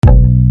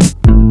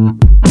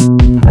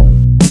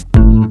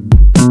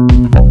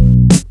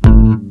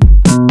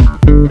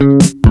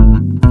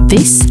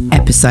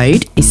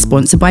episode is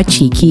sponsored by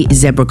Cheeky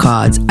Zebra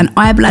Cards, and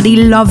I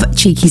bloody love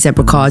Cheeky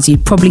Zebra Cards.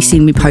 You've probably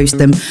seen me post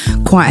them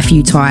quite a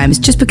few times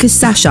just because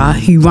Sasha,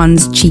 who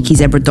runs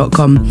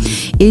cheekyzebra.com,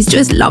 is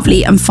just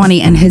lovely and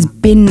funny and has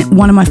been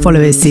one of my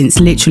followers since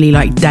literally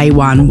like day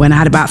one when I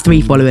had about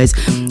 3 followers,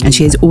 and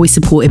she has always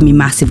supported me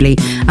massively,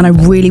 and I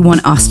really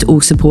want us to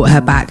all support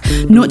her back,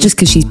 not just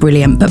because she's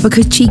brilliant but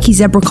because Cheeky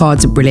Zebra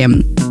Cards are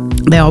brilliant.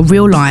 They are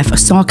real life,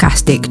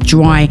 sarcastic,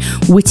 dry,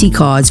 witty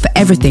cards for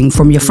everything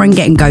from your friend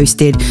getting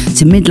ghosted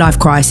to midlife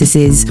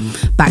crises,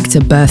 back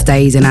to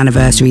birthdays and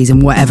anniversaries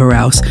and whatever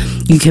else.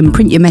 You can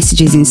print your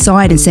messages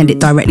inside and send it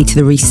directly to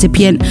the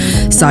recipient.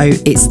 So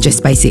it's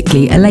just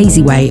basically a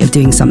lazy way of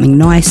doing something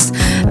nice.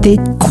 The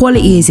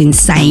quality is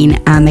insane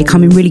and they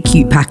come in really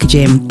cute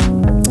packaging.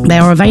 They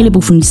are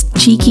available from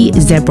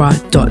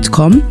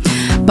cheekyzebra.com.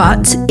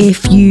 But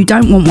if you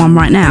don't want one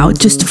right now,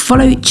 just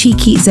follow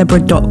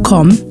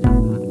cheekyzebra.com,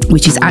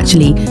 which is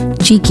actually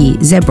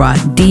Cheeky Zebra,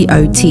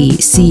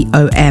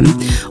 DOTCOM,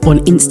 on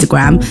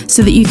Instagram,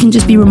 so that you can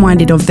just be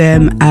reminded of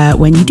them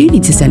when you do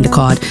need to send a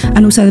card.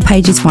 And also the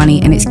page is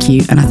funny and it's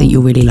cute and I think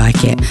you'll really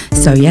like it.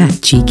 So yeah,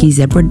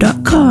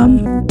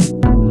 cheekyzebra.com.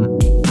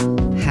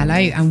 Hello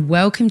and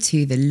welcome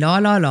to the La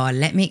La La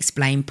Let Me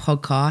Explain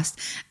podcast,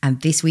 and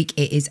this week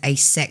it is a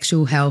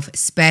sexual health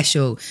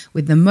special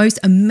with the most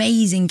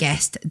amazing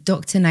guest,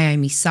 Dr.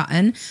 Naomi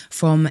Sutton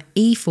from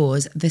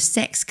E4's The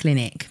Sex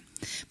Clinic.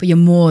 But you're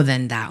more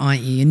than that,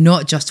 aren't you? You're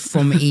not just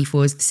from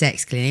E4's The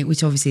Sex Clinic,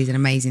 which obviously is an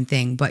amazing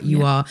thing, but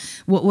you are,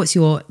 what's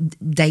your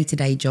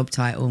day-to-day job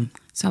title?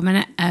 So I'm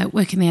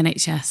work in the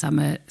NHS. I'm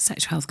a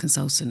sexual health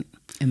consultant.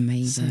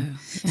 Amazing.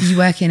 So you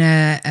work in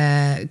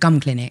a gum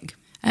clinic?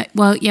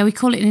 We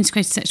call it an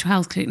integrated sexual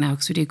health clinic now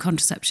because we do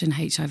contraception,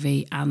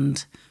 HIV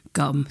and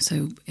gum.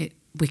 So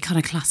we kind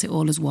of class it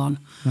all as one.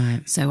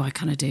 Right. So I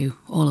kind of do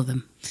all of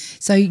them.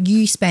 So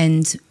you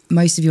spend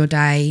most of your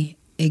day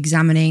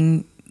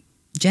examining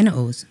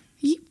genitals?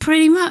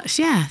 Pretty much,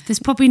 yeah. There's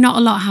probably not a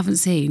lot I haven't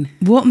seen.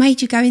 What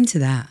made you go into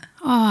that?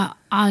 Oh,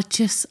 I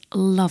just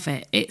love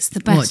it. It's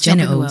the best job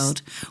genitals? in the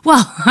world.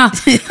 Well,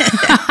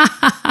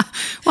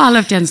 I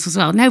love genitals as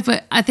well. No,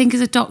 but I think as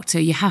a doctor,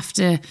 you have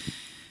to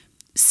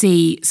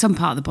see some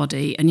part of the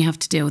body and you have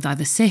to deal with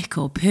either sick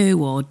or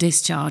poo or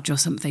discharge or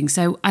something.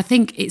 So I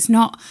think it's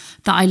not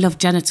that I love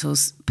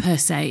genitals per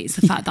se. It's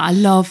the fact that I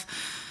love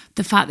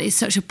the fact that it's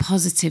such a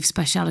positive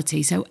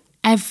speciality. So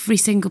every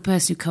single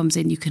person who comes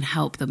in, you can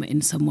help them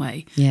in some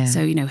way. Yeah.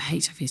 So,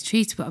 HIV is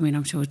treatable. I mean,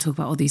 I'm sure we'll talk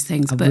about all these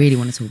things. I but really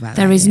want to talk about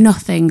that. There is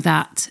nothing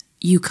that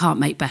you can't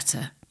make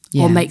better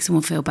or make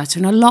someone feel better.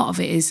 And a lot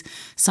of it is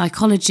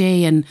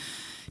psychology and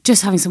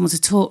just having someone to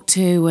talk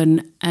to.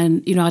 And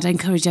I'd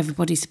encourage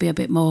everybody to be a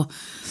bit more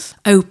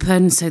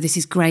open. So this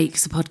is great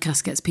because the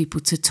podcast gets people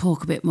to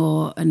talk a bit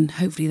more, and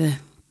hopefully the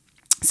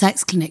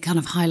Sex Clinic kind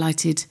of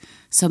highlighted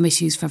some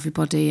issues for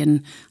everybody,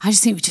 and I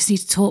just think we just need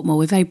to talk more.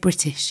 We're very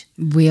British.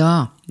 We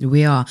are,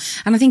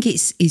 and I think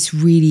it's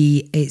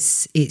really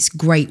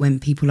great when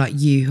people like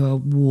you who are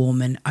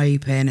warm and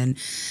open. And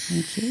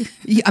thank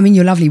you. I mean,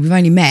 you're lovely. We've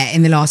only met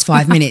in the last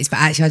 5 minutes, but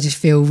actually, I just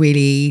feel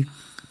really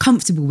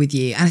comfortable with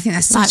you, and I think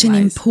that's such an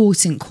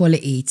important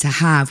quality to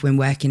have when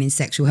working in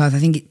sexual health. I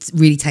think it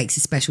really takes a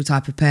special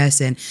type of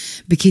person,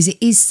 because it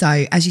is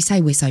so, as you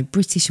say, we're so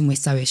British and we're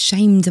so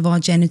ashamed of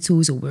our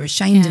genitals, or we're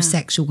ashamed of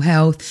sexual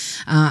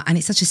health, and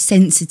it's such a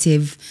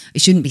sensitive,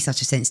 it shouldn't be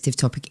such a sensitive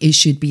topic. It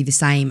should be the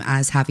same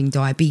as having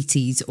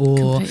diabetes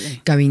or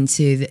going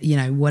to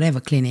the, whatever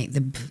clinic.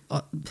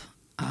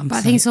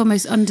 I think it's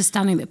almost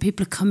understanding that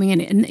people are coming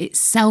in and it's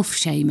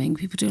self-shaming.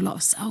 People do a lot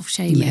of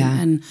self-shaming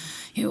and,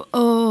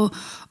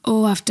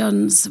 I've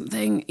done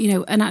something,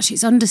 and actually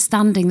it's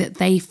understanding that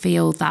they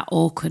feel that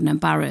awkward and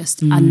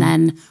embarrassed and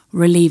then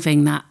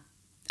relieving that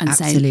and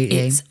saying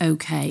it's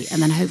okay.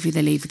 And then hopefully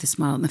they leave with a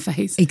smile on their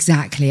face.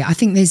 Exactly. I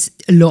think there's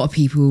a lot of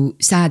people,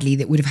 sadly,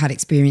 that would have had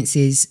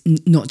experiences,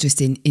 not just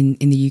in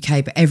the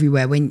UK, but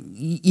everywhere, when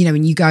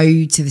you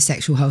go to the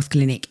sexual health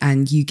clinic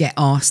and you get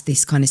asked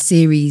this kind of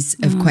series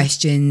of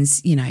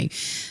questions,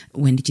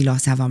 when did you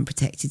last have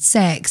unprotected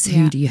sex?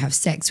 Who do you have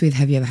sex with?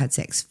 Have you ever had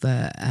sex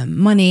for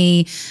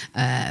money?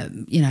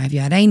 Have you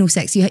had anal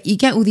sex? You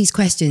get all these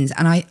questions,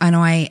 and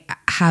I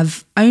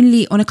have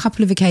only on a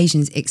couple of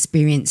occasions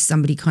experienced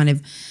somebody kind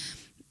of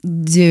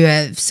do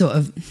a sort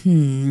of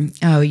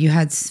you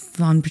had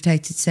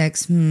unprotected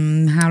sex,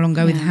 how long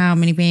ago with how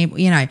many people,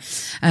 and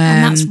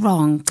that's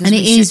wrong, because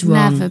we should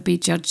wrong. Never be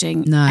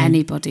judging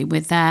anybody.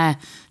 We're there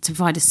to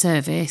provide a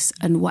service,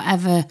 and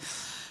whatever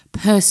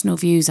personal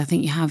views I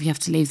think you have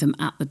to leave them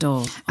at the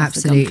door.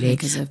 Absolutely.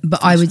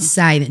 But I would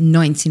say that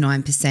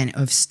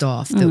 99% of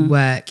staff that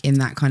work in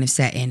that kind of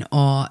setting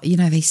are,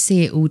 they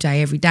see it all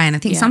day, every day. And I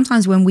think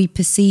sometimes when we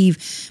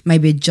perceive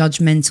maybe a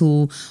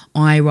judgmental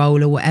eye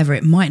roll or whatever,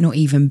 it might not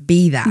even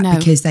be that,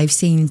 because they've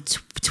seen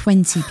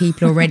 20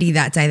 people already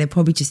that day. They're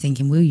probably just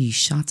thinking, will you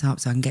shut up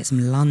so I can get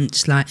some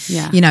lunch? Like,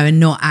 Yeah. you know, and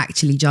not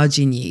actually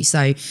judging you.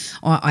 So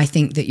I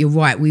think that you're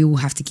right. We all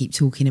have to keep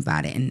talking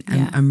about it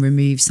and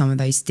remove some of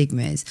those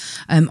stigmas.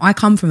 I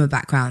come from a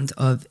background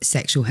of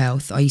sexual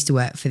health. I used to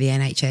work for the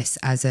NHS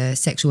as a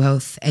sexual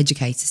health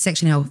educator,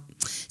 sexual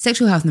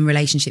health and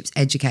relationships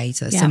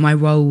educator. Yeah. So my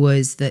role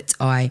was that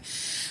I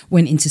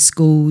went into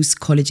schools,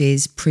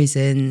 colleges,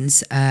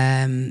 prisons,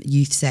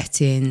 youth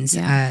settings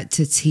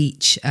to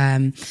teach.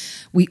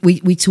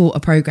 We taught a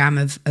program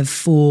of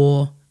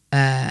 4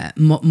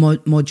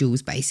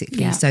 modules basically.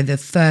 Yeah. So the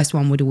first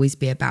one would always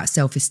be about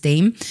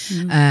self-esteem,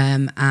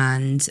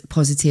 and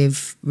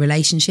positive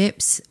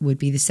relationships would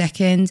be the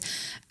second.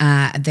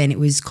 Then it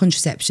was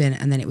contraception,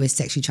 and then it was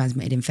sexually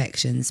transmitted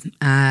infections.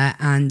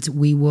 And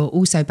we were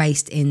also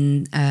based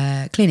in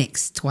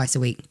clinics twice a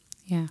week.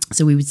 Yeah.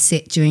 So we would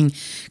sit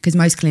because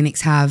most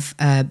clinics have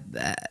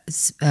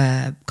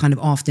kind of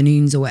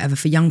afternoons or whatever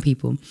for young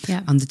people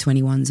under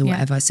 21s or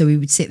whatever. So we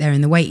would sit there in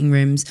the waiting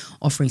rooms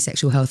offering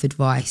sexual health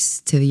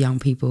advice to the young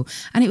people.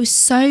 And it was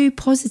so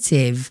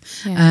positive.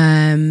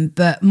 Yeah.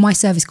 But my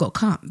service got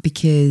cut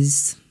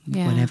because...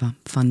 whatever,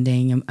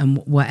 funding and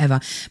whatever,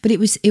 but it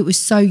was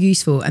so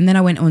useful. And then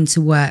I went on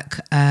to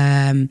work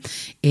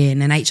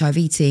in an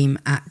HIV team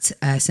at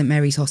St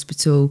Mary's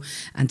Hospital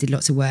and did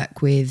lots of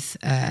work with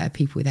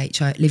people with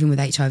living with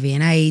HIV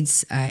and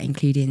AIDS,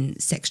 including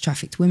sex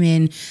trafficked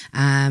women,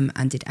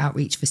 and did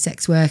outreach for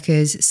sex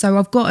workers. So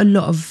I've got a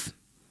lot of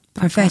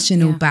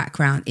professional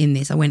background in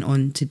this. I went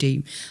on to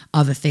do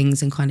other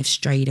things and kind of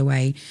strayed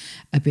away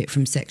a bit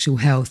from sexual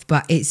health,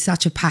 but it's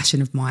such a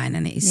passion of mine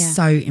and it is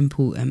so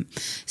important.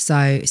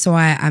 So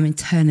I am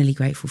eternally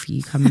grateful for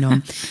you coming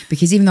on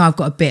because even though I've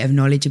got a bit of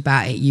knowledge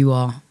about it, you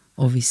are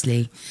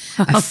obviously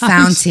a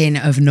fountain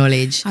of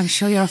knowledge. I'm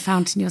sure you're a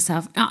fountain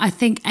yourself. I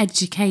think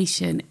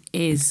education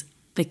is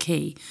the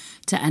key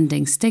to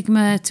ending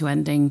stigma, to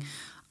ending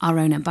our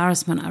own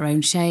embarrassment, our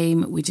own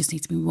shame. We just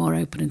need to be more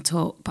open and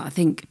talk. But I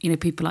think, you know,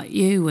 people like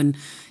you and,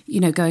 you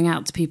know, going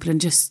out to people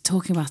and just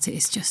talking about it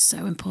is just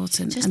so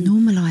important. Just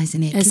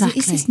normalising it. Exactly.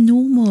 It's just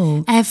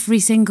normal. Every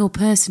single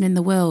person in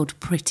the world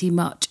pretty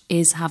much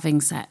is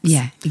having sex.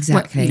 Yeah,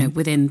 exactly. Well, you know,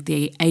 within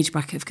the age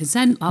bracket of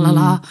consent,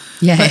 la.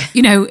 Yeah. But,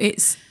 you know,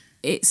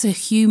 it's a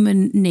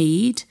human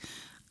need,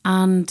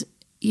 and,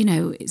 you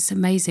know, it's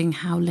amazing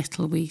how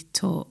little we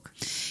talk.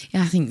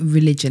 Yeah, I think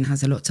religion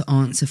has a lot to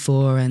answer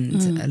for,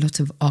 and a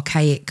lot of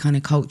archaic kind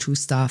of cultural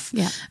stuff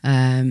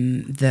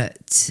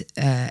that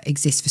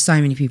exists for so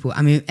many people.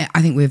 I mean,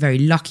 I think we're very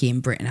lucky in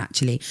Britain,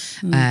 actually,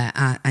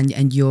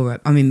 and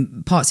Europe. I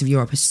mean, parts of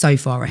Europe are so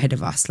far ahead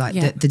of us. Like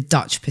the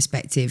Dutch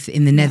perspective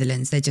in the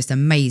Netherlands, they're just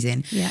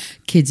amazing. Yeah.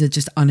 Kids are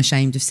just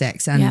unashamed of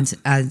sex, and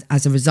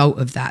as a result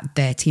of that,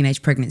 their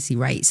teenage pregnancy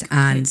rates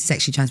and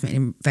sexually transmitted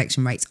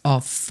infection rates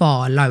are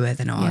far lower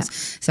than ours.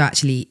 Yeah. So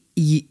actually,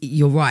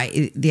 you're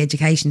right, the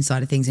education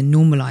side of things and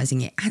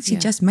normalising it actually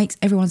just makes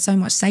everyone so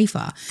much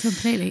safer.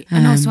 Completely.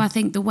 And also I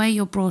think the way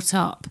you're brought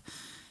up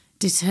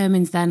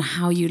determines then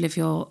how you live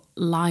your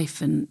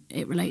life, and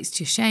it relates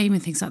to your shame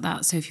and things like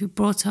that. So if you're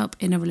brought up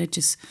in a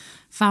religious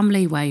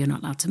family where you're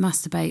not allowed to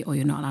masturbate, or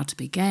you're not allowed to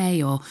be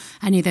gay, or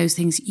any of those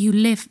things, you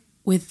live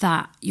with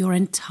that your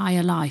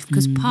entire life,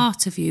 because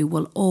part of you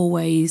will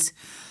always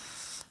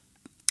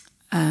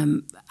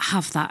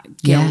have that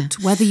guilt,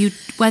 whether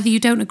you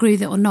don't agree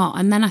with it or not.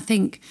 And then I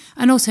think,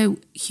 and also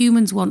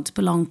humans want to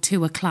belong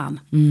to a clan.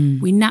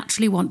 We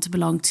naturally want to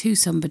belong to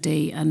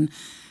somebody and,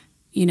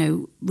 you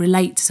know,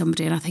 relate to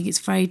somebody. And I think it's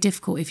very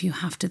difficult if you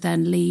have to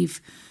then leave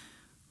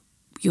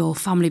your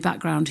family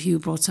background, who you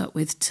were brought up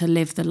with, to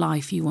live the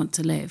life you want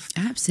to live.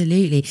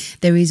 Absolutely.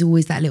 There is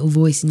always that little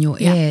voice in your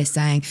ear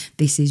saying,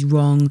 this is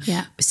wrong,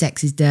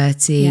 sex is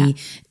dirty,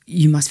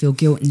 you must feel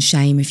guilt and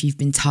shame if you've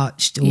been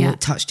touched or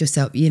touched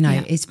yourself. You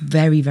know, it's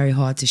very, very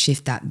hard to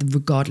shift that,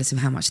 regardless of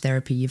how much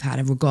therapy you've had,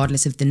 and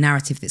regardless of the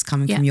narrative that's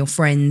coming from your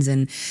friends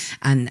and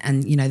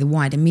you know, the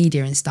wider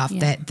media and stuff,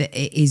 that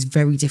it is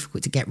very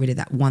difficult to get rid of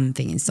that one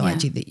thing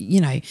inside you, that,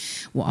 you know,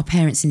 what our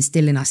parents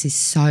instill in us is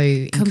so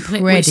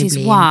incredibly which is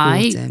why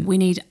important. We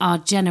need our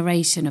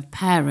generation of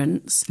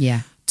parents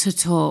to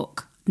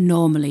talk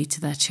normally to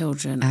their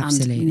children.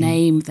 Absolutely. And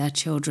name their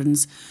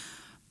children's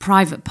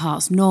private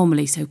parts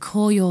normally. So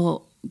call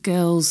your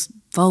girl's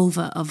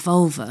vulva a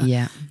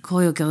vulva,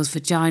 call your girl's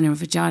vagina a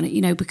vagina,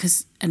 you know,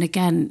 because, and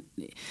again,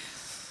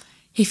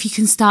 if you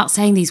can start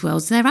saying these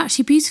words, they're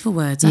actually beautiful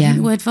words. I think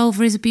the word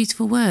vulva is a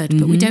beautiful word,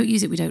 but we don't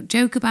use it, we don't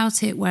joke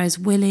about it, whereas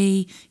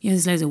willy, you know,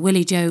 there's loads of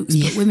willy jokes,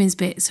 but women's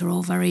bits are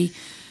all very...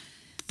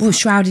 Well,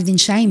 shrouded in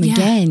shame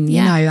again.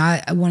 You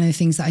know, one of the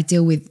things that I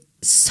deal with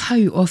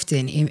so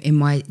often in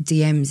my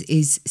DMs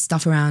is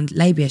stuff around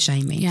labia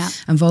shaming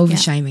and vulva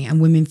shaming,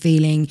 and women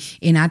feeling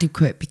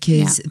inadequate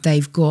because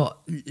they've got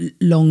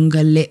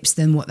longer lips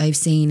than what they've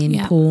seen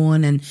in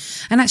porn, and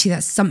actually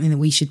that's something that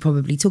we should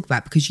probably talk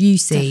about, because you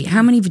see,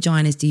 how many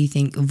vaginas do you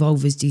think, or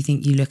vulvas do you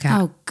think you look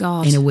at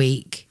in a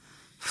week?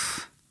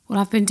 Well,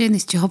 I've been doing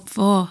this job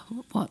for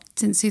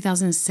since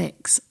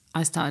 2006.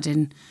 I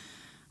started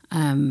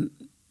in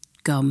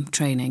gum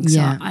training,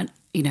 so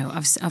you know,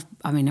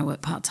 I mean, I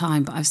work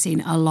part-time, but I've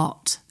seen a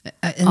lot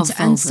of vulvas.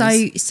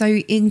 And so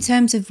in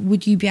terms of,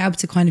 would you be able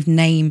to kind of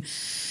name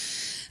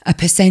a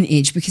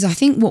percentage? Because I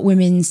think what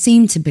women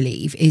seem to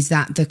believe is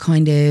that the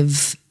kind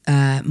of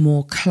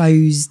more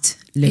closed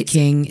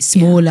looking,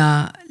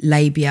 smaller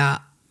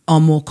labia are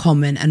more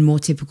common and more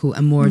typical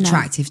and more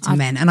attractive to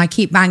men. And I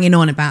keep banging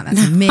on about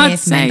that's a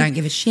myth, men don't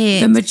give a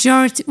shit. The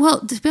majority,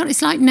 well, to be honest,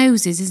 it's like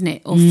noses, isn't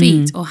it? Or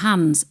feet or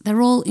hands.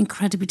 They're all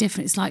incredibly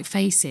different. It's like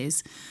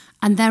faces.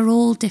 And they're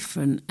all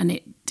different. And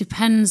it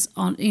depends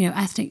on, you know,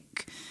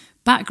 ethnic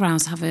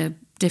backgrounds have a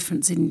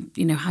difference in,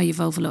 you know, how your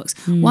vulva looks.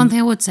 One thing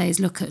I would say is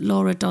look at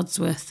Laura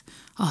Dodsworth,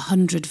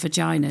 100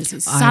 Vaginas.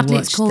 Sadly,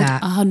 it's called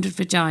 100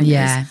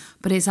 Vaginas,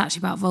 but it's actually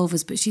about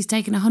vulvas. But she's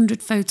taken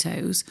 100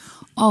 photos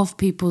of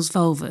people's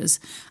vulvas,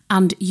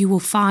 and you will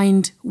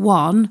find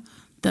one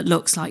that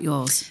looks like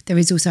yours. There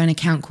is also an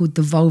account called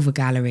The Vulva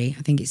Gallery.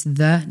 I think it's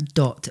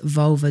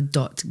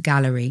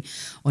the.vulva.gallery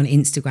on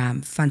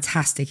Instagram.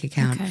 Fantastic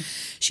account. Okay.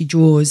 She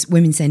draws,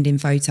 women send in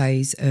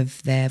photos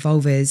of their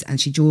vulvas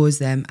and she draws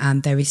them,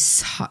 and there is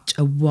such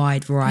a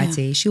wide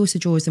variety. Yeah. She also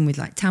draws them with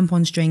like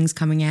tampon strings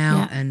coming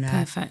out. Yeah, and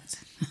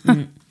perfect.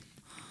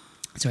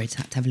 Sorry,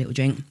 to have a little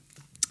drink.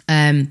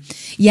 So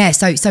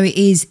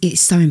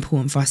it's so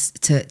important for us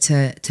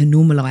to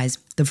normalise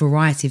the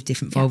variety of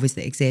different vulvas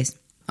that exist.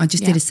 I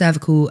just did a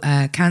cervical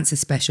cancer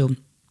special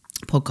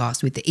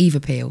podcast with the Eva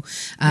Peel,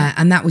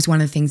 and that was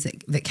one of the things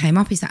that came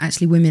up, is that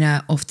actually women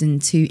are often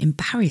too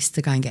embarrassed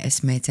to go and get a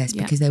smear test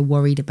because they're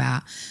worried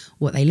about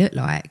what they look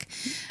like.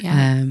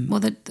 Yeah.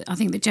 I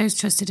think that Joe's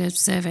Trust did a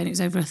survey, and it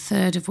was over a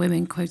third of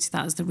women quoted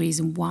that as the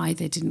reason why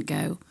they didn't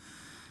go.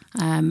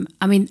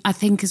 I mean, I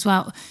think as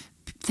well,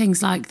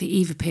 things like the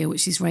Eva Peel,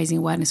 which is raising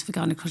awareness for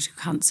gynecological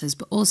cancers,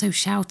 but also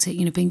shouting,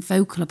 you know, being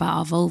vocal about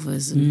our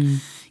vulvas and,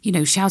 you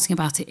know, shouting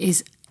about it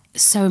is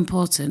so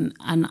important,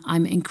 and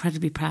I'm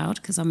incredibly proud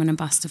because I'm an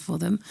ambassador for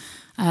them.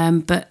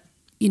 But,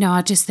 you know,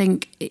 I just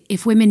think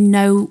if women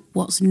know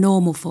what's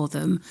normal for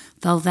them,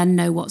 they'll then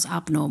know what's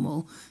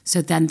abnormal.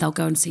 So then they'll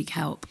go and seek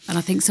help. And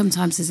I think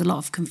sometimes there's a lot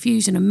of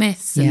confusion and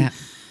myths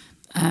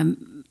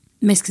and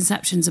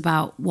misconceptions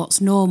about what's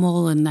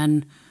normal and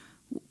then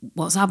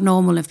what's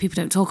abnormal. If people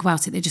don't talk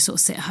about it, they just sort of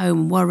sit at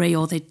home and worry,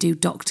 or they do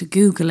doctor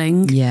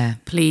Googling. Yeah.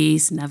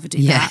 Please never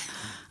do that.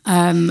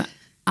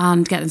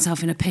 And get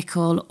themselves in a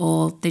pickle,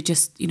 or they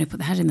just, you know, put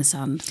their head in the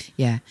sand.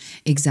 Yeah,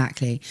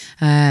 exactly.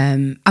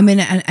 I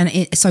mean,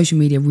 social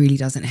media really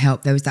doesn't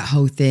help. There was that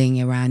whole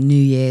thing around New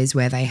Year's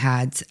where they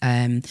had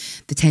the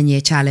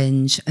 10-year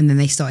challenge, and then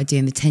they started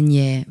doing the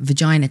 10-year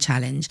vagina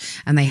challenge,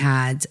 and they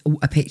had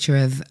a picture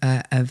of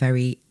a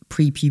very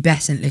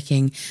prepubescent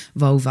looking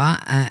vulva,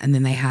 and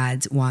then they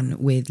had one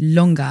with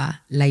longer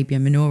labia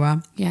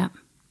minora. Yeah.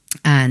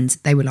 And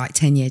they were like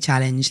 10-year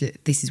challenge,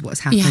 that this is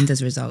what's happened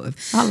as a result of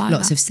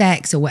lots of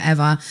sex or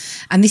whatever.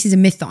 And this is a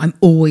myth that I'm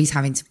always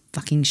having to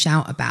fucking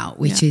shout about,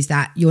 which is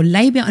that your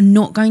labia are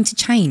not going to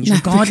change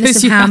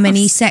regardless of how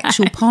many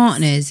sexual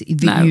partners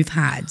that you've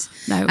had.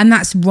 No. And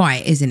that's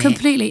right, isn't it?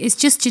 Completely. It's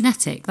just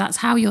genetic. That's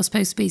how you're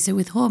supposed to be. So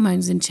with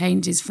hormones and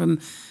changes from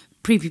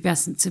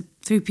prepubescent to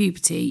through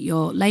puberty,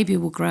 your labia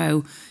will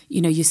grow,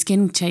 you know, your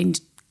skin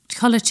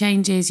colour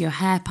changes, your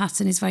hair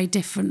pattern is very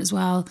different as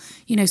well.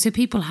 You know, so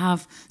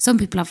some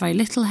people have very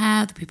little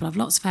hair, other people have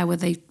lots of hair, where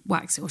they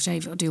wax it or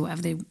shave it or do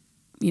whatever they,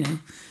 you know,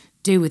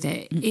 do with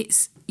it.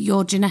 It's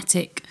your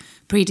genetic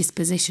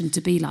predisposition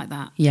to be like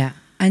that. Yeah.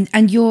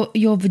 And your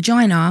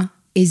vagina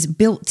is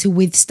built to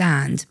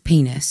withstand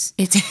penis.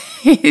 It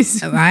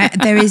is. Right?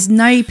 There is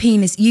no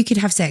penis. You could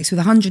have sex with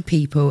 100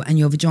 people and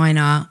your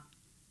vagina,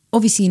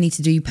 obviously you need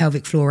to do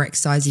pelvic floor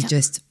exercises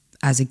just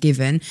as a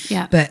given,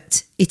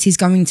 but it is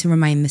going to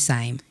remain the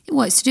same.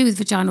 Well, it's to do with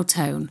vaginal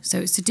tone. So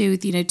it's to do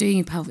with, you know, doing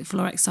your pelvic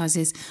floor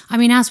exercises. I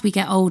mean, as we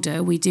get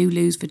older, we do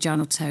lose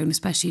vaginal tone,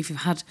 especially if you've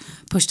had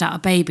pushed out a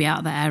baby out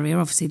of that area.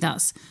 Obviously,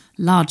 that's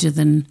larger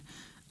than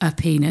a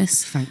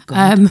penis. Thank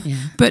God.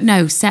 But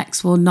no,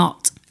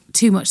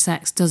 too much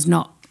sex does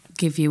not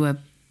give you a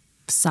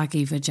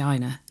saggy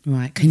vagina.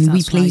 Right. Can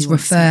we please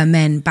refer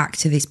men back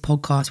to this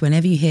podcast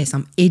whenever you hear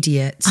some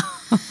idiot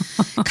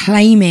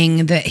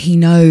claiming that he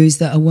knows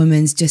that a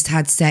woman's just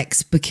had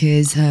sex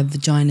because her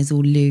vagina's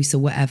all loose or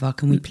whatever?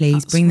 Can we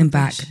please bring them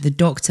back? The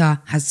doctor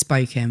has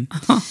spoken.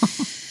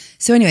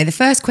 So anyway, the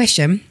first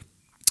question.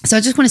 So I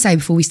just want to say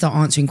before we start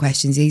answering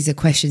questions, these are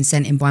questions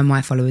sent in by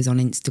my followers on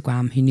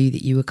Instagram who knew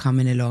that you were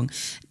coming along.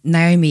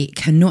 Naomi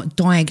cannot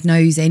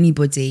diagnose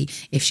anybody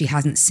if she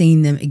hasn't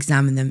seen them,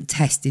 examined them,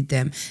 tested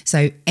them.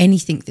 So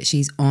anything that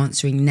she's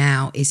answering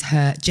now is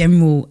her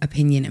general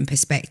opinion and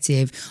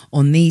perspective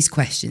on these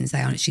questions.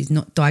 She's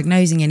not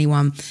diagnosing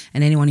anyone,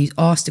 and anyone who's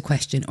asked a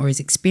question or is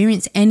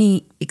experiencing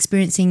any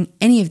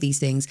of these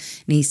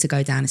things needs to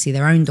go down and see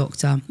their own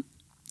doctor.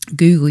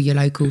 Google your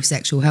local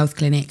sexual health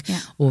clinic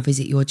or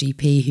visit your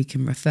GP, who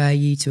can refer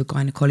you to a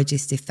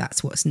gynecologist if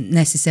that's what's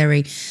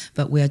necessary.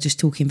 But we are just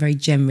talking very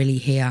generally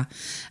here.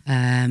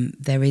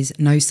 There is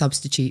no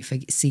substitute for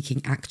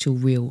seeking actual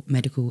real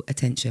medical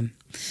attention.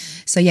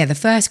 So yeah, the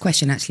first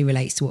question actually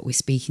relates to what we're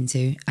speaking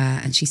to.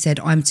 And she said,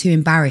 I'm too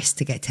embarrassed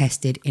to get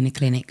tested in a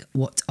clinic.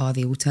 What are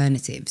the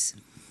alternatives?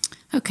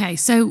 Okay,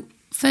 so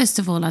first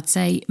of all, I'd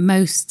say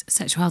most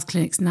sexual health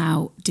clinics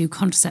now do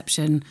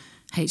contraception,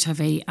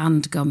 HIV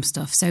and gum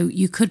stuff. So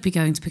you could be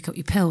going to pick up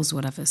your pills or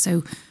whatever.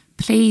 So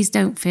please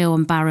don't feel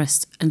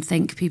embarrassed and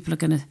think people are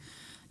going to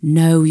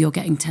know you're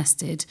getting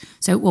tested.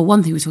 So, well,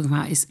 one thing we're talking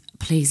about is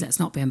please let's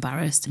not be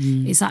embarrassed.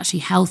 It's actually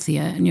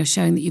healthier and you're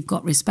showing that you've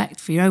got respect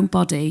for your own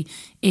body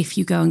if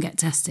you go and get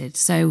tested.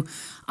 So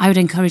I would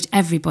encourage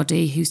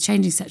everybody who's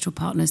changing sexual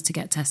partners to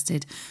get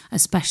tested,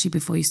 especially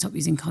before you stop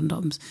using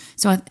condoms.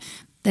 So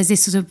there's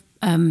this sort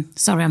of,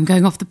 sorry, I'm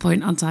going off the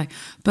point, aren't I?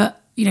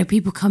 But, you know,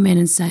 people come in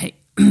and say,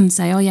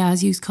 oh yeah, I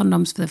used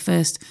condoms for the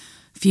first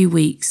few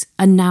weeks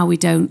and now we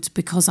don't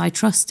because I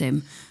trust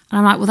him. And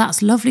I'm like, well,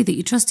 that's lovely that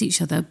you trust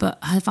each other, but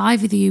have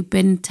either of you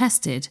been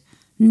tested?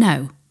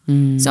 No.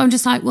 So I'm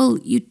just like, well,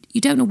 you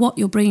don't know what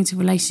you're bringing to a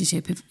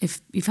relationship.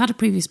 If you've had a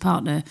previous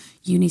partner,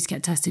 you need to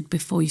get tested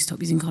before you stop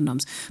using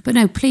condoms. But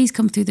no, please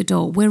come through the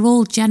door. We're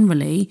all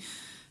generally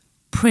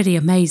pretty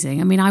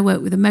amazing. I mean, I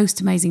work with the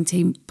most amazing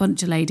team,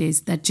 bunch of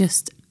ladies. They're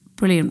just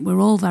brilliant.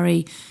 We're all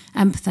very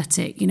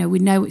empathetic. You know, we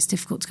know it's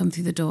difficult to come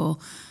through the door.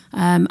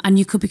 And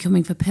you could be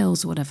coming for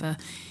pills or whatever.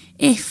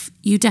 If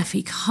you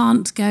definitely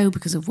can't go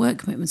because of work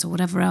commitments or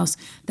whatever else,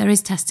 there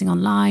is testing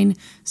online.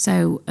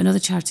 So another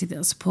charity that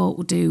I support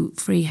will do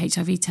free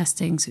HIV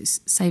testing. So it's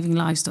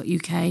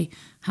savinglives.uk.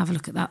 Have a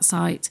look at that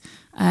site.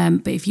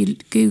 But if you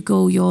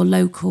Google your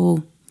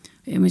local,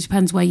 it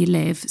depends where you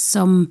live,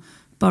 some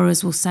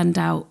boroughs will send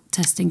out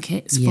testing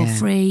kits for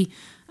free.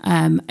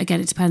 Again,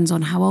 it depends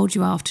on how old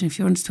you are. Often if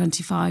you're under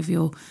 25,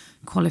 you'll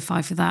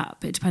qualify for that.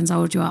 But it depends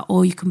how old you are.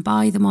 Or you can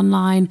buy them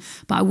online.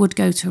 But I would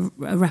go to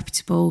a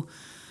reputable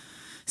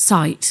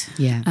site.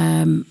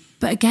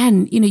 But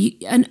again, you know,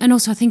 and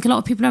also I think a lot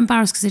of people are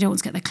embarrassed because they don't want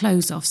to get their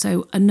clothes off.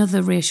 So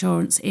another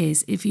reassurance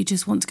is if you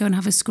just want to go and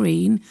have a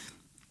screen,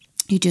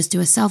 you just do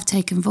a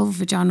self-taken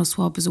vulvovaginal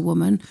swab as a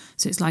woman.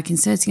 So it's like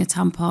inserting a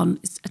tampon,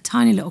 it's a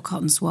tiny little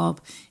cotton swab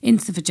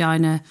into the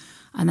vagina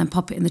and then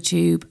pop it in the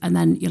tube and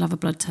then you'll have a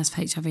blood test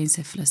for HIV and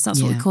syphilis.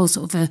 That's what we call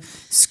sort of a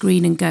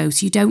screen and go.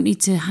 So you don't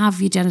need to have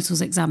your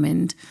genitals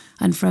examined.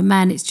 And for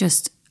men, it's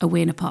just a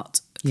wee in a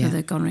pot for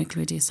the gonorrhea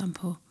chlamydia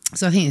sample.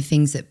 So I think the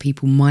things that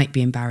people might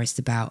be embarrassed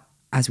about,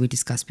 as we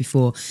discussed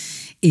before,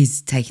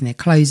 is taking their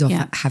clothes off,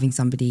 having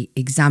somebody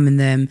examine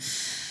them.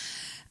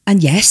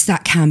 And yes,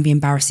 that can be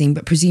embarrassing,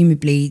 but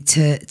presumably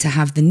to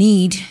have the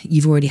need,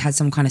 you've already had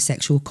some kind of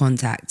sexual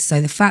contact. So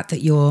the fact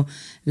that you're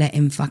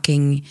letting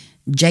fucking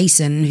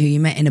Jason, who you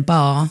met in a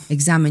bar,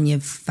 examine your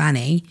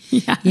fanny,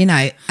 you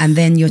know, and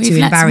then you're too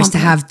embarrassed to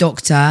have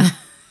doctor...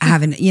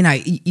 having, you know,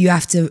 you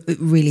have to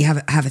really have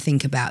a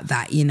think about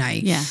that, you know. I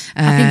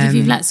think if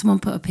you've let someone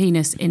put a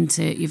penis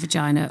into your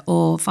vagina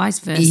or vice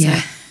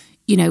versa,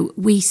 you know,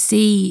 we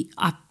see,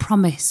 I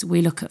promise,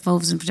 we look at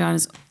vulvas and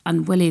vaginas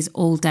and willies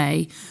all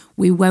day.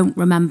 We won't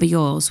remember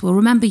yours. We'll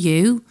remember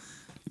you.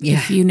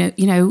 If you know,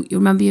 you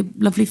remember your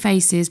lovely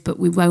faces, but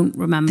we won't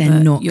remember your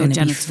genitals. They're not going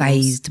to be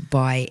fazed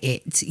by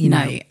it, you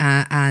know,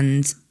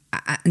 and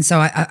so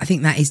I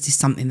think that is just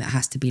something that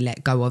has to be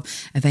let go of.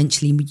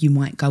 Eventually you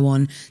might go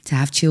on to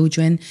have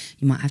children.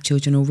 You might have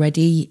children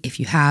already. If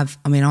you have,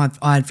 I mean,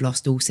 I've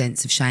lost all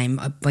sense of shame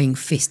being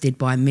fisted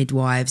by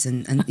midwives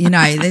and you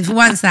know,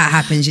 once that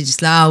happens, you're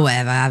just like, oh,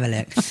 whatever, have a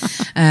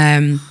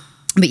look.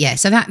 But yeah,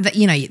 so that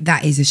you know,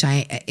 that is a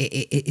shame.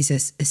 It is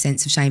a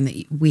sense of shame that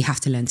we have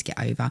to learn to get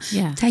over.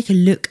 Take a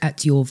look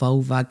at your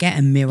vulva, get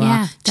a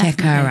mirror,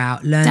 check her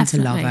out, learn to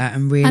love her,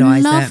 and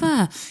realise that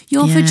her.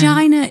 Your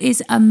vagina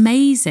is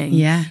amazing.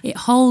 It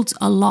holds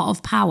a lot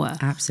of power.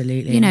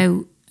 Absolutely. You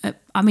know,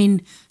 I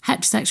mean,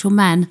 heterosexual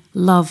men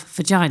love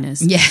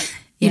vaginas.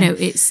 You know,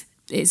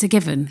 it's a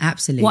given.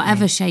 Absolutely.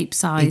 Whatever shape,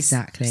 size,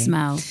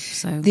 smell.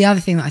 So the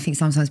other thing that I think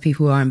sometimes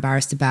people are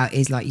embarrassed about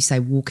is, like you say,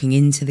 walking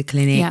into the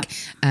clinic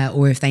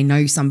or if they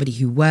know somebody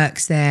who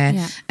works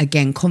there.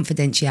 Again,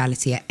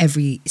 confidentiality at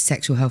every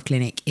sexual health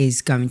clinic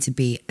is going to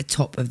be a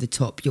top of the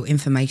top. Your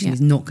information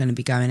is not going to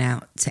be going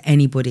out to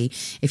anybody.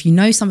 If you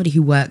know somebody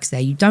who works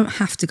there, you don't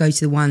have to go to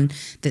the one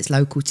that's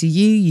local to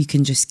you. You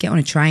can just get on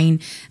a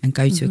train and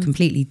go to a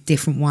completely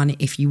different one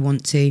if you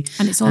want to.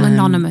 And it's all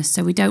anonymous,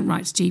 so we don't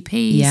write to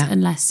GPs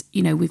unless,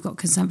 you know, we've got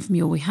consent from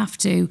you or we have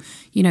to.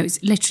 You know,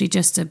 it's literally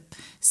just a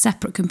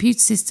separate computer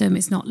system.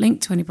 It's not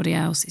linked to anybody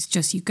else. It's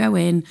just you go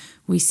in,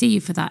 we see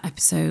you for that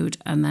episode,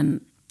 and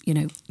then, you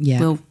know,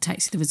 we'll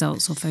text you the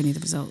results or phone you the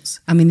results.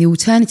 I mean, the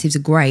alternatives are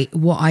great.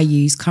 What I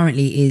use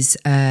currently is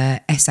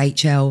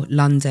SHL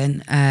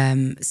London.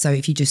 So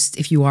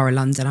if you are a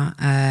Londoner,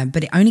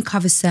 but it only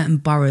covers certain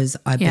boroughs,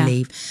 I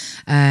believe.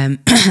 And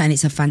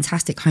it's a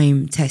fantastic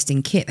home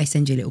testing kit. They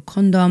send you a little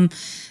condom.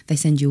 They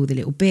send you all the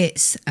little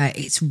bits.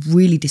 It's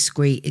really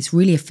discreet. It's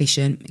really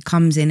efficient. It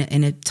comes in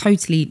a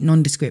totally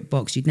nondescript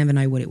box. You'd never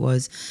know what it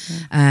was.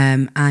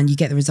 And you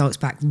get the results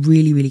back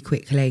really, really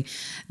quickly.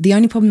 The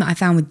only problem that I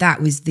found with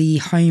that was the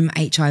home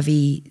HIV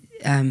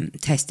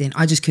testing.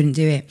 I just couldn't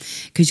do it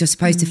because you're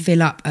supposed to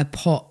fill up a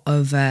pot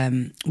of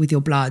with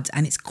your blood,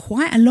 and it's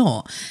quite a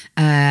lot.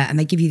 And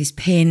they give you this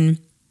pin.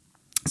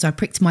 So I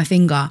pricked my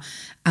finger,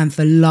 and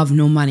for love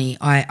nor money,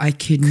 I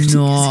could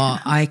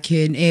not.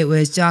 It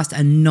was just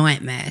a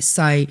nightmare.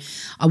 So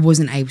I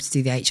wasn't able to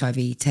do the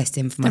HIV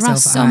testing for myself. There are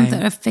some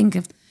that are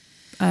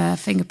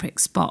finger prick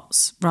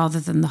spots rather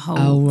than the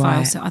whole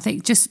vial. So I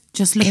think just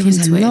look into it. It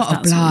was a lot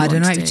of blood,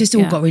 and it just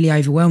all got really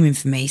overwhelming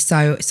for me.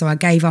 So I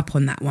gave up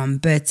on that one.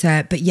 But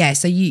yeah.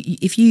 So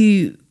if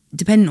you,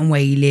 depending on where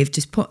you live,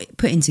 just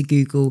put into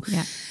Google.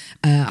 Yeah.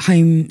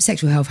 Home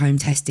sexual health home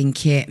testing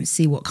kit and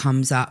see what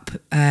comes up.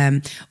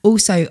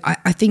 Also,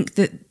 I think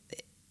that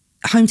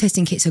home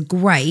testing kits are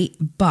great,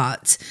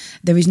 but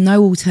there is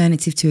no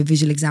alternative to a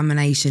visual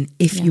examination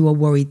if you are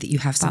worried that you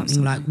have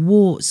something like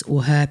warts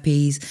or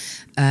herpes.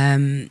 I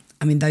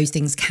mean, those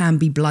things can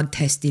be blood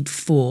tested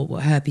for. Well,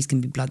 herpes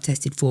can be blood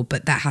tested for,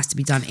 but that has to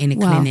be done in a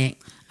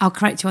clinic. I'll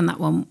correct you on that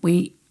one.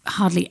 We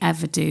hardly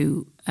ever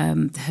do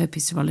the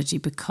herpes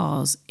serology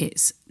because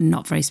it's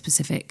not very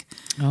specific.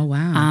 Oh,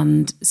 wow.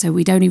 And so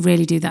we'd only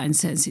really do that in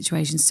certain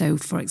situations. So,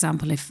 for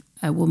example, if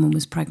a woman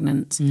was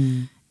pregnant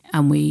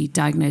and we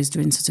diagnosed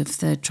her in sort of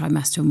third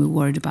trimester and we were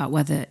worried about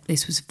whether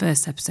this was a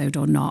first episode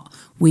or not,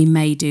 we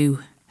may do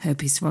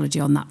herpes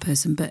serology on that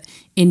person. But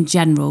in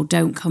general,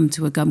 don't come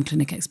to a gum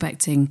clinic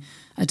expecting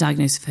a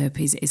diagnosis of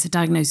herpes. It's a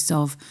diagnosis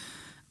of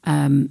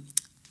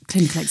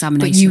clinical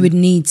examination. But you would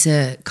need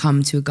to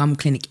come to a gum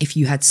clinic if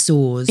you had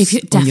sores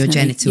on your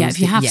genitals. Yeah, if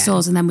you have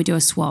sores, and then we do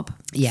a swab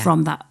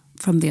from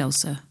the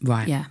ulcer.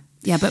 Right.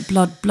 Yeah, but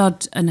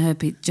blood and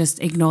herpes,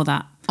 just ignore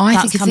that.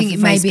 I think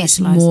maybe it's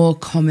more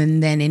common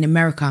than in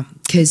America,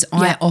 because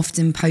I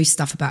often post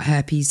stuff about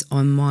herpes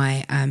on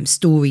my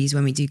stories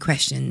when we do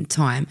question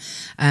time,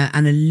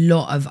 and a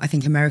lot of, I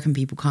think, American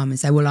people come and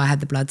say, well, I had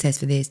the blood test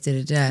for this,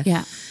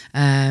 Yeah.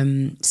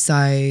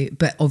 So,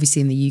 but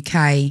obviously in the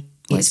UK,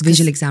 it's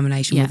visual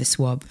examination with a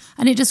swab.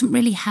 And it doesn't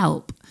really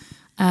help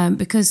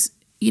because,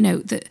 you know,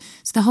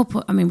 the whole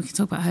point, I mean, we can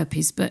talk about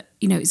herpes, but,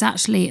 you know, it's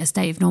actually a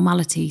state of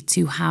normality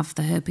to have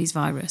the herpes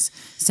virus.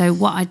 So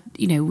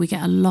we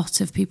get a lot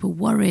of people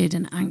worried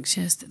and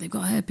anxious that they've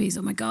got herpes.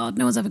 Oh my God,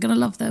 no one's ever going to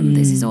love them.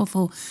 This is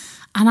awful.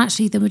 And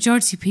actually the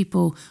majority of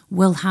people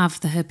will have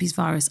the herpes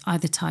virus,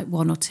 either type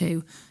 1 or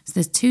 2. So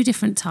there's 2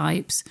 different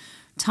types.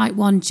 Type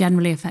 1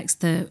 generally affects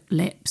the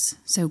lips,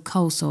 so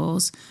cold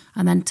sores,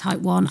 and then type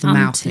 1 the and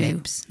mouth 2.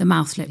 Lips. The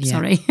mouth lips,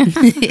 sorry.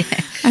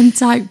 And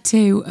type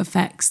 2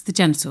 affects the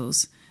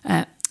genitals.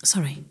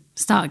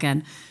 Start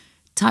again.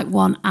 Type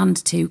 1 and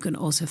 2 can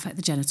also affect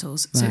the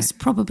genitals. So it's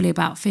probably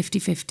about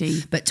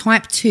 50-50. But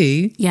type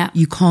 2,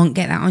 you can't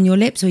get that on your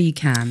lips, or you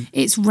can?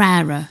 It's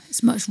rarer.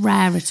 It's much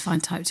rarer to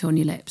find type 2 on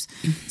your lips.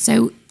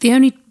 So the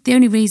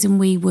only reason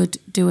we would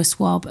do a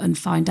swab and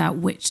find out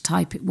which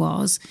type it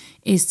was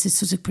is to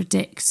sort of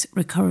predict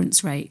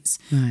recurrence rates.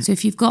 Right. So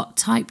if you've got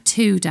type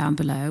 2 down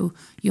below,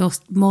 you're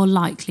more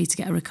likely to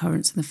get a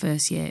recurrence in the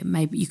first year.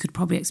 Maybe you could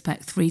probably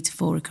expect 3 to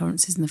 4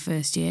 recurrences in the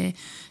first year.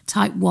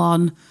 Type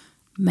 1,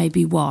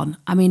 maybe 1.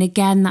 I mean,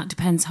 again, that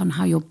depends on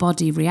how your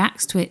body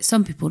reacts to it.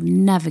 Some people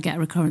never get a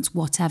recurrence,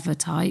 whatever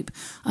type,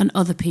 and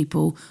other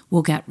people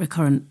will get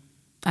recurrent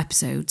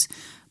episodes.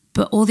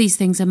 But all these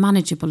things are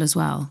manageable as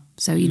well.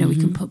 So, you know, we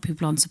can put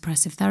people on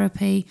suppressive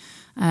therapy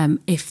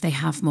if they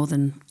have more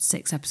than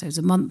 6 episodes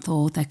a month,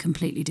 or they're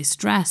completely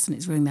distressed and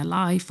it's ruining their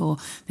life, or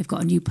they've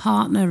got a new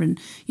partner. And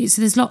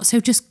so there's lots. So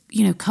just,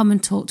 you know, come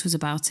and talk to us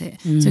about it.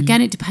 So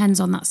again, it depends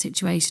on that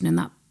situation and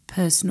that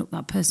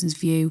person's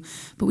view.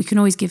 But we can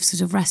always give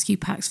sort of rescue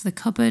packs for the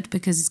cupboard,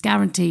 because it's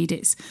guaranteed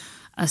it's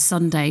a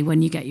Sunday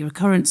when you get your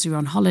recurrence, or you're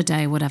on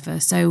holiday or whatever.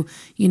 So,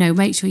 you know,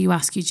 make sure you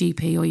ask your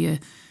GP or your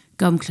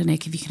gum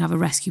clinic if you can have a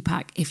rescue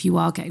pack if you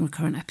are getting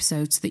recurrent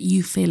episodes, so that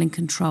you feel in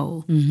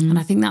control. And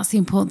I think that's the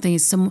important thing,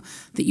 is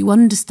that you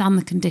understand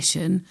the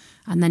condition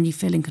and then you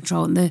feel in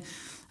control. And the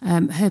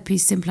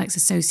Herpes Simplex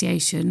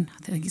Association,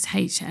 I think it's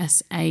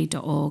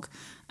hsa.org,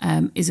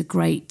 is a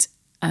great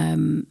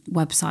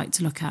website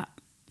to look at.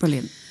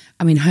 Brilliant.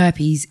 I mean,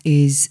 herpes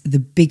is the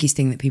biggest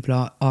thing that people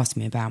are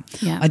asking me about.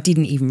 Yeah. I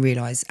didn't even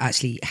realise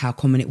actually how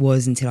common it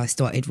was until I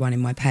started running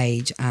my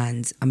page.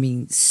 And I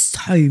mean,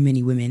 so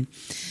many women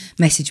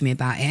message me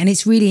about it. And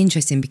it's really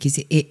interesting because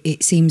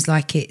it seems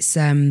like it's,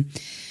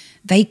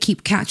 they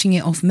keep catching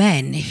it off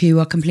men who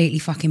are completely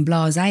fucking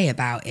blasé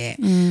about it.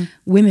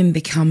 Women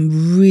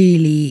become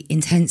really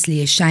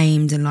intensely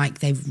ashamed and like,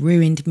 they've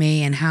ruined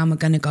me, and how am I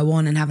going to go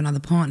on and have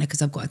another partner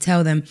because I've got to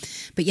tell them.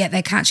 But yet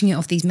they're catching it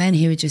off these men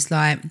who are just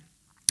like,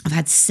 I've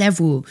had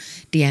several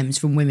DMs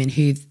from women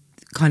who've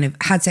kind of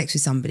had sex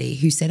with somebody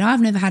who said,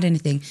 I've never had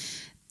anything,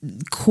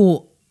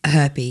 caught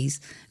herpes,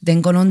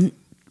 then gone on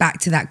back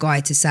to that guy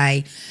to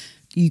say,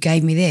 you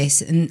gave me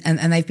this. And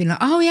they've been like,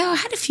 oh yeah, I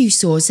had a few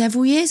sores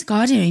several years ago.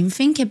 I didn't even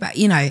think about,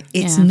 you know,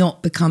 it's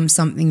not become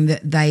something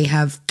that they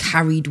have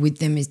carried with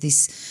them as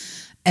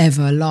this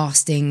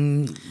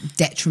everlasting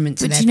detriment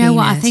to their penis. But you know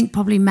what? I think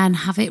probably men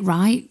have it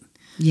right.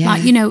 Yeah.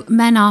 Like, you know,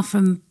 men are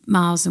from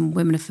Mars and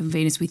women are from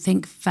Venus. We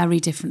think very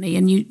differently.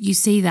 And you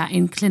see that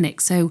in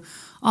clinics. So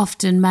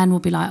often men will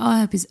be like, oh,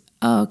 herpes,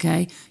 oh,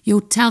 okay.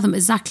 You'll tell them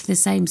exactly the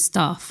same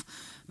stuff,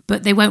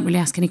 but they won't really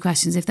ask any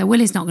questions. If their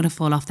willy's not going to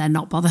fall off, they're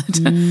not bothered.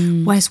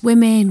 Whereas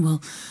women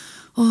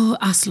will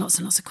ask lots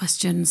and lots of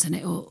questions, and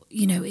it'll,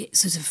 it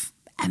sort of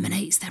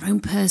emanates their own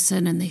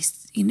person, and they,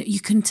 you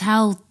can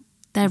tell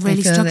they're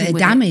really struggling they're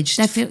with damaged.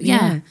 They feel,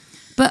 yeah.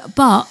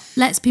 But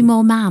let's be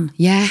more man.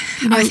 Yeah,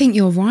 I think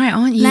you're right,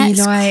 aren't you?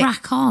 Let's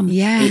crack on.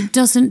 Yeah. It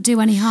doesn't do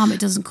any harm. It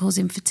doesn't cause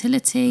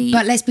infertility.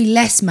 But let's be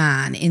less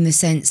man in the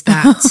sense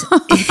that,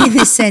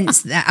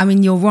 I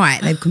mean, you're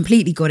right. They've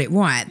completely got it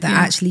right. That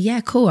actually,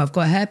 cool, I've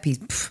got herpes.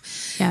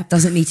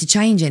 Doesn't need to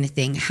change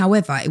anything.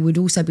 However, it would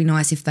also be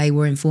nice if they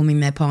were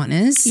informing their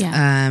partners.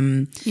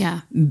 Again,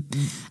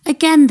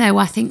 though,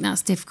 I think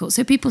that's difficult.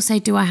 So people say,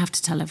 do I have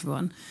to tell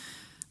everyone?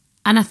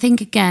 And I think,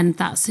 again,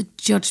 that's a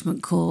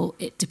judgment call,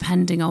 it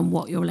depending on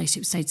what your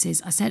relationship status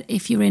is. I said,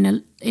 if you're in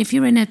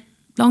a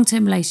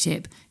long-term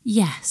relationship,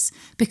 yes,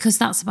 because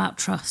that's about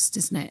trust,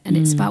 isn't it? And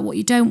it's about what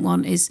you don't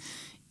want is,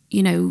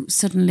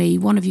 suddenly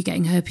one of you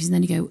getting herpes and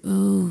then you go,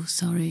 oh,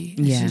 sorry,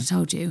 I should have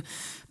told you.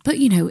 But,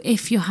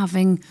 if you're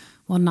having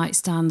one-night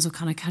stands or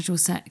kind of casual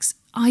sex,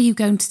 are you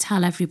going to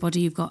tell everybody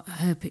you've got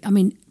herpes? I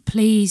mean,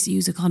 please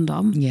use a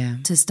condom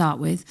to start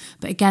with.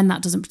 But again,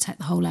 that doesn't protect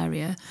the whole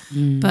area.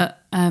 But,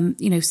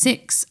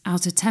 6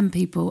 out of 10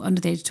 people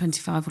under the age of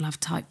 25 will have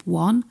type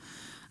 1.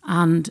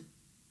 And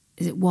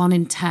is it 1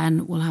 in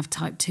 10 will have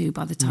type 2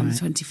 by the time they're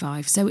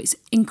 25. So it's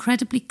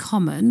incredibly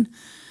common.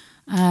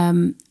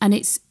 And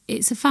it's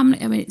a family,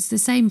 I mean, it's the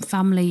same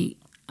family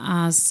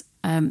as...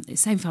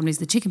 same family as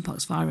the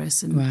chickenpox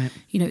virus, and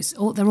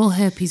they're all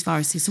herpes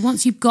viruses. So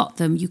once you've got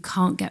them, you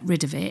can't get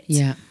rid of it.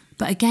 Yeah.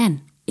 But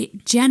again,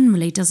 it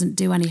generally doesn't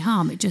do any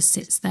harm. It just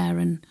sits there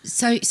and.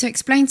 So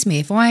explain to me,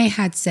 if I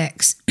had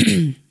sex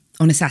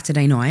on a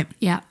Saturday night,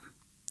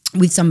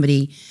 with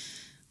somebody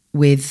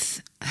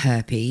with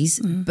herpes,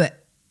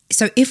 but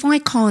so if I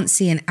can't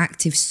see an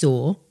active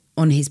sore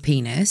on his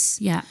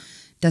penis,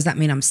 does that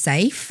mean I'm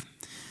safe?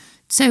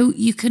 So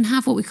you can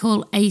have what we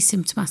call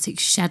asymptomatic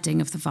shedding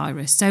of the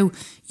virus. So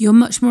you're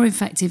much more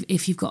effective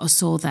if you've got a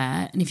sore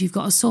there. And if you've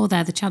got a sore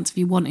there, the chance of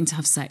you wanting to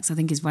have sex, I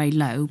think, is very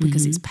low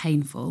because it's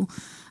painful.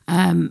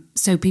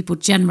 So people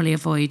generally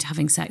avoid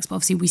having sex. But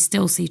obviously we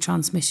still see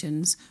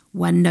transmissions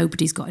when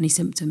nobody's got any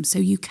symptoms. So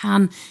you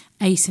can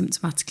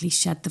asymptomatically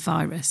shed the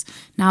virus.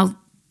 Now,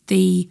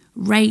 the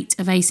rate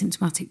of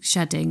asymptomatic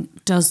shedding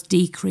does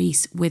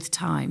decrease with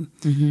time.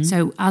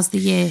 So as the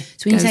year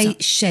So when you goes say on,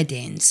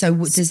 shedding, so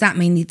does that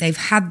mean that they've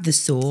had the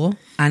sore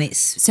and it's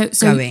so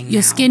going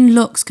your now? skin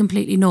looks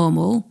completely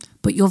normal,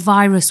 but your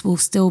virus will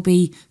still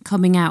be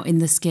coming out in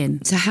the skin.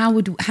 So how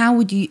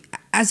would you,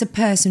 as a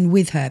person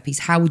with herpes,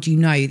 how would you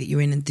know that you're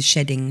in the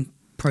shedding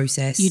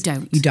process? You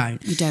don't. You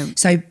don't.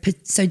 So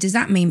does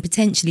that mean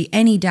potentially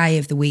any day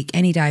of the week,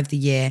 any day of the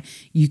year,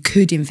 you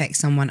could infect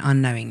someone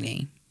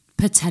unknowingly?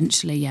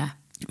 Potentially, yeah.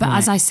 But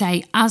as I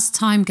say, as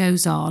time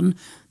goes on,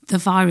 the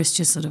virus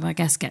just sort of, I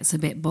guess, gets a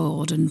bit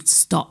bored and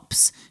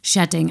stops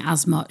shedding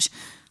as much.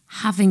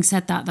 Having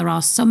said that, there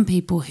are some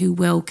people who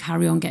will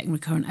carry on getting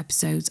recurrent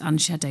episodes and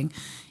shedding.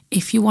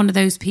 If you're one of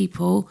those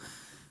people,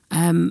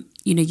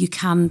 you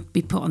can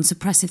be put on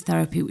suppressive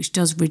therapy, which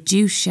does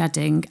reduce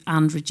shedding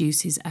and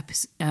reduces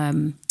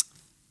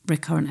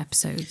recurrent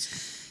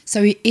episodes.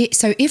 So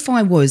if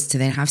I was to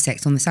then have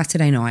sex on the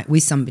Saturday night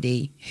with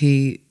somebody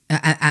who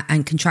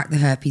and contract the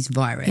herpes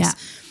virus,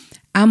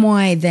 am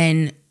I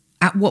then,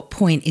 at what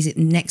point, is it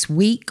next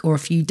week or a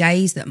few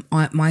days that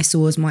my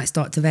sores might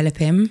start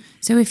developing?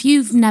 So if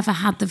you've never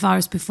had the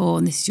virus before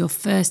and this is your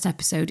first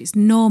episode, it's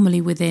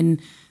normally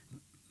within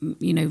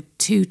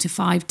 2 to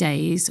 5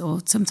 days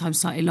or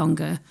sometimes slightly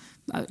longer.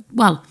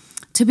 Well,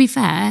 to be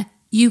fair,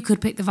 you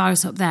could pick the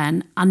virus up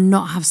then and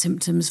not have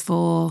symptoms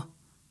for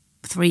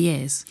 3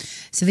 years.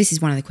 So this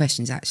is one of the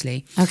questions,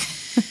 actually.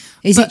 Okay.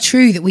 Is it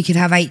true that we could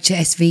have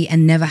HSV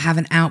and never have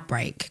an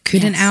outbreak?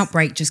 Could an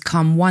outbreak just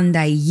come one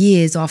day,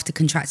 years after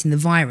contracting the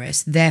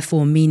virus,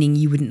 therefore meaning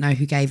you wouldn't know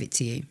who gave it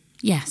to you?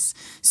 Yes.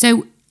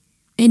 So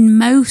in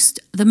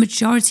the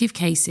majority of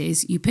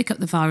cases, you pick up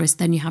the virus,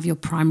 then you have your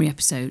primary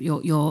episode,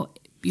 your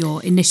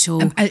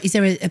initial... Is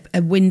there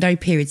a window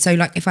period? So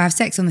like if I have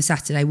sex on the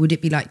Saturday, would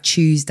it be like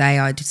Tuesday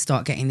I'd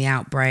start getting the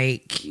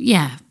outbreak?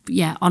 Yeah,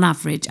 on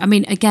average. I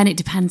mean, again, it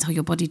depends how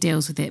your body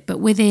deals with it,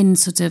 but within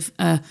sort of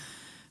a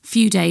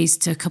few days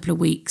to a couple of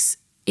weeks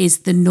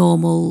is the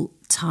normal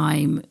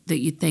time that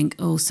you'd think,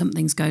 oh,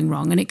 something's going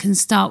wrong. And it can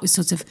start with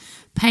sort of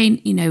pain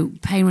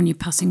when you're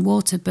passing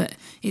water, but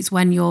it's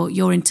when your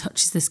urine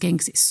touches the skin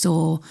because it's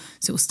sore.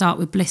 So it will start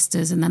with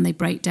blisters and then they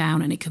break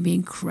down and it can be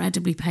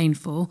incredibly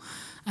painful.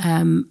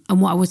 And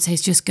what I would say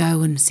is just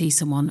go and see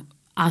someone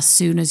as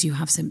soon as you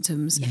have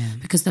symptoms,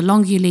 because the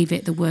longer you leave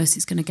it, the worse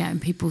it's going to get,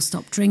 and people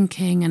stop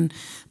drinking.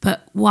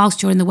 But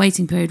whilst you're in the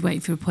waiting period, waiting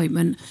for your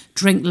appointment,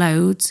 drink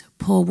loads,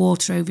 pour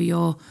water over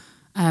your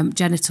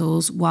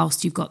genitals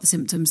whilst you've got the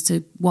symptoms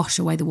to wash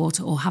away the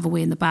water, or have a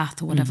wee in the bath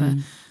or whatever.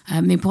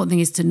 The important thing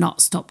is to not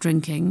stop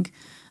drinking.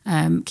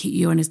 keep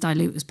your urine as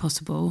dilute as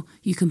possible.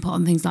 You can put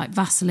on things like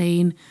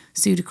Vaseline,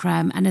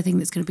 Sudocrem, anything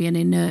that's going to be an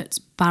inert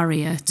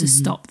barrier to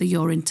stop the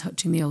urine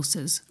touching the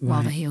ulcers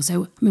while they heal.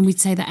 So, I mean, we'd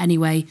say that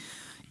anyway,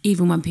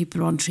 even when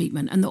people are on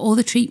treatment. And all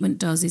the treatment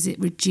does is it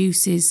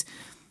reduces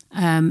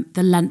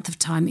the length of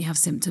time that you have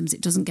symptoms. It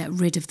doesn't get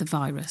rid of the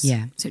virus.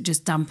 Yeah. So it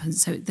just dampens.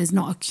 So there's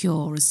not a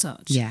cure as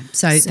such. Yeah.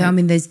 So I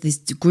mean, there's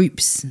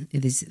groups,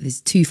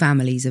 there's two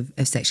families of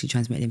sexually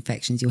transmitted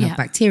infections. You'll have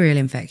bacterial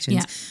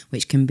infections,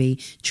 which can be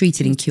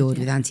treated and cured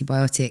with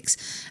antibiotics.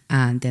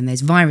 And then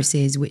there's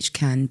viruses, which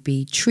can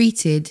be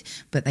treated,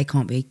 but they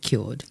can't be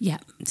cured. Yeah.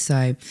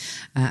 So,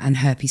 and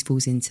herpes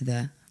falls into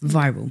the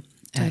viral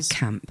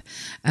camp.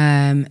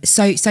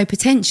 So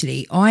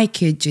potentially I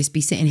could just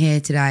be sitting here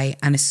today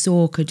and a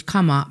sore could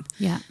come up,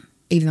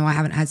 even though I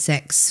haven't had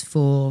sex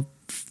for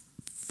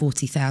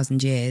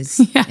 40,000 years.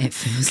 It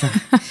feels like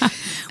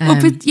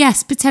but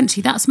yes,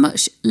 potentially that's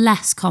much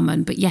less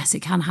common, but yes,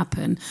 it can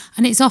happen.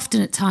 And it's often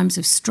at times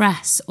of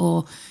stress,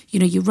 or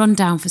you run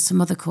down for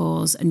some other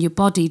cause and your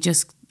body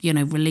just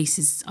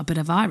releases a bit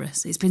of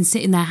virus. It's been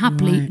sitting there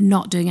happily,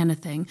 not doing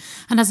anything.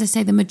 And as I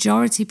say, the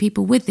majority of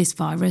people with this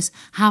virus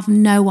have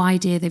no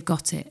idea they've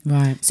got it.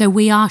 Right. So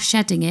we are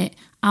shedding it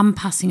and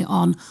passing it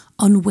on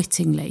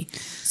unwittingly.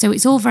 So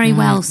it's all very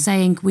well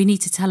saying we need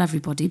to tell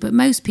everybody, but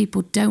most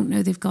people don't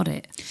know they've got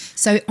it.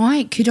 So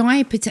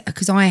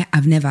because I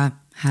have never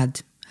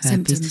had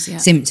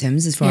herpes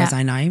symptoms as far as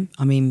I know.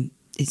 I mean,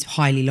 it's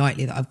highly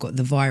likely that I've got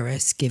the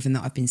virus, given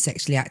that I've been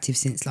sexually active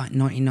since like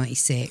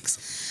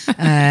 1996.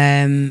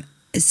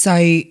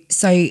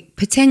 So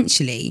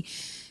potentially,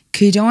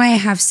 could I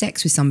have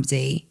sex with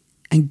somebody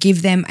and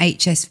give them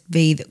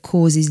HSV that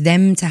causes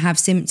them to have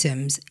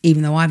symptoms,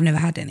 even though I've never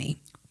had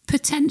any?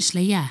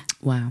 Potentially, yeah.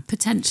 Wow.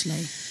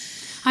 Potentially.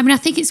 I mean, I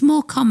think it's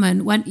more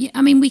common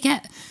we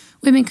get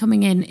women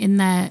coming in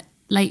their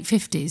late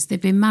 50s.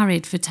 They've been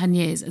married for 10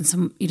 years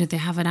and they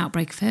have an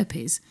outbreak of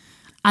herpes.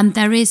 And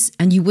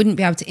and you wouldn't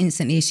be able to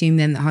instantly assume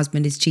then that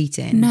husband is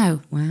cheating?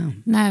 No. Wow.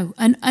 No.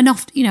 And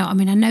often,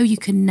 I know you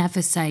can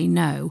never say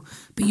no,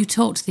 but you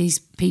talk to these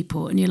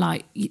people and you're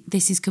like,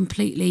 this is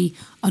completely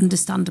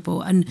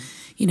understandable. And,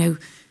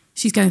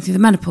 she's going through the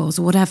menopause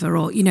or whatever,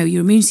 or,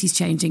 your immunity's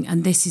changing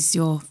and this is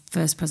your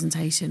first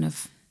presentation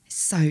of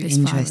so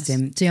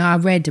interesting. So I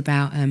read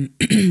about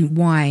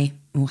why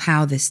or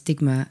how the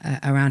stigma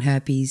around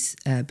herpes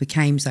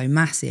became so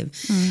massive.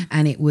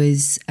 And it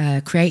was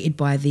created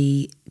by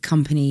the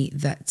company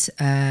that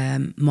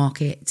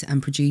market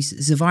and produce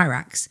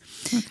Zovirax.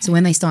 Okay. So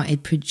when they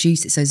started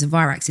producing, so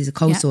Zovirax is a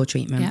cold sore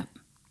treatment. Yep.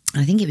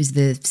 I think it was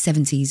the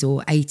 70s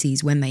or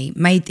 80s when they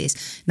made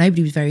this.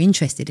 Nobody was very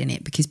interested in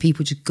it because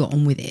people just got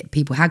on with it.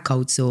 People had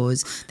cold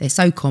sores. They're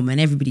so common.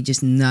 Everybody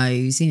just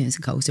knows, it's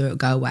a cold sore, it'll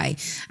go away.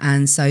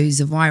 And so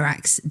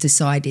Zovirax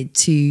decided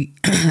to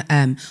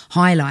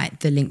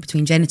highlight the link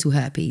between genital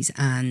herpes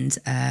and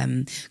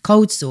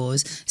cold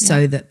sores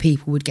so that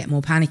people would get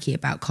more panicky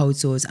about cold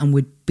sores and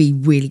would be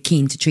really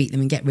keen to treat them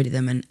and get rid of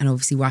them and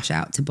obviously rush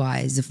out to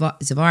buy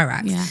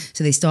Zovirax. Yeah.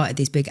 So they started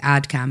this big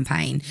ad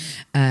campaign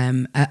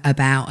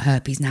about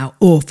herpes and how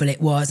awful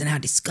it was and how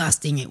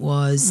disgusting it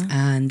was.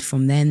 And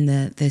from then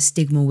the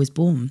stigma was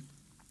born.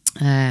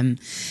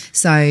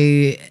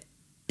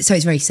 So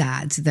it's very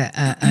sad that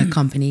a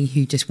company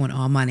who just want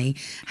our money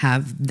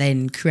have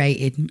then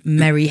created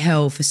merry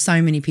hell for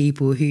so many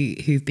people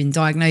who've been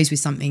diagnosed with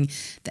something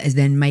that has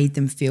then made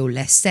them feel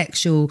less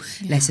sexual,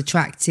 less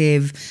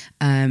attractive.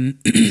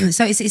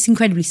 So it's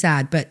incredibly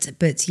sad.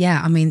 But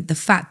yeah, I mean, the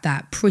fact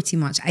that pretty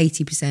much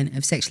 80%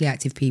 of sexually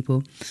active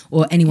people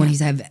or anyone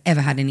who's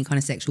ever had any kind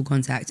of sexual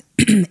contact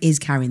is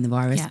carrying the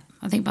virus. Yeah,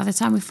 I think by the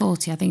time we're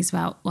 40, I think it's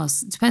about,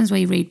 it depends where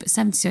you read, but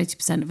 70 to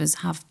 80% of us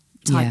have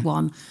type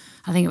 1.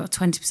 I think about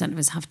 20% of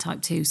us have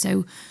type 2.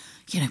 So,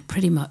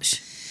 pretty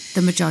much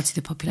the majority of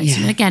the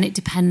population. Yeah. And again, it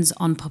depends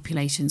on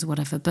populations or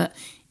whatever. But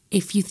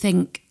if you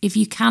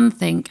can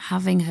think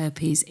having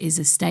herpes is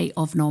a state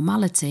of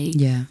normality,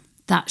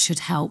 that should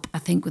help, I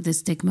think, with the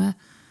stigma.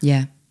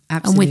 Yeah,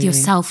 absolutely. And with your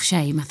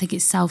self-shame. I think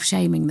it's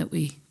self-shaming that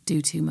we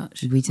do too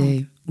much. We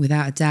do,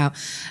 without a doubt.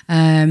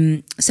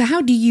 So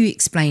how do you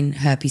explain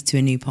herpes to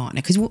a new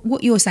partner? Because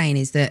what you're saying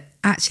is that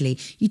actually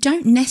you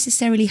don't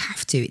necessarily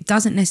have to. It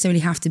doesn't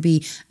necessarily have to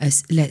be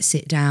let's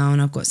sit down,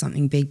 I've got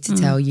something big to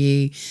tell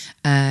you.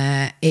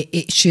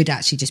 It should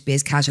actually just be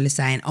as casual as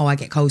saying, I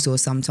get cold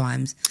sores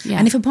sometimes. Yeah.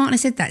 And if a partner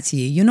said that to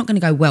you, you're not going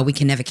to go, well, we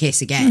can never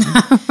kiss again.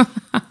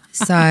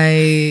 So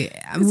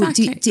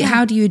exactly.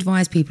 How do you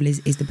advise people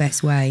is the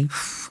best way?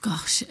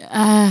 Gosh,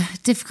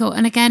 difficult.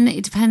 And again,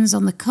 it depends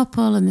on the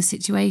couple and the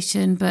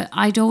situation, but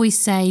I'd always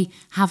say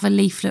have a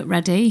leaflet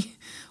ready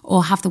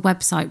or have the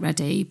website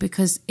ready,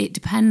 because it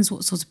depends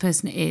what sort of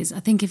person it is. I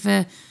think if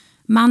a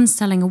man's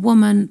telling a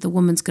woman, the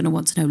woman's going to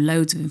want to know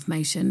loads of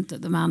information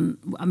that the man,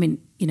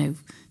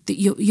 that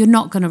you're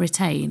not going to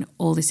retain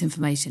all this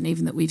information,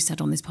 even that we've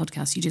said on this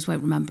podcast. You just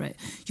won't remember it.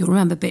 You'll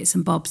remember bits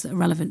and bobs that are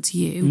relevant to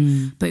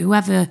you, but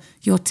whoever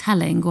you're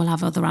telling will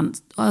have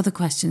other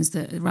questions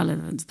that are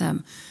relevant to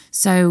them.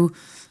 So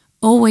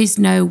always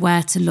know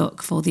where to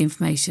look for the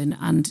information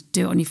and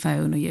do it on your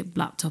phone or your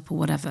laptop or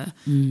whatever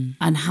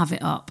and have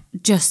it up.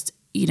 Just,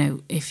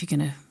 if you're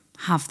going to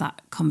have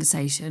that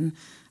conversation,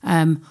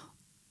 I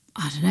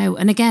don't know.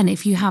 And again,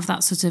 if you have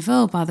that sort of,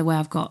 oh, by the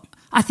way,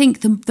 I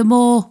think the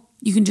more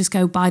you can just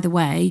go, by the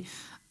way,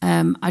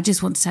 I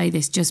just want to say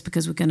this just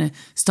because we're going to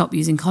stop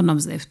using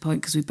condoms at this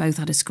point because we both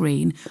had a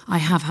screen. I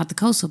have had the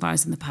cold sore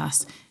virus in the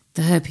past.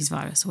 The herpes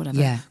virus or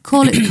whatever. Yeah.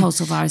 Call it the cold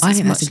sore virus. I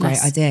think that's a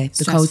great idea.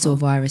 The cold sore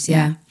virus,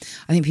 yeah.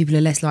 I think people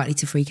are less likely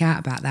to freak out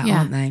about that,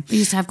 aren't they? We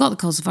used to have got the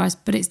cold sore virus,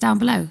 but it's down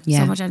below. Yeah.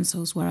 So my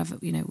genitals, wherever,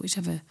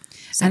 whichever.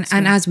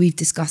 And as we've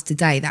discussed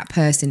today, that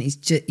person is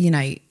just,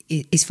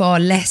 is far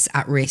less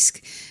at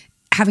risk.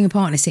 Having a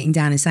partner sitting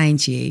down and saying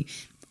to you,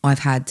 I've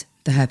had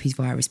the herpes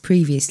virus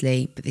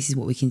previously, but this is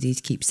what we can do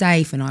to keep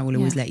safe, and I will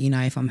always let you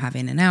know if I'm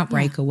having an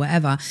outbreak or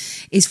whatever,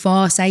 is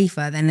far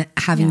safer than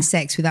having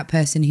sex with that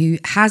person who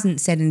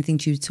hasn't said anything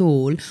to you at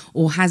all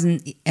or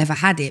hasn't ever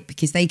had it,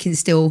 because they can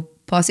still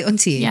pass it on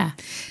to you. Yeah.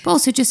 But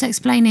also just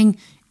explaining,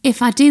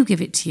 if I do give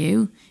it to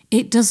you,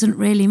 it doesn't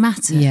really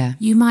matter. Yeah.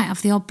 You might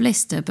have the odd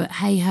blister, but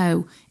hey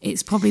ho,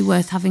 it's probably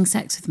worth having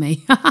sex with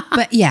me.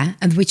 But yeah,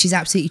 and which is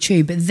absolutely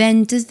true. But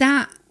then does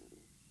that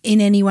in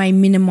any way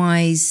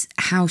minimise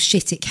how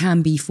shit it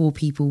can be for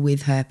people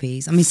with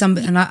herpes? I mean,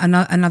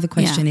 another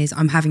question is,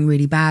 I'm having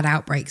really bad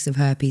outbreaks of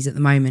herpes at the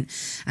moment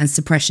and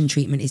suppression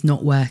treatment is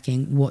not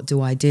working. What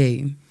do I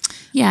do?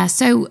 Yeah,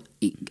 so,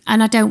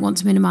 and I don't want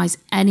to minimise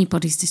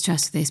anybody's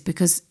distress with this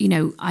because,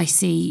 I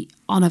see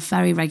on a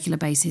very regular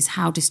basis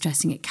how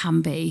distressing it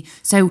can be.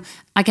 So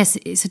I guess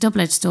it's a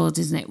double-edged sword,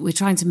 isn't it? We're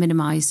trying to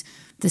minimise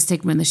the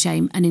stigma and the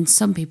shame, and in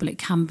some people it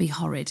can be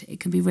horrid. It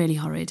can be really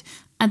horrid.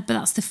 But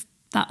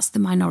that's the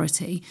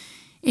minority.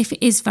 If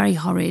it is very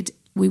horrid,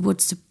 we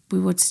would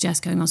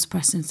suggest going on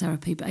suppressant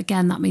therapy. But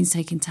again, that means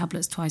taking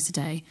tablets twice a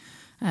day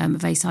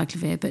of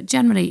acyclovir. But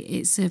generally,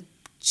 it's a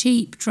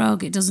cheap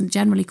drug. It doesn't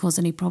generally cause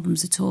any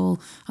problems at all.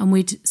 And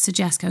we'd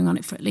suggest going on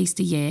it for at least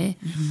a year.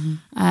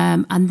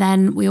 Mm-hmm. And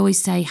then we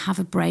always say have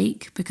a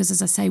break, because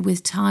as I say,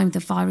 with time, the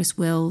virus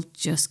will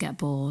just get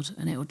bored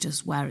and it will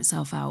just wear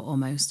itself out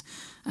almost.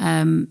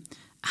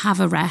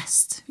 Have a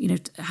rest,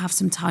 have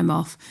some time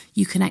off.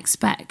 You can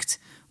expect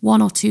 1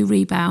 or 2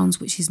 rebounds,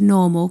 which is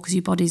normal because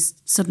your body's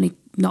suddenly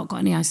not got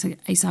any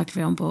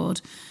acyclovir on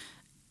board.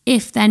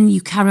 If then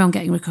you carry on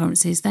getting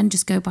recurrences, then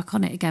just go back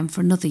on it again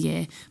for another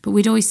year. But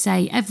we'd always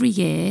say every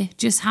year,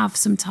 just have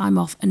some time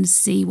off and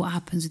see what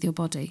happens with your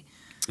body.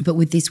 But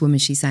with this woman,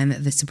 she's saying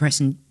that the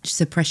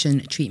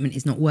suppression treatment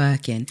is not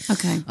working.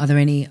 Okay. Are there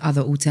any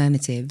other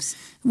alternatives?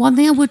 One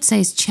thing I would say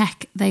is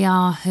check they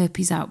are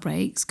herpes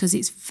outbreaks, because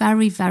it's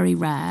very, very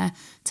rare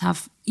to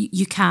have.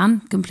 You can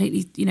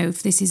completely,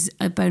 if this is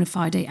a bona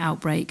fide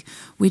outbreak,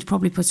 we'd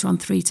probably put her on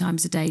 3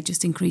 times a day,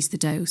 just increase the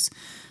dose.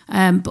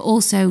 But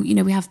also,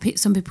 we have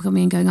some people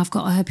coming in going, I've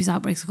got a herpes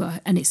outbreak,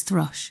 and it's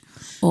thrush,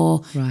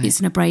 or it's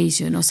an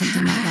abrasion or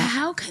something like that.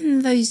 How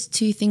can those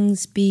two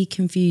things be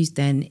confused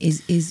then?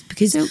 Is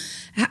because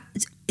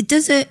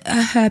does a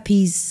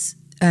herpes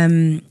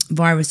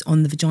virus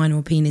on the vagina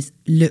or penis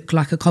look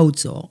like a cold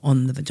sore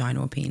on the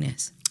vagina or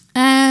penis?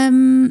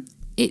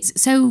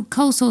 It's so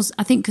cold sores,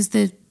 I think, because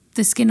the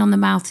skin on the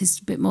mouth is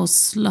a bit more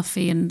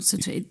sluffy and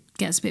sort of it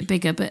gets a bit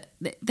bigger, but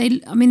they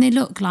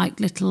look like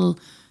little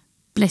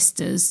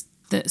blisters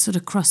that sort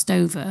of crust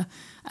over.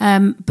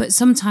 But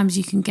sometimes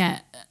you can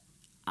get,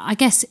 I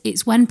guess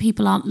it's when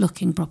people aren't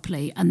looking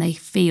properly and they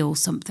feel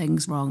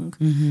something's wrong.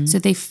 Mm-hmm. So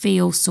they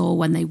feel sore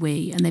when they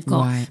wee, and they've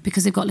got,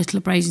 because they've got little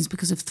abrasions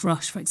because of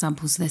thrush, for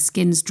example, so their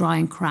skin's dry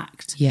and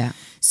cracked. Yeah.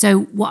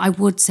 So what I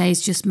would say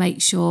is just make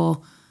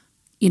sure,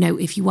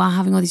 if you are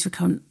having all these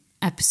recurrent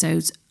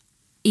episodes,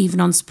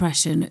 even on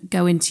suppression,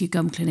 go into your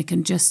gum clinic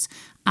and just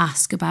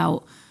ask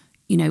about,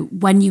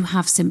 when you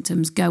have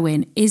symptoms, go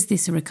in, is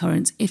this a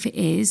recurrence? If it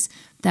is,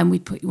 then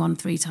we'd put you on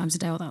 3 times a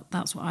day, or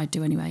that's what I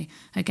do anyway.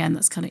 Again,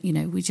 that's kind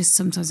of, we just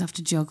sometimes have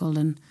to juggle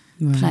and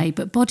play,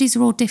 but bodies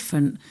are all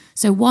different.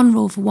 So one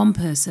rule for one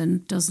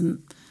person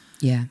doesn't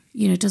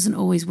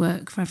always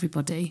work for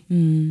everybody.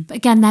 Mm. But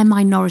again, they're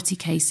minority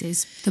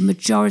cases. The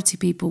majority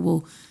of people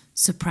will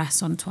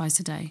suppress on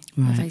twice a day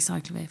of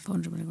acyclovir,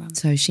 400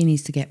 milligrams. So she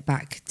needs to get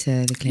back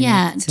to the clinic.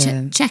 Yeah,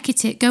 check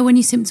it. Go when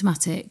you're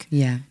symptomatic.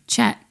 Yeah.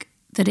 Check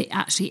that it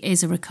actually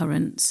is a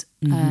recurrence.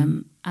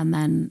 Mm-hmm. And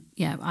then,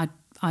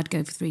 I'd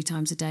go for 3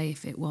 times a day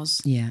if it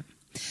was. Yeah.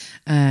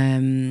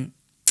 Might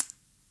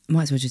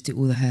as well just do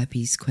all the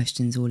herpes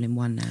questions all in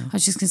one now. I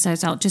was just going to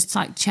say, I'll just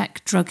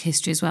check drug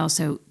history as well.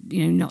 So,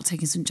 not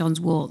taking St. John's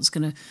wart's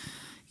going to,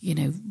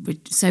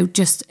 so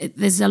just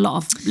there's a lot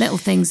of little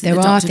things that there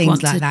are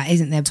things like that,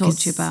 isn't there? Talk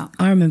to you about.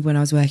 I remember when I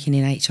was working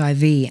in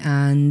HIV,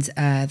 and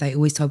they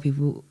always told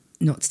people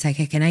not to take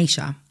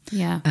echinacea.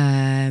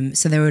 Yeah.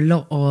 So there are a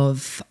lot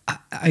of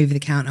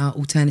over-the-counter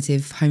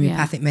alternative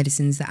homeopathic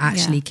medicines that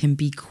actually can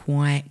be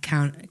quite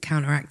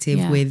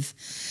counteractive with.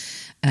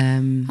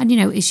 And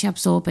is she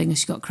absorbing? Has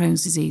she got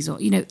Crohn's disease? Or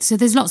so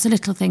there's lots of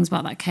little things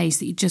about that case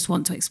that you just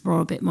want to explore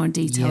a bit more in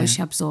detail. Is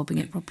she absorbing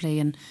it properly?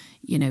 And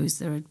is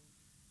there a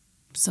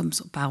some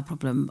sort of bowel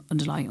problem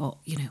underlying, or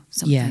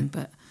something.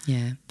 But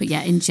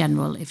in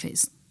general, if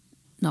it's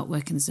not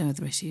working, there's no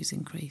other issues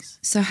increase.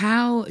 So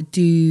how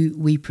do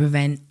we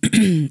prevent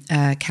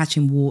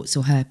catching warts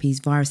or herpes,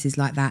 viruses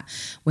like that,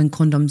 when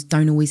condoms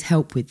don't always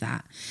help with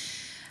that?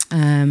 So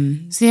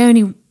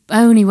the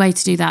only way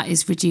to do that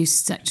is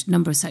reduce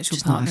number of sexual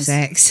partners. Not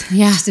have sex.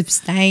 Yeah. Just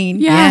abstain.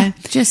 Yeah.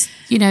 Just,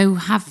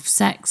 have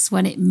sex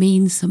when it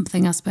means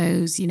something, I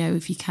suppose,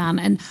 if you can.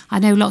 And I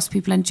know lots of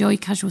people enjoy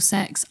casual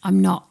sex. I'm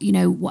not,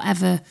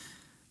 whatever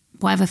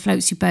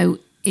floats your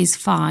boat is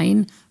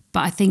fine.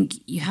 But I think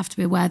you have to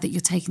be aware that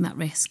you're taking that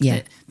risk. Yeah.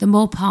 That the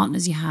more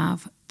partners you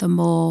have, the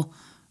more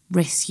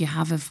risk you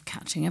have of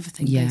catching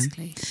everything,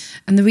 basically.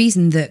 And the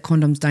reason that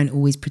condoms don't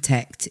always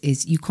protect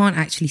is you can't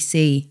actually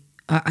see.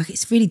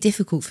 It's really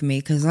difficult for me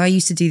because I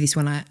used to do this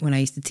when I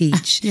used to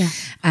teach,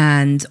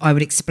 and I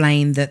would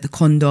explain that the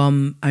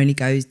condom only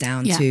goes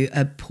down to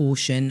a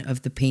portion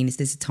of the penis.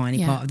 There's a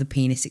tiny part of the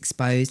penis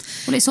exposed.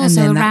 Well, it's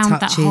also around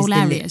that whole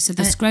area, so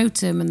the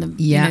scrotum and the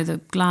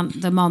the gland,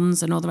 the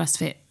mons, and all the rest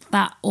of it.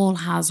 That all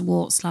has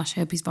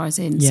wart/herpes virus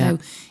in. So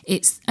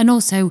and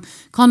also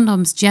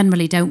condoms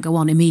generally don't go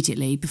on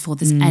immediately before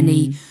there's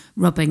any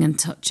rubbing and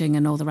touching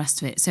and all the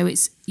rest of it. So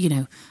it's,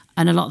 and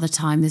a lot of the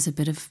time there's a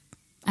bit of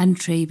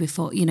entry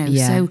before,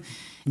 so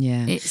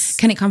it's...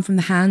 Can it come from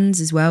the hands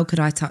as well? Could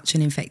I touch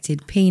an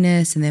infected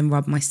penis and then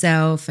rub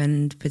myself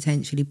and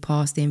potentially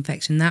pass the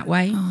infection that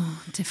way?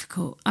 Oh,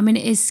 difficult. I mean,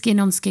 it is skin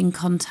on skin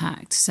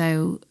contact.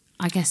 So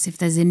I guess if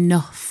there's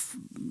enough,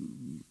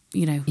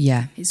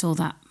 it's all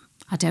that.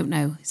 I don't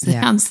know. It's the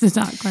answer to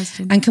that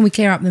question. And can we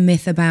clear up the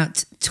myth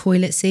about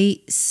toilet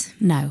seats?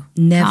 No.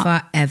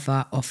 Never,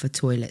 ever offer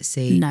toilet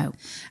seat. No.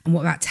 And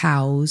what about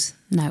towels?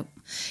 No.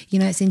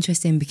 It's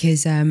interesting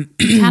because...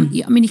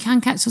 you can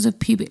catch sort of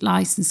pubic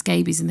lice and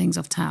scabies and things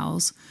off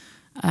towels,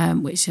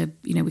 which are,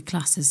 we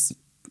class as,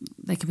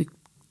 they can be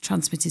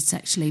transmitted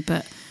sexually,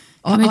 but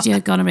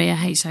chlamydia, gonorrhea,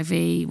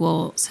 HIV,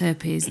 warts,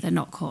 herpes, they're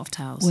not caught off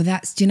towels. Well,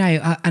 that's, and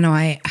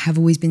I have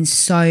always been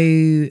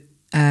so...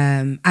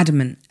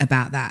 adamant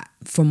about that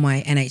from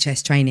my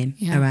NHS training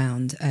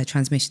around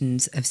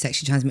transmissions of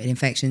sexually transmitted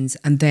infections.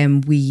 And then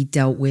we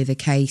dealt with a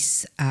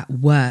case at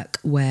work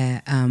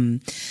where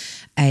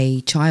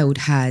a child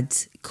had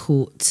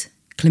caught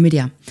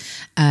chlamydia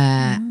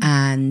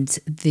and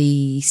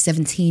the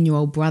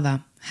 17-year-old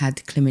brother had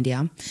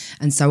chlamydia,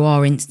 and so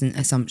our instant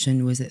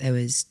assumption was that there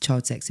was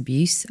child sex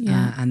abuse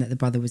and that the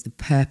brother was the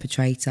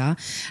perpetrator.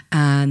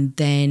 And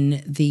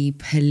then the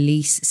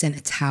police sent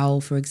a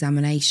towel for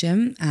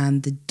examination,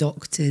 and the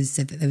doctors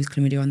said that there was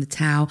chlamydia on the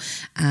towel,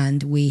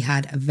 and we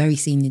had a very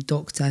senior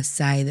doctor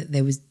say that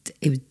it was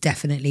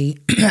definitely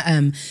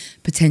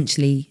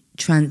potentially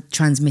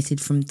transmitted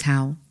from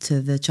towel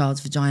to the child's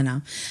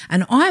vagina.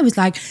 And I was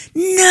like,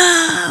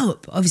 no!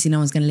 But obviously no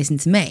one's going to listen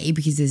to me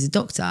because there's a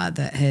doctor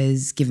that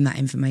has given that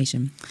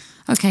information.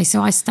 Okay,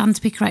 so I stand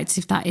to be corrected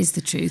if that is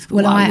the truth. But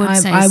well,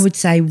 I would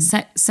say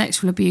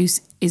sexual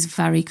abuse is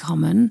very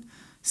common,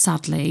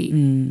 sadly,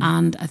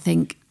 and I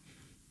think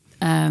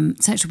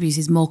sexual abuse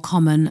is more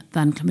common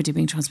than chlamydia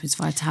being transmitted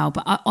via towel.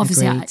 But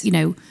obviously,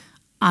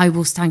 I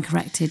will stand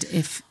corrected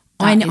if...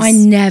 I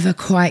never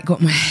quite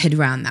got my head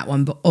around that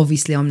one, but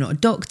obviously I'm not a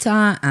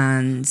doctor,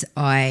 and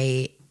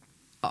I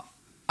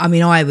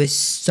was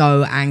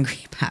so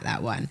angry about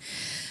that one,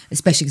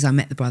 especially because I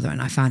met the brother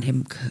and I found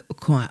him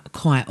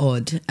quite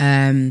odd.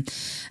 I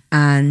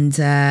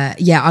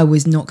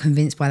was not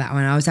convinced by that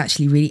one. I was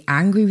actually really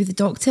angry with the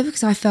doctor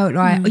because I felt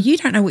like, you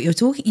don't know what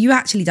you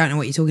actually don't know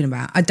what you're talking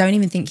about. I don't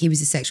even think he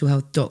was a sexual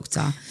health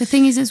doctor. The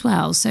thing is as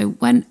well, so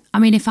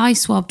if I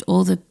swabbed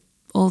all the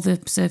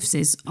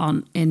surfaces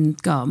in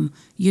gum,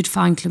 you'd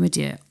find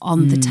chlamydia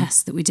on the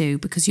test that we do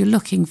because you're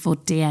looking for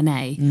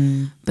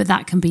DNA, but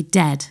that can be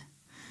dead.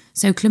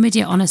 So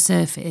chlamydia on a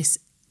surface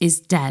is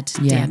dead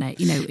DNA.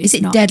 Is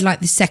it dead like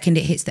the second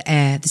it hits the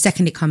air, the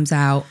second it comes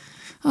out?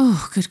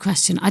 Oh, good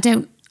question. I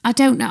don't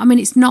know. I mean,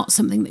 it's not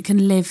something that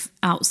can live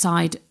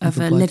outside of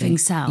a living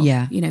cell.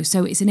 Yeah.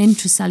 So it's an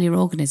intracellular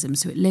organism,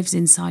 so it lives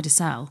inside a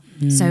cell.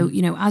 So,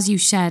 as you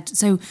shed,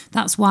 so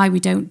that's why we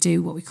don't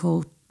do what we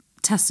call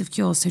tests of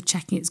cure, so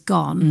checking it's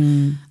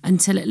gone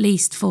until at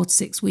least 4 to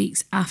 6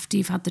 weeks after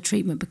you've had the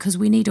treatment, because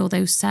we need all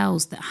those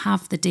cells that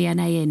have the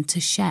DNA in to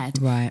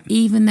shed. Right.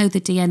 Even though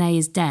the DNA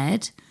is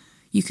dead,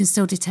 you can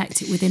still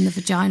detect it within the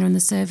vagina and the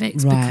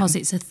cervix because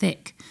it's a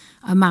thick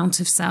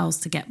amount of cells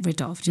to get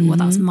rid of. Well,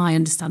 that's my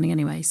understanding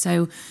anyway.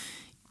 So,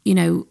 it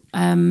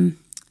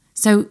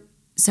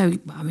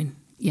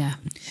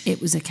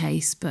was a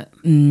case, but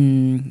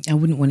I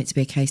wouldn't want it to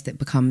be a case that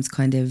becomes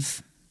kind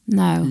of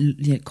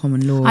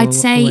common law. I'd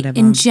say or whatever.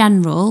 In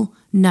general,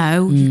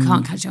 no, you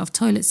can't catch it off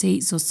toilet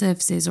seats or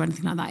surfaces or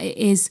anything like that. It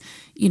is,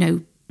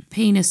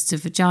 penis to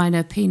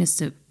vagina, penis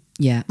to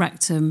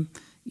rectum.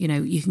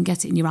 You can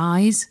get it in your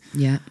eyes,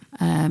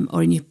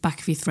 or in your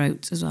back of your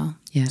throat as well.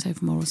 Yeah. So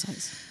from oral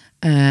sex.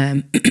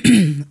 All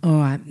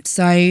right.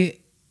 So I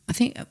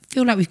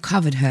feel like we've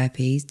covered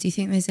herpes. Do you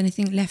think there's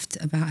anything left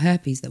about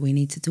herpes that we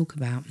need to talk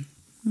about?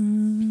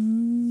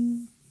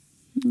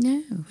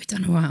 No. We've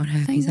done all right on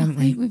herpes, haven't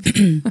we?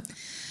 we've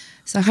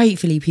So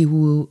hopefully people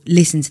will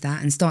listen to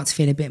that and start to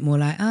feel a bit more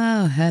like,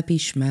 oh,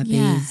 herpes schmerpes.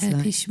 Yeah,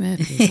 herpes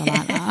schmerpes. I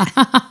like that.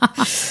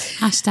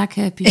 Hashtag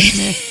herpes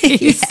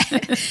schmerpes. Yeah.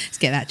 Let's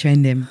get that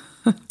trending.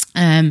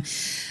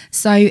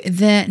 So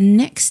the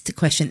next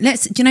question, do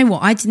you know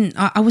what?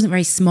 I wasn't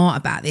very smart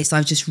about this.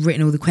 I've just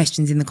written all the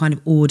questions in the kind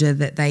of order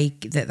that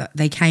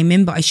they came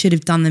in, but I should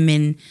have done them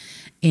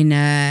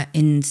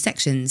in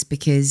sections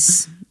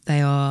because they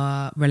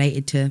are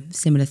related to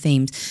similar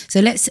themes.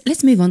 So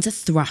let's move on to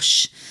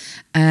thrush.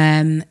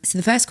 So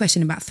the first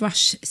question about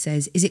thrush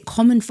says, is it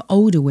common for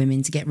older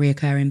women to get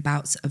reoccurring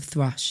bouts of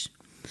thrush?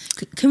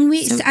 Can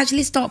we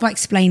actually start by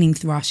explaining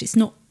thrush? It's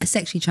not a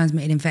sexually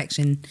transmitted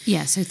infection.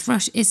 Yeah, so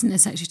thrush isn't a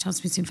sexually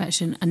transmitted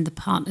infection, and the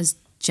partners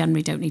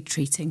generally don't need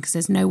treating because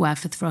there's nowhere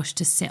for thrush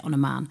to sit on a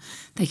man.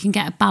 They can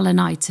get a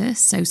balanitis,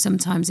 so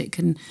sometimes it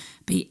can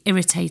be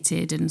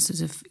irritated and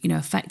sort of,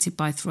 affected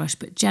by thrush,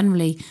 but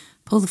generally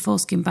pull the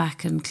foreskin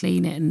back and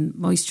clean it and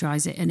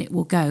moisturise it and it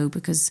will go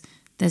because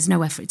there's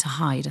nowhere for it to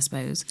hide, I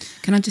suppose.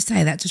 Can I just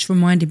say, that just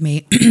reminded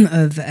me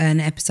of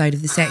an episode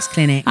of The Sex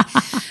Clinic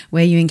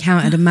where you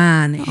encountered a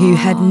man who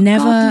had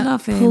never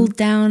pulled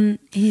down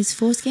his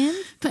foreskin.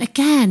 But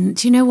again,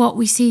 do you know what?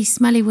 We see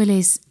smelly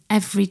willies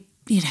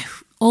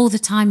all the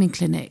time in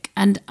clinic.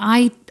 And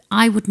I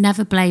would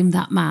never blame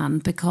that man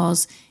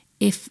because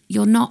if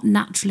you're not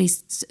naturally...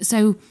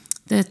 So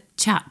the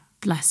chap,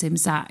 bless him,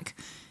 Zach...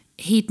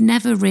 He'd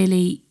never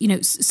really,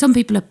 some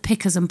people are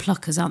pickers and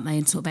pluckers, aren't they,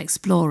 and sort of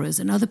explorers,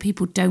 and other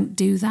people don't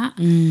do that.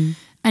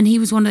 And he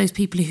was one of those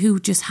people who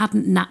just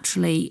hadn't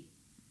naturally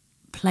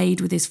played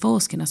with his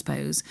foreskin, I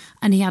suppose.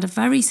 And he had a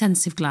very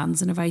sensitive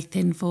glands and a very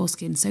thin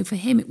foreskin. So for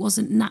him, it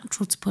wasn't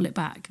natural to pull it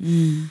back.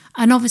 And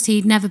obviously,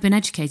 he'd never been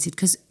educated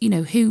because,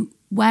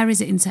 where is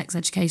it in sex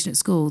education at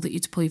school that you're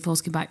to pull your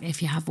foreskin back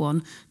if you have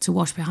one to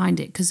wash behind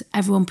it? Because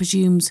everyone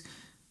presumes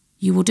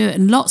you will do it.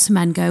 And lots of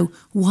men go,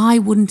 why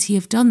wouldn't he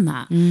have done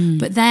that?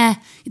 But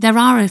there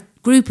are a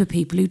group of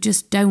people who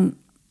just don't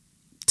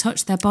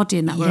touch their body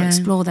in that way or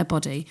explore their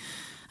body.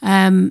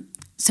 So,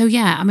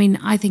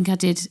 I think I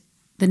did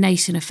the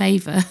nation a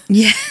favour.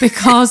 Yeah.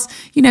 Because,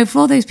 for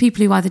all those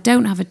people who either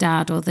don't have a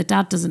dad or their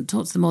dad doesn't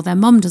talk to them or their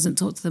mum doesn't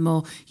talk to them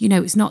or,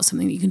 it's not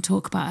something that you can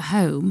talk about at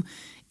home,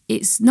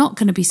 it's not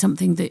going to be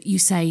something that you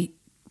say,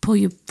 pull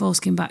your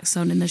foreskin back,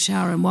 son, in the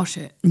shower and wash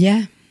it.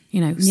 Yeah.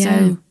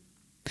 So...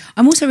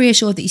 I'm also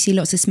reassured that you see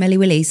lots of smelly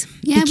willies.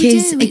 Yeah,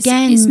 because, we do.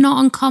 It's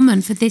not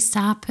uncommon for this to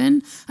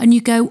happen. And you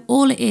go,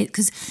 all it is,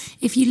 because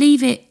if you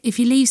leave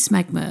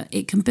smegma,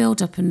 it can build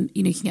up and,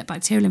 you can get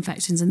bacterial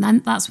infections. And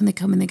then that's when they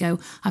come and they go,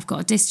 I've got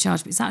a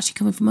discharge, but it's actually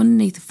coming from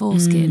underneath the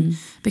foreskin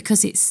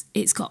because it's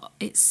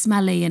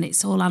smelly and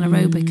it's all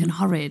anaerobic and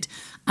horrid.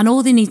 And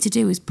all they need to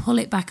do is pull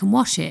it back and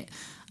wash it.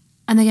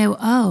 And they go,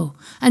 oh.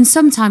 And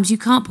sometimes you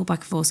can't pull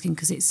back a foreskin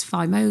because it's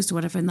phymosed or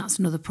whatever, and that's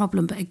another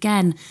problem. But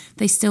again,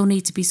 they still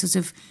need to be sort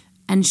of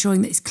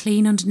ensuring that it's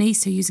clean underneath,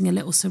 so using a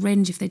little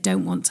syringe if they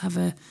don't want to have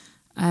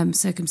a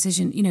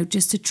circumcision,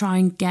 just to try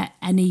and get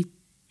any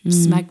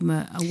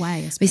smegma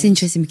away, I suppose. It's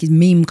interesting because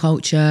meme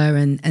culture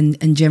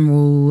and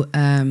general,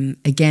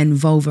 again,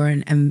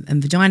 vulva and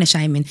vagina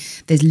shaming,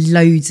 there's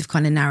loads of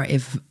kind of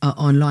narrative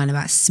online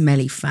about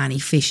smelly fanny,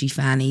 fishy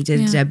fanny,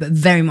 but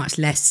very much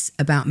less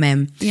about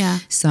men. Yeah.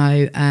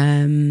 So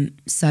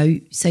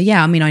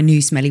yeah, I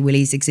knew smelly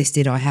willies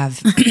existed. I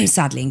have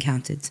sadly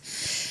encountered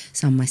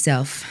some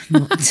myself,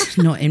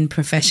 not in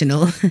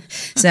professional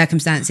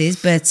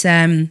circumstances, but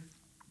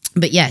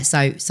yeah,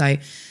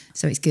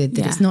 so it's good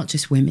that it's not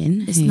just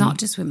women. It's not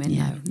just women,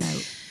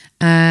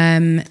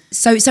 no.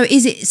 So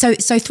is it?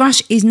 So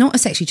thrush is not a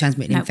sexually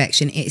transmitted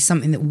infection. It's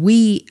something that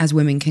we as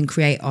women can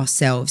create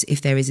ourselves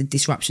if there is a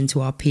disruption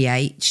to our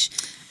pH.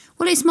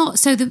 Well, it's more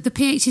so the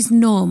pH is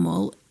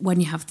normal when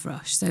you have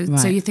thrush. So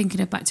you're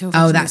thinking of bacterial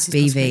vaginosis. Oh, that's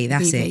BV.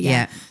 That's BV, it.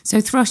 Yeah. So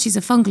thrush is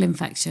a fungal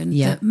infection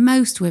that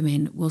most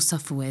women will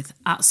suffer with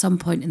at some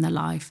point in their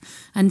life,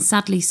 and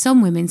sadly,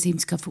 some women seem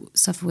to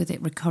suffer with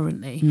it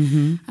recurrently.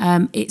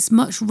 It's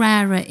much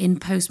rarer in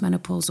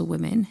postmenopausal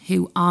women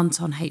who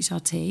aren't on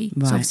HRT.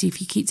 Right. So obviously, if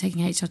you keep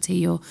taking HRT,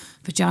 your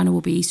vagina will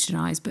be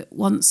estrogenized. But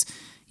once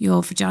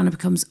your vagina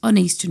becomes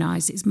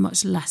unestrogenized, it's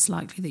much less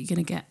likely that you're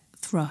going to get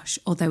thrush,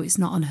 although it's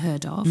not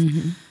unheard of.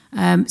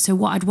 So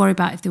what I'd worry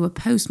about if they were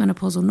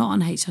postmenopausal, not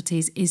on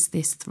HRTs, is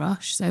this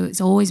thrush. So it's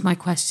always my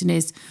question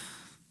is,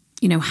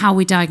 how are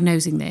we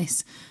diagnosing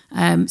this?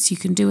 So you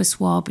can do a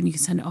swab and you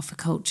can send it off for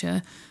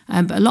culture.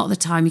 But a lot of the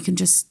time you can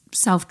just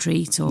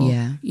self-treat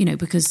or,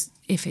 because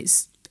if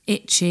it's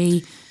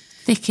itchy,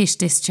 thickish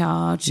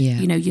discharge,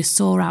 you're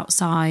sore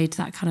outside,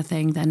 that kind of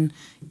thing, then,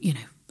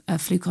 a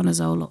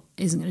fluconazole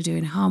isn't going to do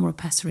any harm, or a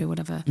pessary or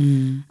whatever.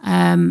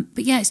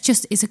 But yeah,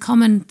 it's a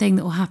common thing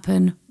that will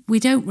happen. We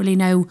don't really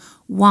know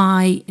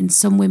why in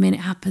some women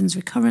it happens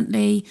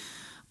recurrently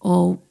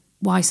or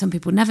why some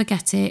people never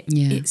get it.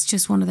 Yeah. It's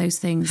just one of those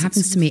things. It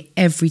happens to me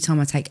every time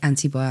I take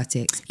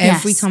antibiotics.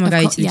 Every time I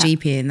go to the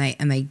GP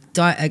and they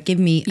give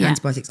me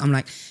antibiotics, I'm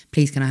like,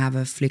 please can I have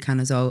a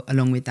fluconazole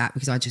along with that,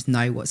 because I just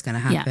know what's going to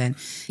happen.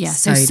 Yeah.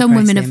 So some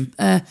women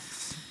have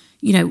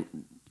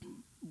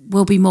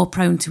will be more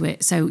prone to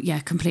it. So yeah,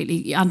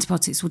 completely.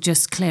 Antibiotics will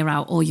just clear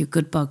out all your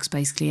good bugs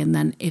basically, and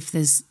then if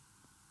there's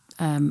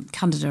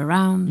Candida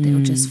around,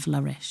 it'll just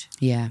flourish.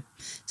 Yeah,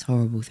 it's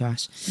horrible,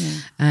 thrush.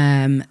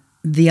 Yeah.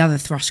 The other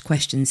thrush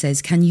question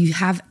says, can you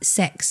have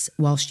sex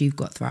whilst you've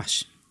got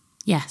thrush?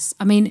 Yes.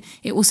 I mean,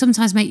 it will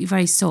sometimes make you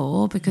very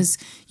sore because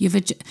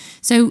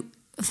so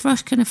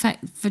thrush can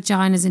affect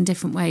vaginas in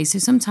different ways. So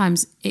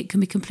sometimes it can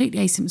be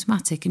completely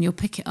asymptomatic and you'll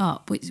pick it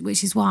up,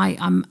 which is why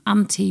I'm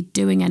anti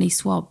doing any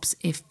swabs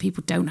if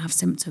people don't have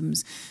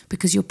symptoms,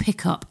 because you'll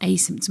pick up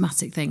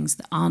asymptomatic things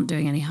that aren't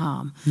doing any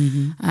harm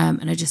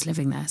and are just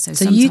living there.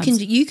 So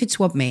you could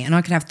swab me and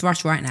I could have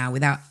thrush right now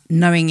without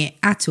knowing it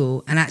at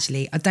all, and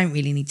actually I don't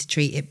really need to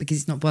treat it because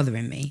it's not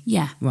bothering me.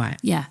 Yeah. Right.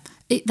 Yeah.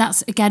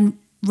 That's, again,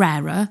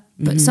 rarer,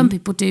 but some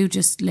people do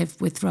just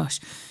live with thrush.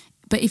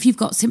 But if you've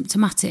got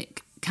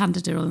symptomatic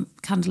candidal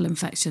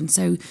infection,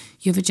 so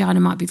your vagina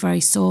might be very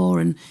sore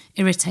and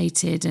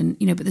irritated, and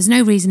but there's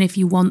no reason if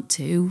you want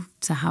to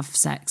have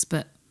sex,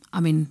 but I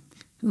mean,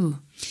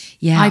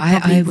 I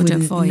probably would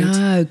avoid.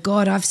 No,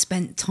 God, I've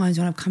spent times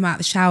when I've come out of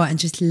the shower and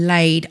just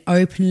laid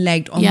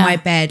open-legged on my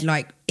bed,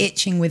 like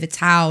itching with a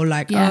towel,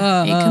 like it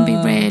can be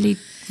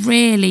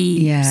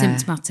really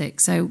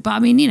symptomatic. So, but I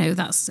mean,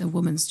 that's a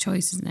woman's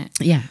choice, isn't it?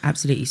 Yeah,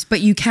 absolutely.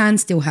 But you can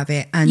still have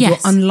it, and you're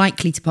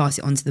unlikely to pass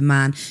it on to the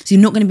man. So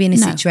you're not going to be in a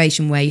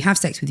situation where you have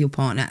sex with your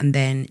partner and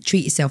then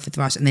treat yourself for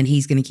thrush and then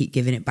he's going to keep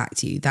giving it back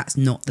to you. That's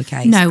not the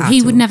case. No,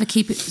 he would never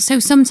keep it. So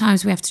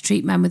sometimes we have to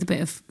treat men with a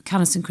bit of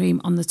Canesten cream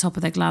on the top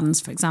of their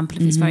glands, for example,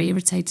 if it's very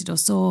irritated or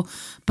sore,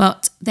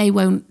 but they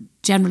won't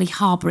generally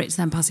harbour it to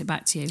then pass it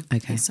back to you.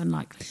 Okay. It's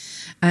unlikely.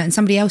 And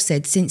somebody else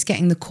said, since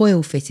getting the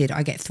coil fitted,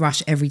 I get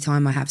thrush every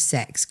time I have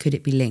sex. Could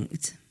it be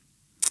linked?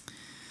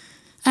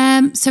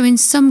 So in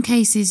some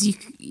cases,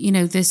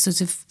 there's sort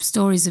of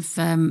stories of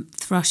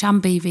thrush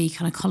and BV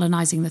kind of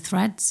colonising the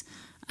threads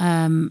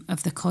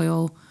of the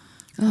coil.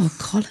 Oh,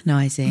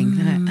 colonising.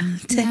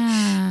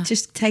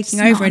 Just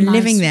taking over and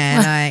living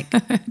there.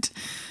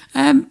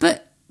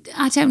 But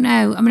I don't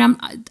know. I mean,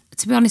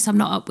 to be honest, I'm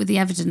not up with the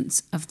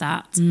evidence of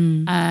that.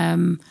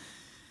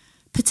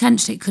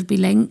 Potentially it could be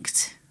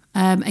linked.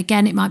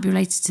 Again, it might be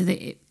related to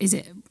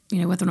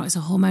whether or not it's a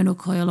hormonal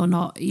coil or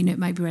not. It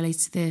might be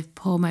related to the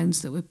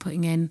hormones that we're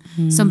putting in.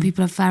 Some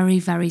people are very,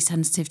 very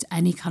sensitive to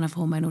any kind of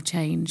hormonal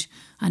change,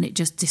 and it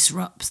just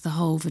disrupts the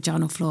whole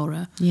vaginal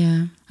flora.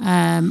 Yeah.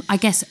 I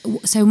guess,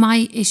 so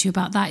my issue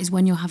about that is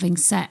when you're having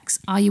sex,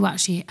 have you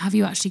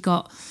actually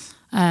got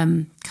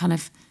kind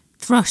of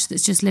thrush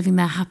that's just living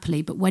there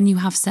happily, but when you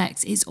have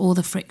sex, it's all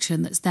the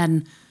friction that's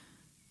then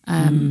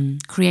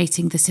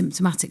creating the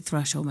symptomatic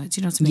thrush almost.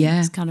 Do you know what I mean? Yeah.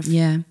 It's kind of,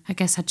 I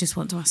guess I just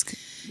want to ask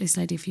this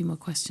lady a few more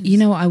questions. You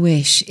know what I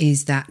wish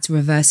is that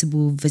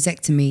reversible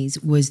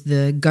vasectomies was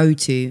the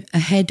go-to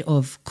ahead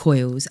of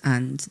coils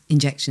and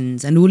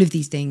injections and all of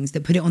these things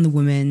that put it on the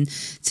woman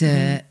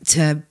to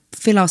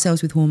fill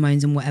ourselves with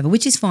hormones and whatever,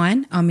 which is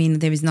fine. I mean,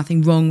 there is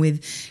nothing wrong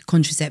with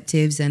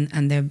contraceptives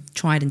and they're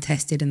tried and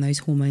tested and those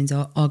hormones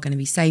are going to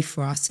be safe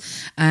for us.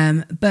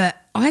 But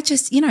I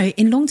just,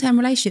 in long-term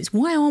relationships,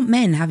 why aren't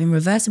men having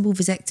reversible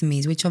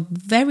vasectomies, which are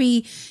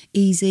very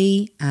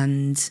easy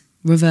and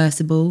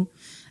reversible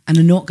and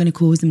are not going to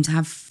cause them to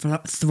have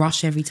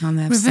thrush every time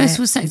they have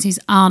Reversible sex? vasectomies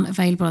aren't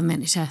available on the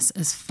NHS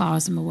as far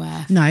as I'm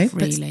aware. No,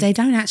 really. But they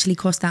don't actually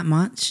cost that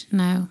much.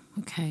 No,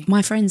 okay.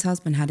 My friend's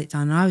husband had it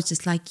done and I was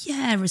just like,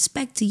 yeah,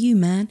 respect to you,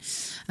 man.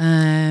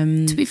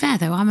 To be fair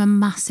though, I'm a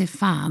massive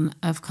fan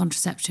of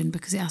contraception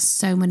because it has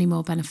so many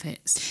more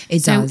benefits.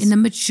 It does. So in the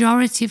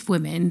majority of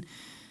women,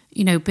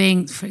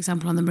 being, for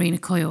example, on the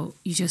Mirena coil,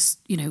 you just,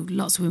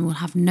 lots of women will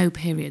have no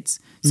periods.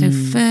 So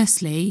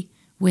firstly,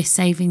 we're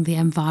saving the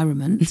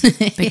environment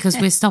because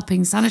we're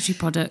stopping sanitary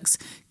products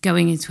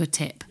going into a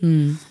tip.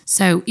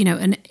 So,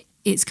 and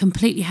it's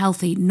completely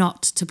healthy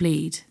not to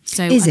bleed.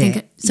 So Is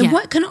it? So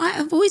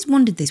I've always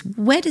wondered this.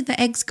 Where did the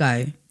eggs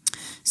go?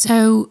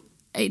 So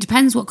it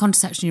depends what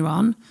contraception you're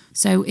on.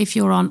 So if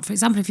you're on, for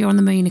example, if you're on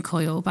the Mirena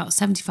coil, about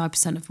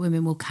 75% of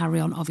women will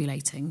carry on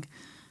ovulating.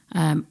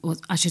 Or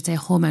I should say a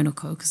hormonal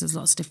coil because there's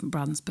lots of different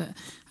brands, but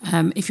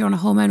if you're on a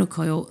hormonal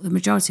coil, the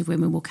majority of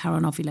women will carry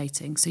on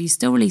ovulating. So you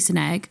still release an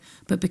egg,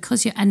 but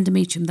because your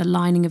endometrium, the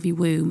lining of your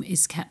womb,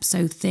 is kept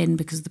so thin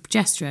because of the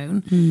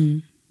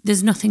progesterone,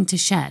 there's nothing to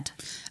shed.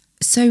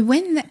 So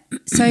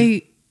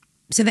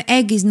so the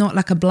egg is not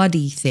like a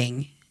bloody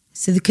thing.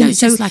 So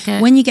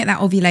when you get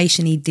that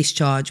ovulation-y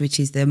discharge, which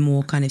is the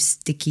more kind of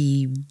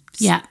sticky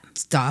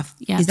stuff,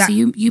 is that, so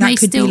you that may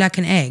could still be like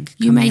an egg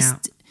coming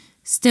out?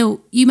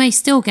 You may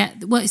still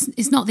get, well,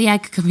 it's not the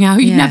egg coming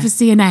out. You never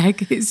see an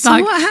egg. It's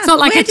not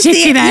like a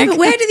chicken egg. But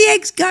where do the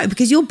eggs go?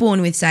 Because you're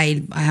born with,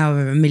 say,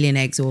 however, a million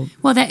eggs or...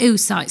 Well, they're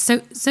oocytes.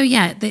 So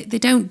they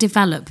don't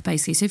develop,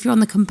 basically. So if you're on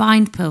the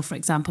combined pill, for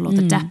example, or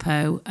the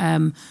depot,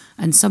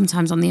 and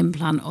sometimes on the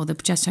implant or the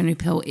progesterone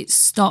pill, it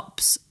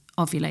stops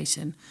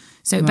ovulation.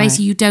 So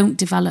basically you don't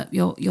develop,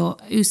 your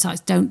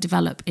oocytes don't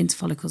develop into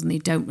follicles and they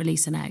don't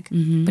release an egg.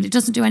 But it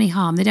doesn't do any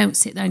harm. They don't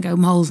sit there and go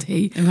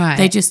mouldy. Right.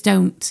 They just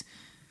don't...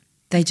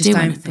 They just do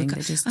don't. anything.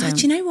 They just don't.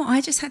 Do you know what?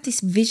 I just had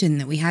this vision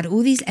that we had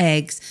all these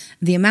eggs.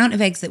 The amount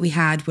of eggs that we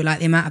had were like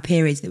the amount of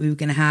periods that we were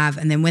going to have.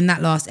 And then when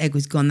that last egg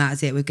was gone,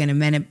 that's it. We're going to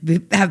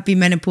be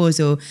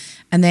menopausal.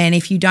 And then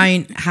if you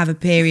don't have a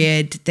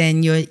period,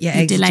 then your eggs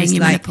are delaying just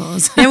your like,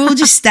 menopause. they're all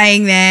just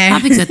staying there.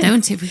 That'd be good, though,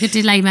 wouldn't it? If we could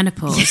delay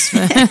menopause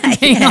for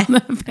being on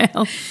the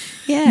pill.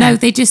 Yeah. No,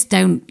 they just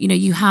don't. You know,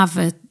 you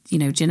have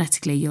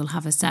genetically, you'll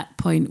have a set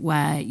point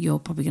where you're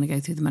probably going to go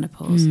through the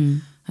menopause.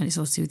 And it's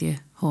also with your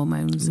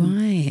hormones.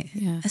 Right.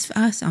 Yeah. As for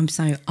us, I'm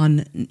so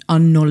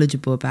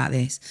unknowledgeable about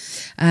this.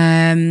 All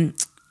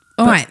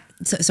right.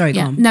 So, sorry,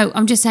 go on. No,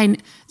 I'm just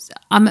saying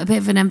I'm a bit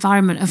of an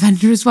environment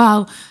offender as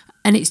well.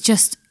 And it's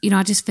just,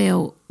 I just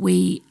feel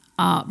we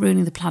are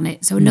ruining the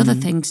planet. So another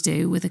thing to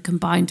do with a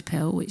combined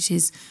pill, which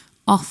is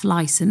off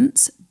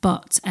licence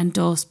but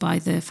endorsed by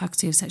the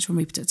Faculty of Sexual and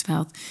Reproductive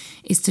Health,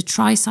 is to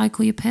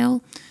tricycle your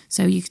pill.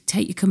 So you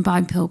take your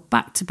combined pill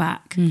back to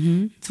back,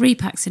 3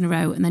 packs in a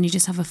row, and then you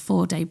just have a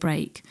 4-day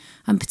break.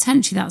 And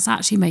potentially that's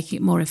actually making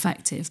it more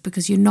effective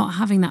because you're not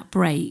having that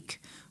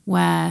break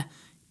where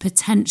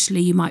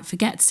potentially you might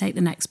forget to take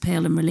the next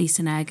pill and release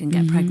an egg and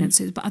get pregnant.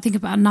 So I think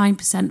about a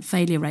 9%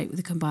 failure rate with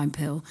a combined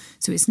pill.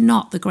 So it's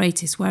not the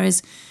greatest.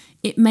 Whereas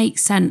it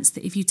makes sense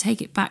that if you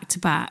take it back to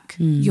back,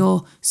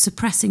 you're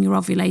suppressing your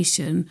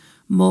ovulation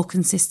more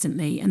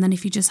consistently. And then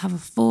if you just have a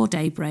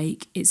 4-day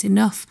break, it's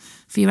enough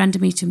for your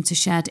endometrium to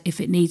shed if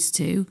it needs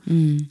to.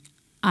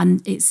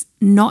 And it's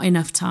not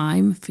enough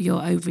time for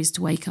your ovaries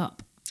to wake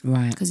up.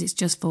 Right. Because it's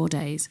just 4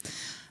 days.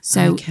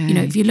 So,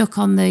 if you look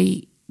on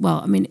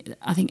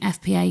I think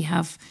FPA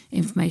have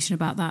information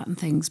about that and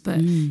things, but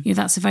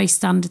that's a very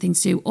standard thing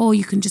to do. Or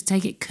you can just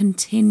take it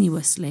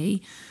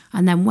continuously,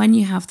 and then when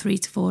you have 3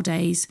 to 4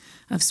 days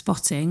of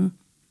spotting,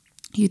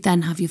 you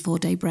then have your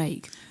 4-day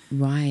break.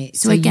 Right.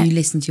 So again, you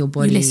listen to your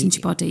body. You listen to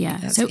your body, yeah.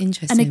 That's so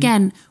interesting. And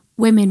again,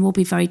 women will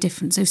be very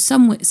different. So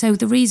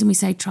the reason we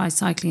say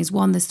tricycling is,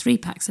 one, there's 3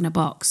 packs in a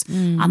box,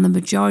 and the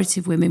majority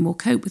of women will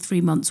cope with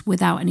 3 months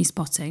without any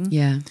spotting.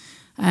 Yeah.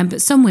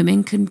 But some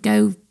women can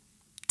go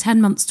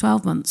 10 months,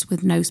 12 months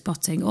with no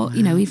spotting, or,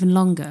 even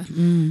longer.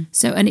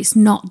 So, and it's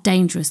not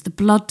dangerous. The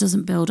blood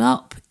doesn't build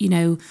up,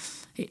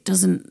 it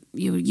doesn't,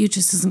 your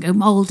uterus doesn't go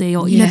mouldy,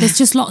 or, there's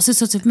just lots of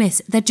sort of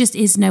myths. There just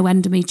is no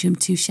endometrium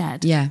to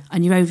shed. Yeah.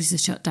 And your ovaries are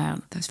shut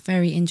down. That's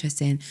very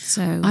interesting.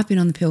 So I've been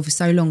on the pill for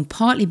so long,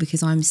 partly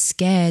because I'm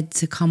scared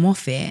to come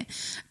off it.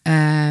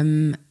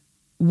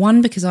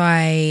 One, because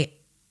I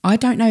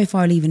don't know if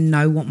I'll even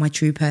know what my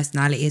true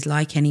personality is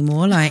like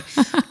anymore, like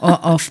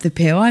off the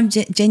pill. I'm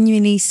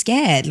genuinely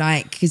scared,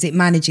 because it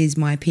manages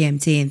my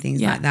PMT and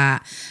things like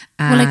that.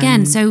 Well,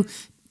 again, so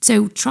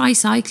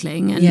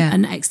tricycling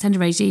and extended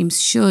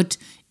regimes should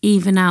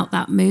even out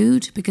that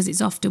mood, because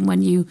it's often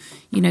when you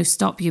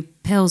stop your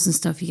pills and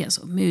stuff, you get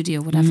sort of moody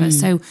or whatever.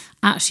 So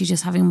actually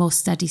just having a more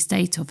steady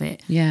state of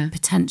it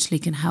potentially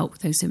can help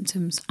with those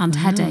symptoms and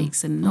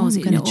headaches and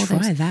nausea. I'm going to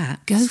try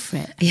that. Go for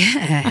it.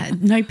 Yeah.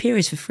 No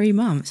periods for 3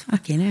 months.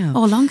 Fucking hell.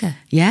 Or longer.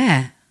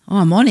 Yeah. Oh,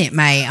 I'm on it,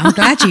 mate. I'm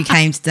glad you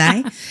came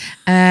today.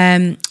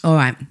 All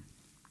right.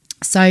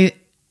 So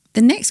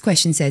the next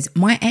question says,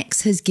 my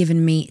ex has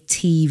given me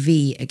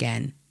TV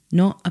again,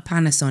 not a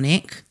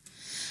Panasonic.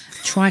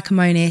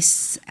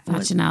 Trichomonas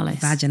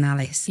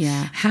vaginalis.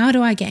 Yeah. How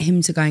do I get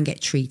him to go and get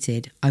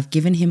treated? I've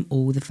given him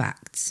all the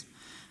facts.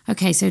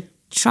 Okay, so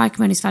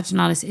Trichomonas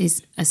vaginalis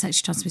is a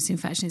sexually transmitted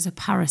infection. It's a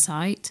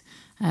parasite,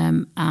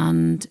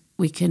 and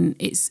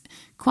it's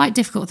quite a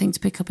difficult thing to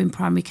pick up in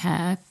primary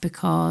care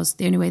because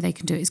the only way they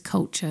can do it is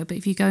culture. But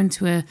if you go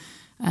into a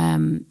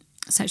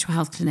sexual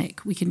health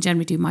clinic, we can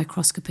generally do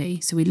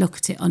microscopy. So we look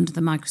at it under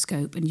the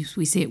microscope and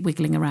we see it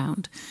wiggling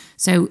around.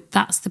 So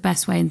that's the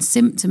best way. And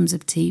symptoms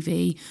of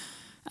TV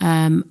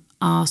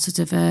are sort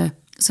of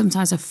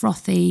sometimes a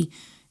frothy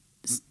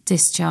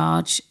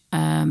discharge,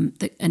 and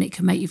it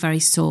can make you very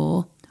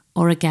sore,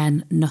 or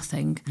again,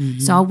 nothing.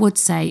 So I would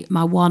say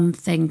my one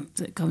thing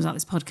that comes out of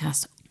this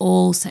podcast,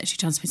 all sexually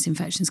transmitted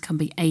infections can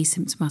be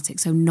asymptomatic,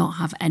 so not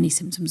have any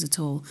symptoms at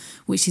all,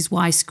 which is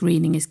why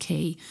screening is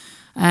key.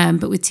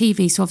 But with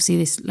TV, so obviously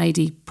this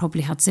lady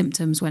probably had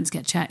symptoms, went to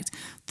get checked.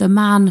 The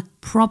man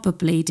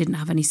probably didn't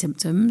have any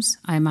symptoms,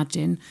 I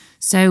imagine.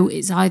 So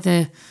it's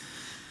either,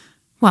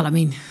 well, I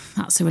mean,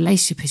 that's a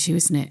relationship issue,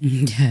 isn't it?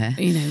 Yeah.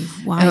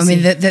 Why?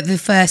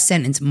 The first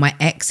sentence, my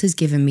ex has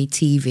given me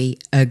TV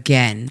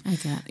again.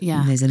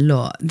 Yeah. There's a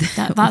lot.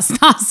 That's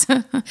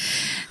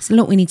It's a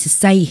lot we need to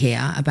say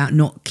here about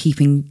not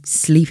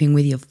sleeping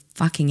with your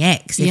fucking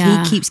ex. If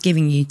he keeps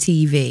giving you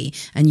TV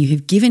and you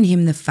have given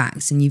him the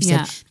facts and you've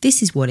said,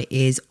 this is what it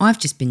is, I've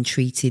just been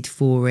treated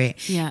for it.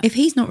 If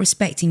he's not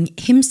respecting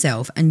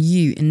himself and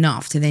you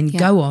enough to then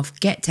go off,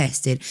 get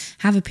tested,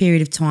 have a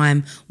period of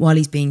time while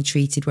he's being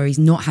treated where he's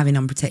not having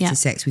unprotected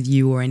sex with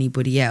you or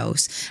anybody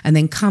else, and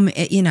then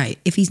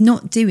if he's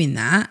not doing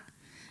that,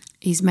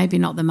 he's maybe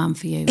not the man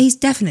for you. He's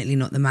definitely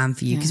not the man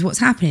for you, because what's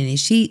happening is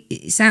she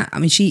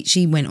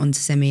went on to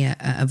send me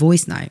a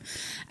voice note,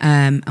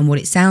 and what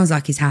it sounds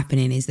like is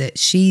happening is that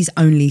she's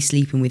only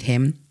sleeping with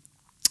him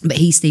But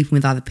he's sleeping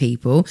with other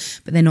people,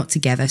 but they're not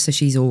together, so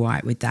she's all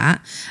right with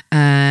that.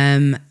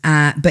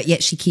 But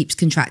yet she keeps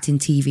contracting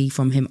TV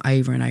from him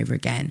over and over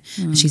again.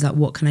 And she's like,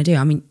 what can I do?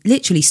 I mean,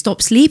 literally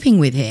stop sleeping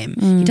with him.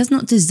 He does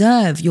not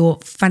deserve your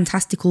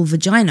fantastical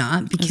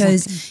vagina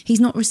because he's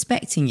not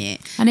respecting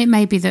it. And it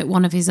may be that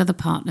one of his other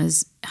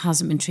partners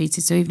hasn't been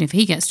treated. So even if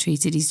he gets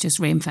treated, he's just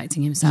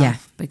reinfecting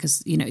himself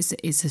because, you know,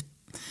 it's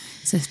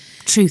a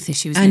truth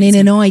issue. Isn't And it? in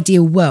an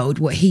ideal world,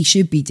 what he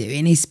should be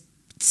doing is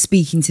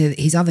speaking to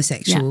his other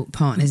sexual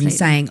partners and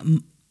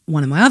saying,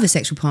 one of my other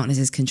sexual partners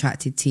has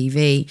contracted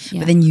TV,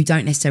 but then you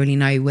don't necessarily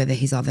know whether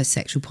his other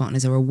sexual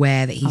partners are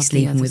aware that he's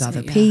sleeping with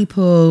other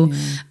people.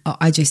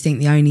 I just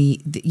think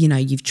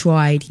you've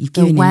tried, you've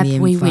given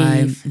him the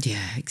info. Yeah,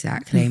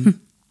 exactly.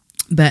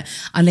 But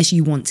unless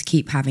you want to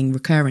keep having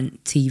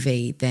recurrent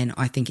TV, then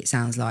I think it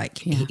sounds like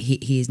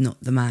he is not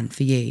the man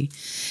for you.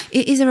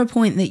 Is there a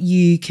point that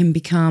you can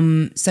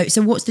become...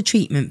 So what's the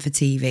treatment for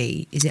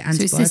TV? Is it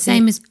antibiotic? So it's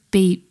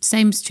the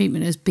same as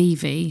treatment as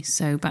BV,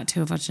 so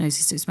bacterial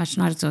vaginosis, so it's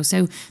metronidazole.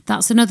 So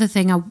that's another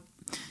thing.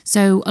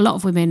 So a lot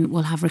of women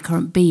will have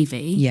recurrent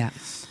BV,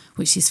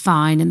 which is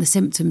fine, and the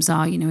symptoms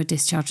are, you know, a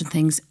discharge and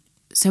things.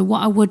 So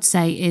what I would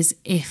say is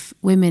if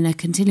women are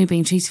continually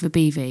being treated for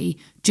BV,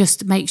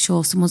 just make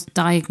sure someone's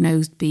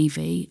diagnosed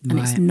BV and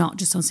it's not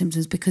just on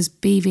symptoms, because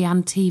BV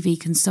and TV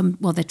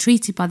they're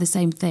treated by the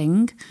same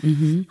thing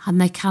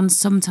and they can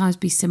sometimes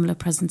be similar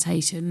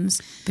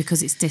presentations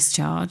because it's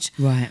discharge.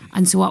 Right.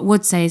 And so what I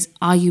would say is,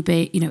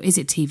 is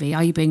it TV?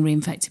 Are you being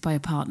reinfected by a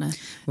partner?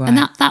 Right. And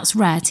that's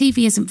rare.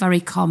 TV isn't very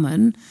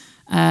common,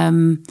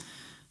 but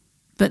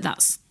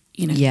that's...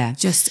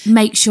 just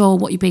make sure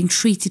what you're being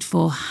treated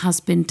for has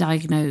been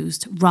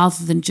diagnosed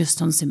rather than just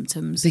on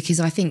symptoms. Because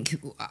I think,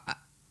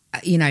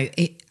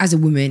 as a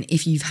woman,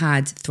 if you've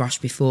had thrush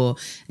before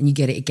and you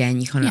get it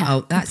again, you kind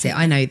of, that's it.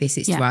 I know this,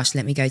 it's thrush.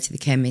 Let me go to the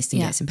chemist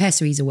and get some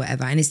pessaries or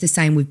whatever. And it's the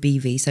same with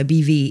BV. So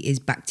BV is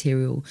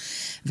bacterial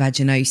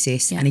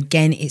vaginosis. And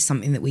again, it's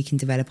something that we can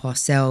develop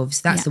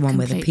ourselves. That's the one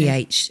where the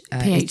pH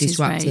is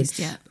disrupted. Raised,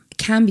 It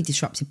can be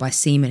disrupted by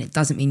semen. It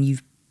doesn't mean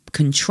you've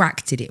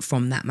contracted it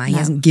from that man. He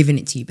hasn't given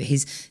it to you, but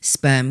his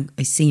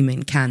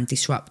semen can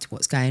disrupt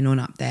what's going on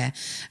up there.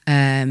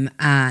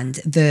 And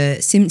the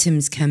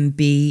symptoms can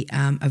be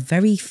a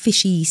very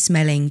fishy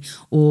smelling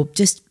or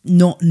just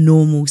not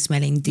normal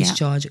smelling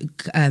discharge,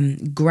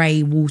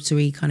 grey,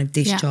 watery kind of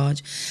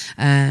discharge.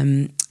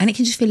 And it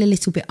can just feel a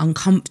little bit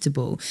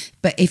uncomfortable.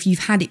 But if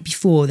you've had it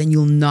before, then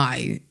you'll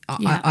know.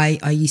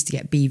 I used to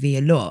get BV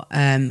a lot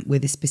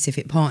with a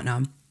specific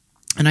partner.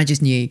 And I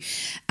just knew.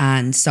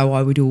 And so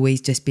I would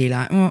always just be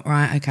like, oh,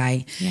 right,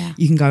 okay. Yeah.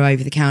 You can go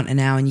over the counter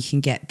now and you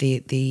can get the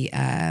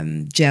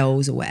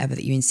gels or whatever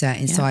that you insert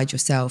inside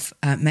yourself.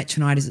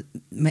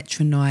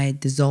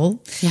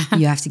 Metronidazole.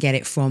 You have to get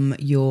it from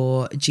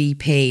your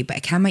GP, but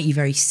it can make you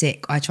very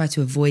sick. I try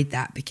to avoid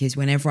that because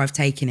whenever I've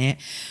taken it,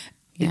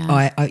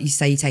 you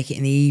say you take it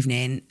in the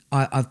evening,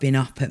 I've been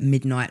up at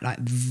midnight like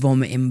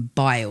vomiting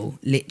bile,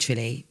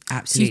 literally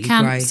absolutely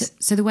gross.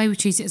 So the way we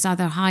treat it is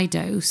either a high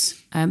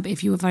dose, but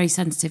if you were very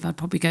sensitive, I'd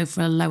probably go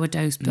for a lower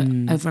dose, but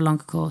over a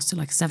longer course, so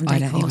like a 7-day course. I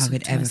don't think I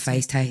could ever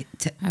face taking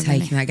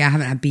that. I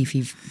haven't had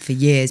BV for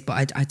years,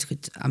 but I took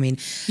it. I mean,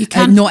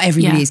 not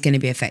everybody is going to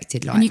be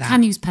affected like that. And you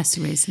can use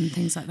pessaries and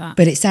things like that.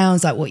 But it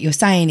sounds like what you're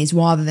saying is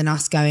rather than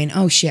us going,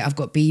 oh shit, I've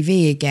got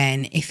BV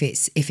again, if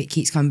it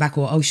keeps coming back,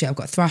 or oh shit, I've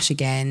got thrush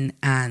again,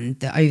 and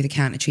the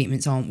over-the-counter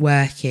treatments aren't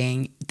working,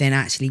 then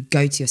actually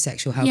go to your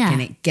sexual health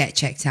clinic, get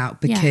checked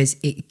out, because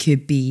it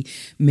could be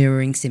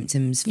mirroring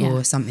symptoms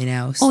for something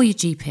else. Or your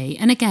GP.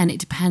 And again, it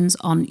depends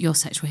on your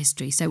sexual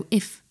history. So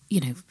if,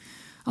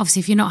 obviously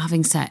if you're not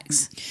having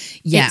sex,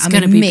 it's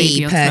going to be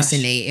me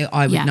personally,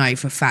 I would know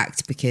for a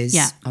fact, because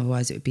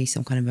otherwise it would be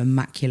some kind of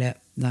immaculate,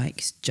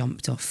 like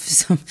jumped off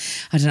some,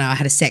 I don't know, I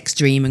had a sex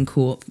dream and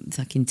caught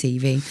fucking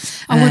TV.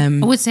 I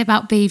would say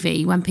about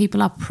BV, when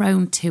people are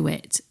prone to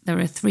it, there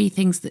are 3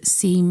 things that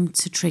seem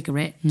to trigger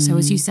it. So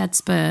as you said,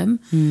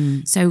 sperm.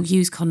 So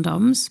use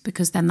condoms,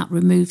 because then that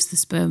removes the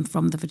sperm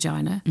from the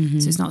vagina.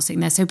 So it's not sitting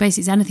there. So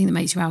basically it's anything that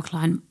makes your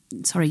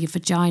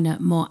vagina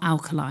more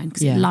alkaline,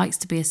 because it likes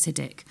to be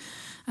acidic.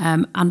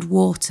 And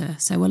water.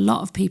 So a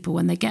lot of people,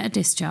 when they get a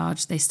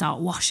discharge, they start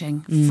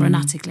washing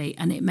frenetically,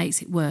 and it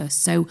makes it worse.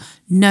 So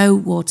no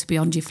water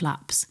beyond your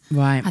flaps.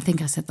 Right. I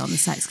think I said that on the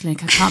sex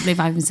clinic. I can't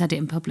believe I even said it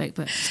in public,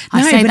 but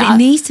it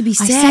needs to be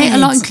said. I say it a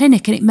lot in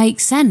clinic, and it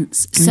makes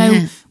sense.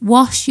 So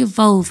wash your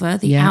vulva,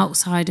 the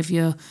outside of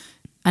your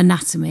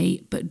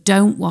anatomy, but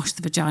don't wash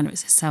the vagina.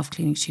 It's a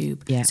self-cleaning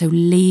tube. Yeah. So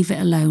leave it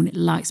alone. It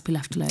likes to be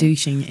left alone.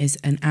 Douching is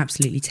an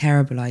absolutely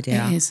terrible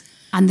idea. It is.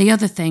 And the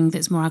other thing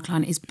that's more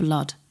alkaline is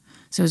blood.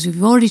 So as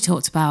we've already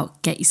talked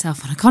about, get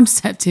yourself on a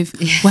contraceptive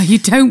where you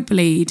don't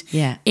bleed.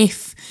 Yeah.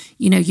 If,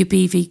 your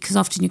BV, because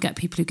often you get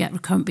people who get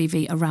recurrent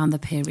BV around the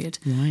period.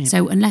 Right.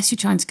 So unless you're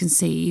trying to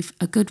conceive,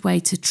 a good way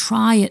to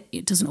try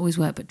it doesn't always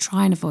work, but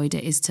try and avoid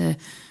it, is to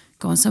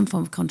go on some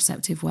form of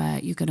contraceptive where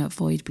you're going to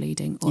avoid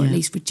bleeding, or at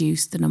least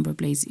reduce the number of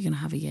bleeds that you're going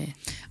to have a year.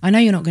 I know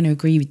you're not going to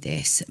agree with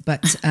this,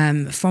 but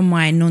from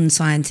my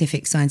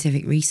non-scientific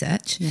scientific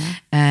research,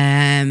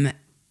 and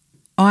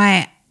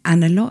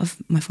a lot of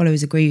my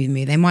followers agree with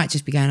me. They might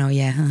just be going, oh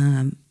yeah,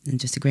 and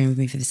just agreeing with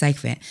me for the sake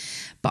of it.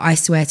 But I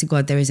swear to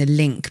God, there is a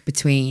link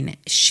between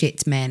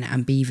shit men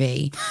and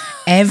BV.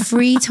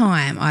 Every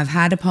time I've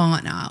had a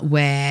partner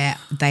where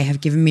they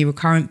have given me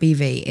recurrent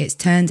BV, it's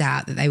turned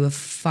out that they were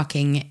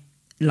fucking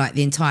like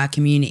the entire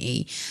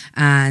community.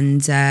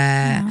 And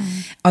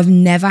I've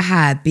never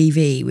had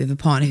BV with a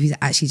partner who's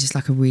actually just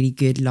like a really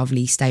good,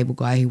 lovely, stable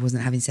guy who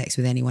wasn't having sex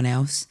with anyone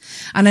else.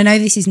 And I know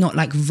this is not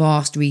like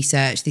vast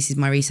research. This is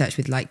my research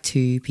with like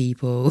 2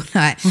 people.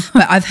 But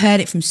I've heard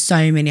it from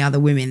so many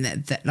other women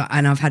that like,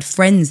 and I've had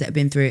friends that have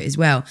been through it as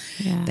well.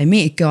 Yeah. They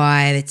meet a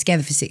guy, they're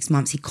together for 6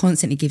 months. He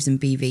constantly gives them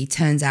BV.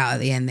 Turns out at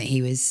the end that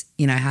he was,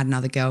 you know, had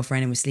another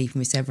girlfriend and was sleeping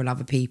with several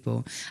other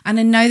people. And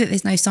I know that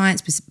there's no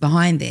science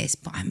behind this,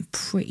 but I'm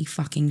pretty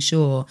fucking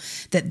sure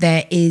that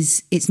there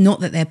is. It's not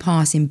that they're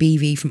passing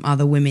BV from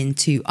other women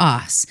to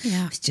us.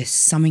 Yeah. It's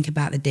just something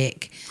about the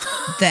dick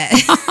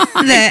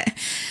that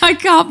I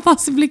can't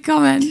possibly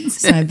comment.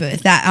 So,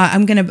 but that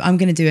I'm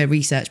gonna do a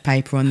research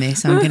paper on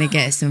this. I'm gonna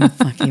get some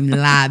fucking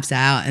labs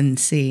out and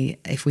see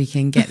if we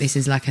can get this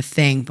as like a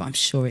thing. But I'm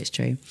sure it's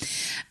true.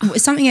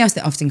 Something else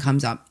that often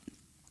comes up,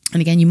 and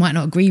again, you might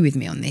not agree with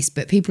me on this,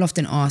 but people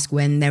often ask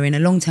when they're in a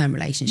long-term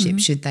relationship,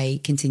 should they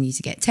continue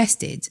to get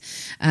tested?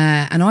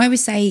 And I would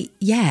say,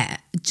 yeah,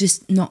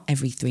 just not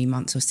every 3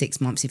 months or 6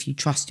 months if you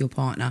trust your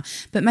partner,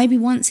 but maybe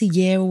once a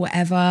year or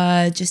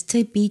whatever, just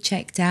to be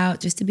checked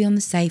out, just to be on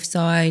the safe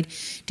side.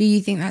 Do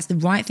you think that's the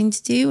right thing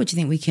to do, or do you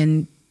think we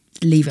can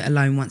leave it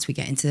alone once we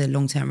get into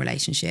long-term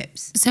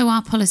relationships? So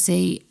our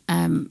policy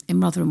in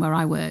Rotherham, where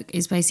I work,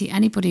 is basically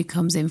anybody who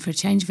comes in for a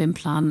change of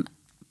implant,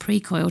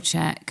 pre-coil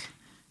check,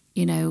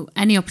 you know,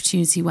 any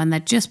opportunity when they're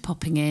just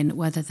popping in,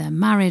 whether they're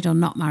married or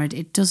not married,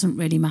 it doesn't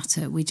really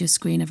matter. We just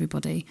screen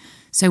everybody.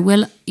 So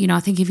I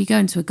think if you go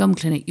into a gum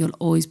clinic, you'll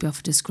always be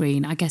offered a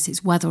screen. I guess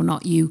it's whether or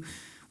not you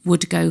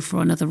would go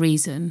for another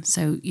reason.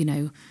 So, you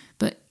know,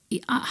 but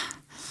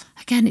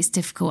again, it's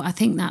difficult. I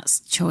think that's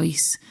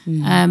choice.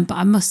 But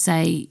I must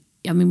say,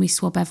 I mean, we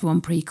swab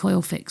everyone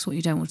pre-coil fix. What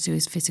you don't want to do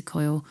is fit a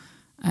coil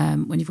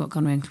when you've got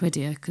gonorrhea and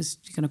chlamydia, because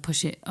you're going to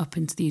push it up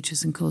into the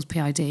uterus and cause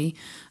PID.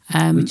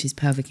 Which is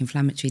pelvic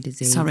inflammatory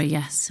disease. Sorry,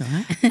 yes. All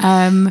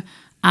right.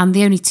 And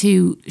the only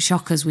 2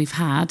 shockers we've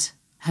had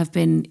have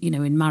been, you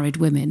know, in married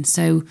women.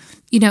 So,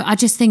 you know, I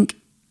just think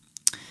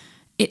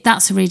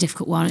that's a really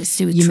difficult one. It's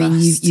to do with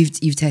trust. You mean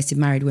you've tested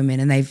married women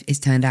and it's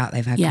turned out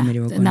they've had chlamydia or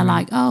gonorrhea? And they're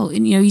like, oh,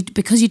 and, you know,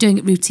 because you're doing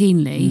it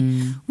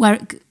routinely,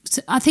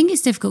 so I think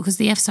it's difficult because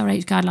the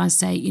FSRH guidelines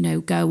say, you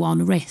know, go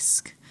on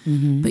risk.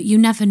 But you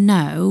never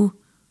know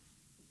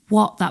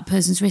what that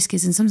person's risk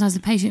is, and sometimes the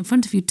patient in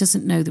front of you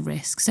doesn't know the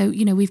risk. So,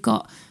 you know, we've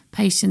got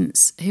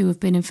patients who have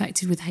been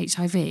infected with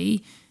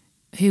HIV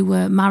who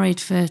were married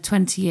for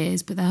 20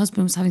 years, but their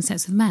husband was having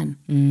sex with men.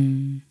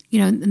 You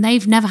know, and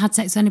they've never had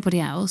sex with anybody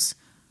else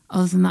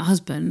other than that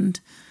husband,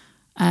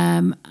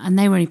 and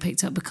they were only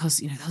picked up because,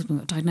 you know, the husband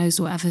got diagnosed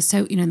or whatever.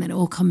 So, you know, and then it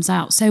all comes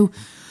out. So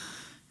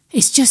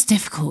it's just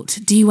difficult.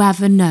 Do you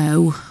ever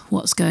know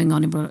what's going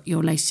on in your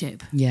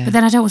relationship? Yeah. But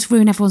then I don't want to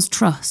ruin everyone's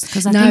trust,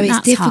 because I think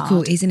that's it's difficult,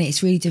 hard. Isn't it?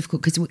 It's really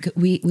difficult, because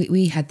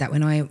we had that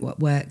when I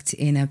worked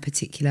in a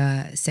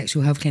particular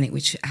sexual health clinic,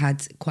 which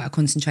had quite a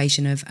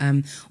concentration of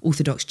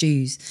Orthodox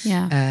Jews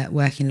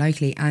working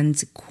locally,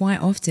 and quite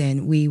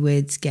often we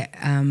would get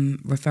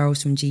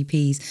referrals from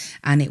GPs,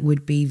 and it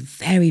would be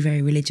very,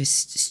 very religious,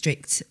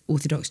 strict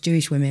Orthodox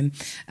Jewish women,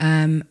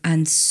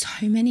 and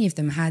so many of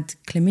them had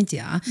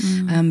chlamydia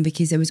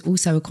because there was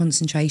also a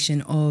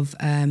concentration of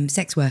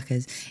sex workers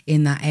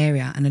in that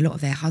area, and a lot of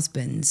their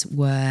husbands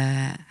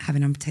were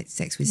having unprotected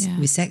sex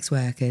with sex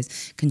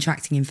workers,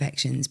 contracting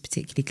infections,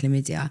 particularly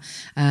chlamydia,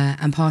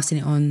 and passing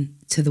it on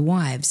to the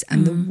wives.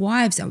 And the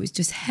wives, that was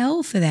just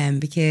hell for them,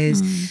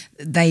 because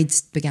they'd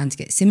began to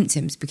get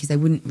symptoms because they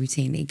wouldn't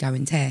routinely go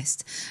and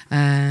test,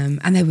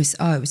 and there was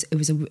it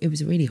was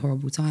a really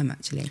horrible time,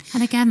 actually.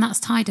 And again, that's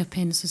tied up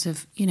in sort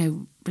of, you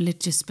know,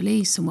 religious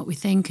beliefs and what we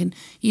think. And,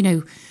 you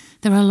know,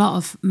 there are a lot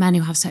of men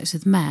who have sex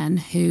with men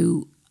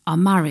who are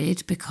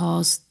married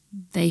because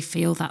they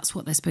feel that's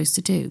what they're supposed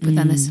to do, but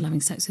then they're still having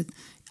sex with,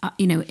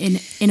 you know,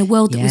 in a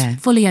world that was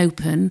fully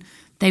open,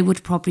 they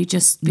would probably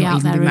just be not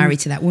out there be married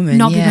to that woman,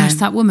 not be married to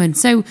that woman.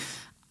 So,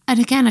 and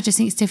again, I just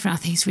think it's different.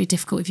 I think it's really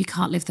difficult if you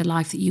can't live the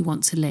life that you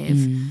want to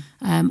live,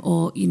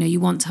 or, you know, you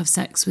want to have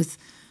sex with,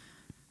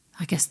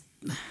 I guess,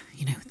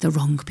 you know, the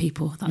wrong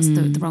people. That's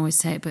the wrong way to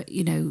say it. But,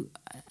 you know,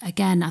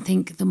 again, I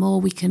think the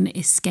more we can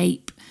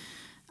escape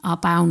our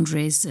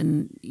boundaries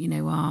and, you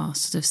know, our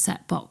sort of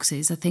set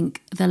boxes, I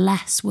think the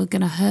less we're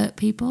going to hurt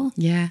people.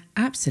 Yeah,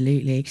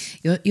 absolutely.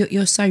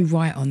 You're so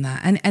right on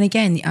that. And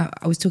again,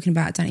 I was talking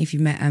about, I don't know if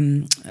you've met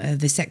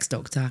the sex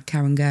doctor,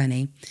 Karen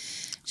Gurney.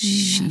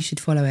 You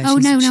should follow her. Oh,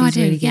 she's I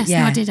did. Really good. Yes,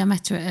 yeah. no, I did. I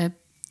met her at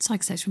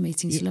Psychosexual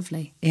meetings are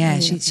lovely. Yeah,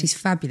 Really she's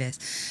fabulous.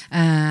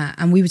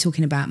 And we were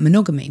talking about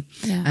monogamy.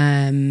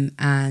 Yeah.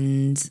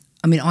 And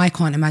I mean, I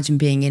can't imagine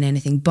being in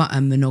anything but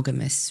a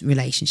monogamous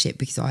relationship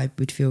because I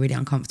would feel really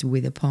uncomfortable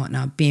with a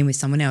partner being with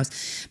someone else.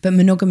 But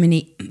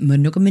mahogany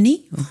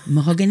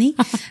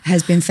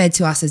has been fed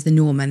to us as the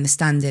norm and the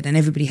standard, and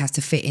everybody has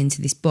to fit into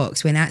this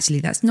box, when actually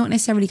that's not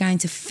necessarily going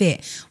to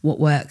fit what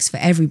works for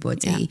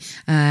everybody.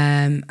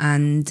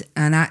 And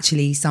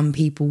actually some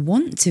people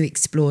want to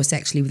explore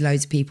sexually with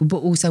loads of people, but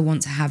also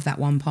want to have that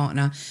one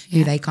partner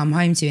who they come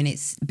home to. And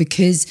it's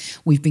because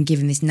we've been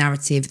given this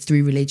narrative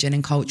through religion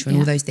and culture and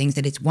all those things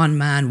that it's one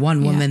man,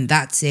 one woman,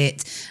 that's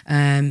it.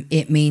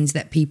 It means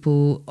that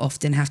people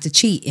often have to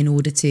cheat in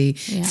order to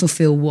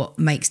fulfill what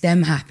makes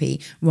them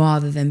happy,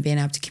 rather than being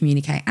able to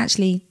communicate,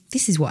 actually,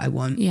 this is what I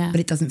want,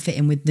 but it doesn't fit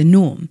in with the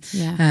norm.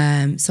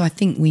 So I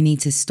think we need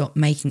to stop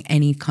making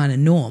any kind of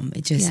norm.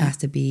 It just has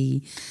to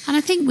be. And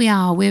I think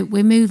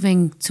we're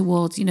moving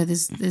towards,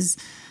 there's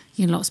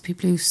lots of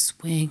people who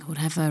swing or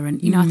whatever.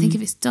 And, I think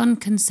if it's done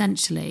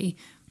consensually,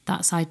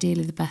 that's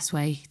ideally the best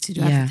way to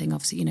do everything.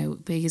 Obviously,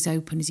 being as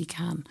open as you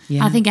can.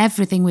 I think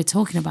everything we're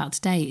talking about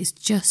today is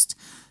just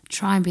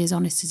try and be as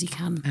honest as you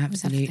can.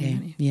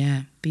 Absolutely.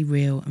 Be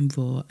real and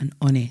raw and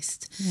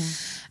honest.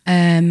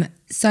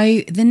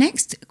 So the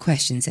next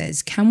question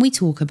says, can we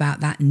talk about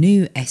that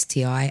new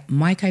STI,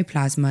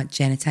 Mycoplasma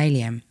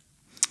genitalium?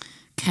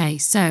 Okay,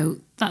 so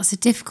that's a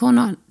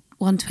difficult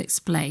one to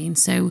explain.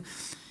 So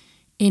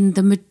in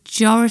the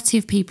majority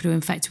of people who are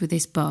infected with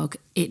this bug,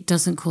 it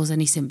doesn't cause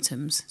any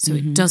symptoms. So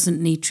it doesn't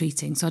need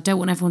treating. So I don't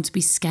want everyone to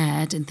be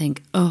scared and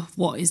think, oh,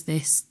 what is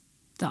this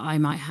that I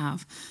might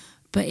have?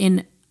 But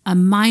in a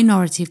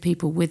minority of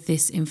people with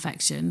this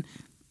infection,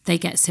 they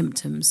get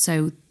symptoms.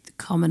 So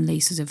commonly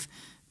sort of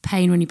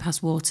pain when you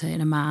pass water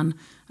in a man,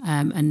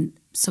 and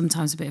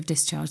sometimes a bit of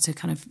discharge. So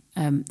kind of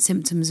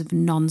symptoms of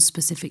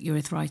non-specific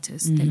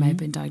urethritis they may have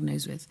been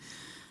diagnosed with.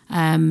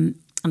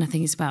 And I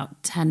think it's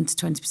about 10 to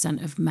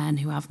 20% of men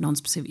who have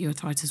non-specific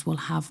urethritis will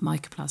have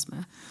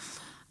mycoplasma.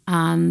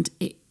 And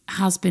it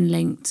has been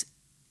linked,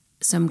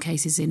 some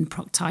cases in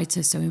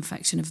proctitis, so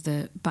infection of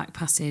the back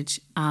passage,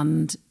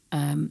 and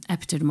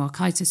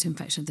epididymoarchitis,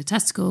 infection of the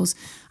testicles,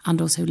 and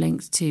also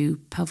linked to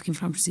pelvic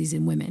inflammatory disease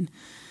in women.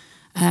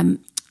 I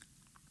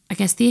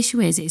guess the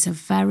issue is it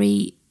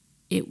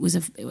was a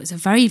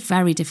very,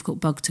 very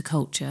difficult bug to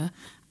culture,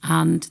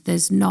 and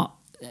there's not,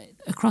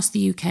 across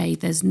the UK,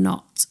 there's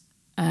not,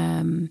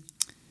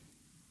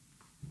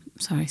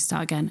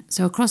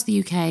 So across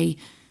the UK,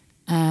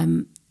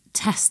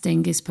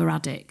 testing is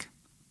sporadic.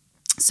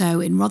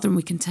 So in Rotherham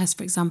we can test,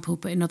 for example,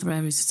 but in other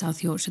areas of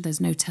South Yorkshire there's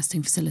no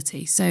testing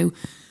facility. So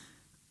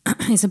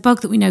it's a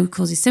bug that we know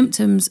causes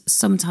symptoms.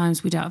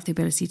 Sometimes we don't have the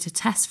ability to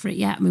test for it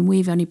yet. I mean,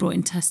 we've only brought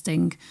in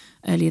testing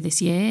earlier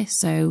this year,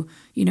 so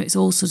it's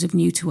all sort of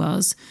new to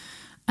us.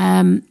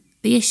 The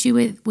issue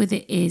with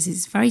it is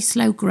it's very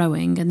slow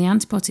growing, and the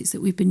antibiotics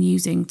that we've been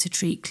using to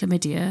treat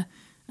chlamydia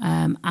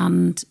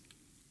and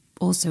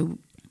also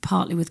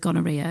partly with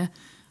gonorrhea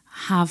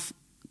have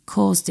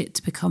caused it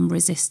to become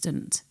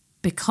resistant.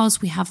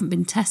 Because we haven't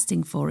been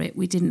testing for it,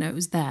 we didn't know it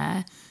was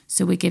there,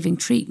 so we're giving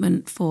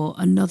treatment for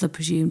another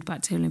presumed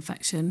bacterial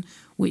infection,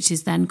 which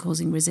is then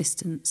causing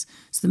resistance.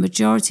 So the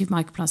majority of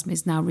mycoplasma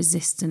is now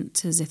resistant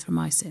to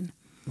azithromycin.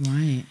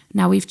 Right.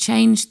 Now we've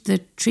changed the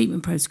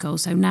treatment protocol,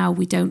 so now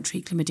we don't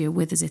treat chlamydia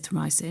with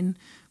azithromycin.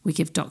 We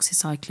give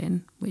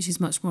doxycycline, which is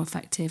much more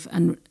effective.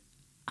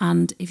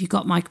 And if you've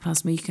got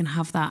mycoplasma, you can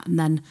have that and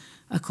then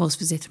a course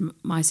of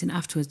azithromycin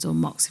afterwards, or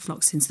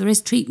moxifloxacin. So there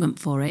is treatment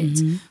for it,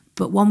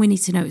 but one, we need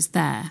to know it's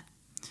there.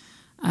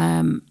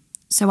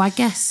 So I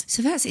guess...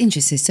 So that's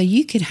interesting. So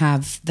you could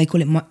have, they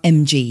call it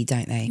MG,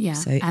 don't they? Yeah,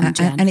 so,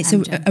 MGen, and it's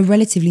a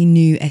relatively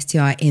new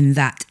STI in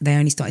that they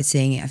only started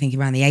seeing it, I think,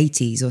 around the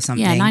 80s or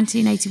something. Yeah,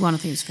 1981 I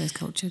think it was first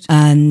cultured.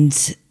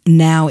 And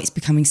now it's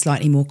becoming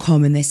slightly more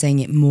common. They're saying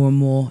it more and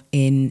more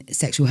in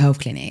sexual health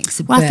clinics.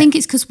 Well, I think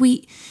it's because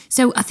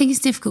I think it's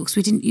difficult because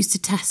we didn't used to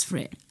test for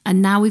it.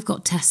 And now we've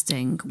got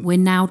testing. We're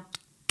now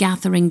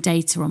gathering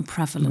data on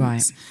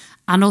prevalence. Right.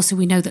 And also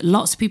we know that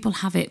lots of people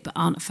have it but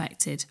aren't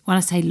affected. When I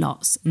say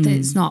lots,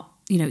 it's not,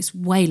 it's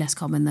way less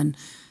common than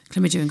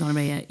chlamydia and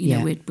gonorrhea.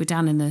 We're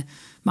down in the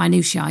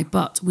minutiae,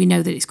 but we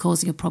know that it's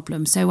causing a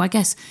problem. So I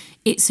guess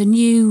it's a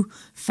new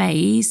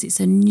phase.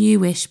 It's a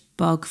newish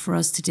bug for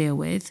us to deal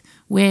with.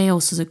 We're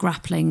also sort of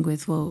grappling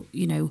with,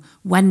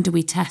 when do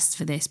we test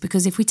for this?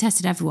 Because if we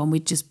tested everyone,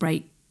 we'd just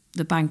break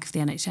the bank of the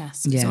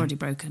NHS. It's already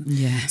broken.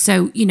 Yeah.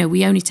 So,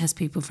 we only test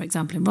people, for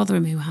example, in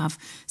Rotherham who have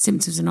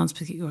symptoms of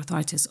non-specific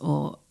urethritis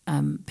or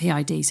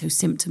PID, so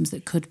symptoms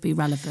that could be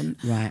relevant.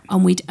 Right.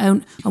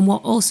 And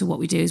what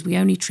we do is we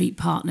only treat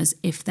partners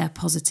if they're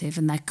positive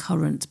and they're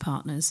current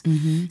partners.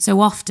 Mm-hmm.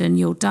 So often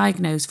you'll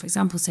diagnose, for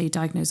example, say you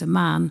diagnose a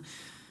man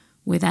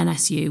with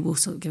NSU, we'll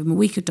sort of give them a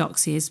week of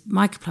doxy. His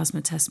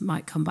mycoplasma test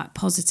might come back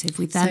positive.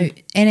 So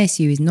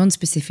NSU is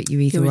non-specific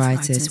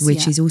urethritis,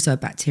 which yeah. is also a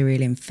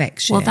bacterial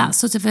infection. Well, that's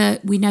sort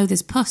of we know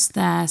there's pus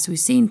there, so we've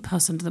seen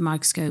pus under the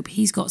microscope.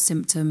 He's got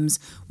symptoms.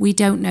 We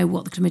don't know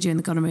what the chlamydia and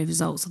the gonorrhea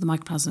results of the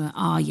mycoplasma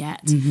are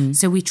yet.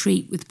 So we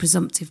treat with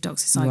presumptive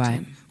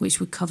doxycycline, which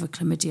would cover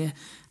chlamydia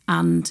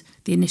and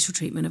the initial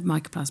treatment of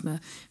mycoplasma.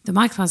 If the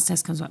mycoplasma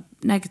test comes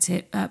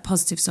back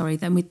positive,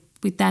 then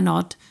we'd then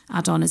add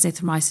on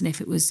azithromycin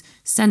if it was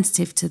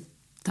sensitive to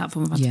that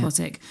form of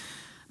antibiotic.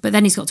 But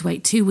then he's got to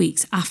wait 2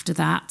 weeks after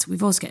that.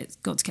 We've also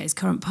got to get his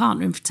current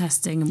partner in for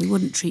testing, and we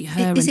wouldn't treat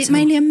her. Is it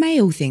mainly a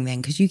male thing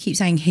then? Because you keep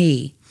saying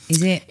he.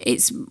 Is it?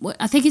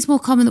 I think it's more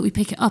common that we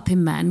pick it up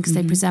in men because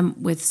they present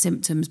with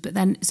symptoms. But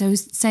then,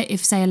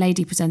 if a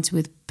lady presented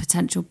with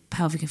potential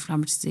pelvic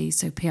inflammatory disease,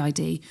 so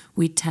PID,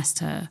 we'd test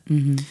her.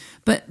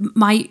 But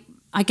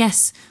I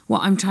guess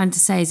what I'm trying to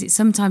say is it's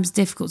sometimes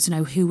difficult to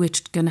know who we're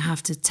going to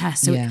have to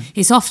test. So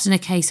it's often a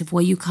case of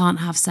where you can't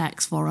have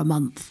sex for a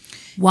month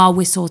while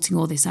we're sorting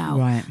all this out.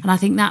 Right. And I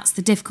think that's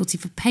the difficulty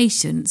for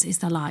patients is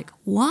they're like,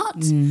 what?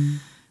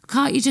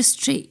 Can't you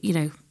just treat,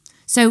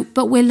 So,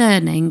 but we're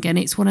learning, and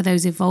it's one of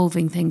those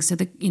evolving things. So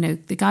the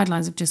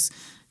guidelines have just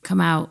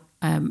come out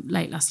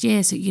late last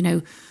year. So,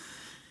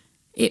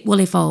 it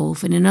will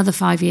evolve. And in another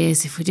 5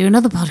 years, if we do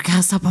another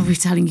podcast, I'll probably be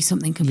telling you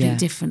something completely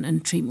different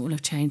and treatment will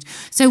have changed.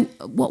 So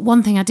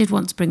one thing I did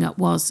want to bring up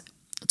was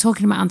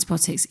talking about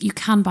antibiotics. You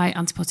can buy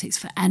antibiotics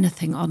for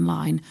anything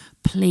online.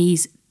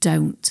 Please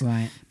don't.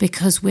 Right.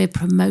 Because we're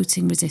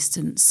promoting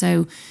resistance.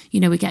 So,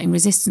 we're getting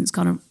resistant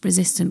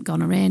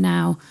gonorrhea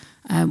now,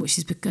 which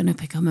is going to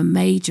become a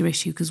major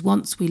issue because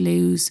once we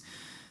lose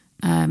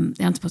the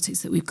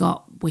antibiotics that we've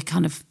got,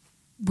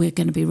 we're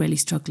going to be really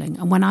struggling.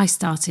 And when I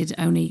started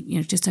only,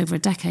 just over a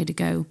decade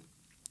ago,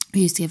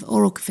 we used to give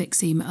oral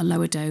cafixime at a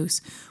lower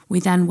dose. We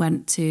then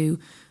went to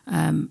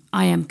IM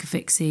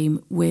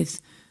cafixime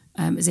with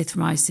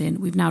azithromycin.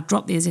 We've now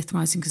dropped the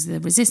azithromycin because of the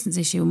resistance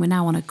issue, and we're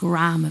now on a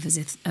gram of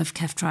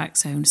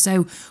ceftriaxone.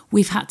 So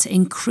we've had to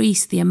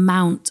increase the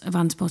amount of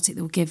antibiotic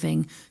that we're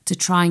giving to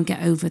try and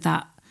get over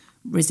that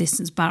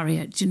resistance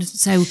barrier.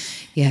 So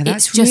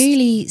that's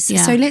really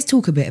so let's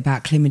talk a bit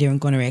about chlamydia and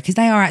gonorrhea because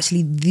they are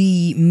actually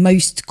the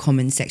most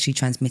common sexually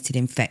transmitted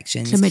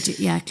infections.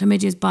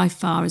 Chlamydia is by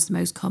far is the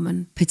most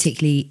common,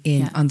 particularly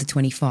in under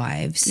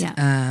 25s,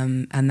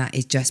 and that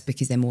is just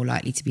because they're more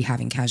likely to be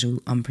having casual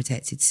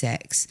unprotected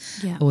sex,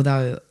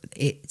 although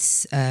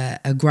it's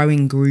a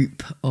growing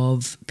group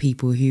of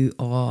people who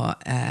are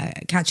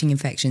catching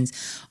infections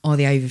are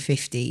the over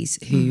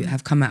 50s who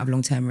have come out of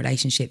long-term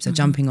relationships, are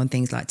jumping on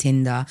things like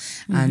Tinder,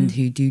 and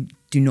who do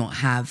not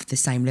have the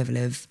same level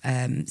of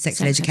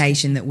sexual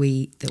education that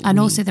we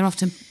also they're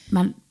often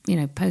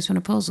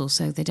postmenopausal,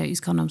 so they don't use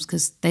condoms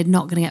because they're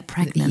not going to get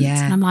pregnant.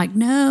 And I'm like,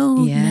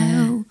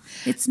 no,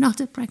 it's not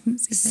a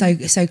pregnancy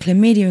thing. So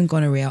chlamydia and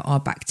gonorrhea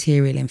are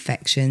bacterial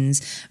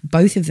infections.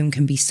 Both of them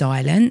can be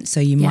silent, so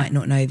you might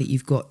not know that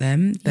you've got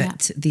them,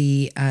 but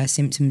the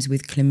symptoms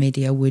with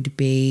chlamydia would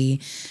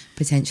be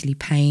potentially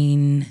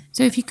pain.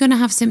 So if you're going to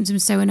have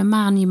symptoms, so in a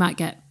man you might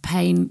get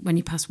pain when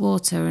you pass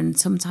water and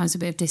sometimes a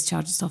bit of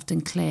discharge. It's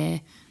often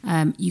clear.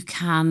 You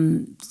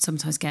can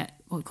sometimes get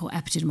what we call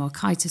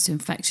epididymoitis, so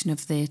infection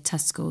of the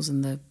testicles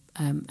and the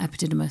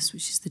epididymis,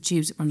 which is the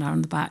tubes that run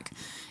down the back.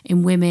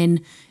 In women,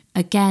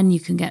 again, you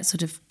can get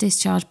sort of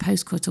discharge,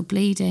 postcoital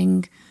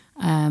bleeding.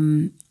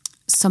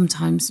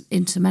 Sometimes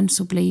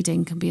intermenstrual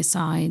bleeding can be a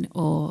sign,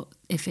 or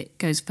if it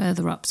goes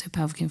further up, so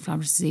pelvic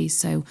inflammatory disease,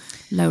 so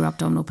lower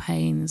abdominal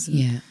pains.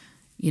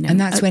 And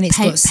that's when it's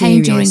got pain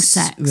serious, during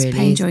sex. really.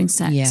 Pain during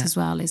sex as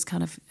well is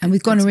kind of... And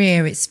with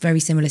gonorrhea, it's very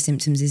similar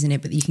symptoms, isn't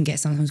it? But you can get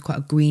sometimes quite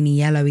a greeny,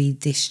 yellowy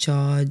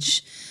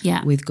discharge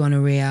with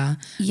gonorrhea.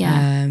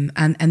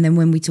 And then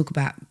when we talk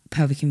about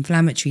pelvic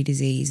inflammatory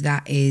disease,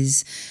 that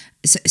is...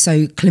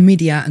 So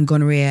chlamydia and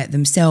gonorrhea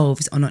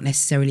themselves are not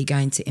necessarily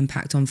going to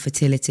impact on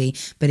fertility,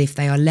 but if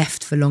they are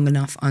left for long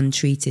enough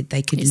untreated,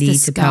 they could lead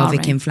to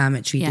pelvic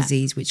inflammatory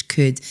disease, which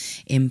could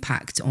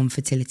impact on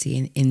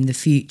fertility in the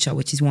future,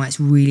 which is why it's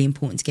really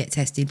important to get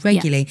tested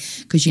regularly,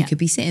 because you could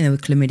be sitting there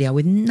with chlamydia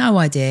with no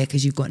idea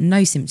because you've got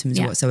no symptoms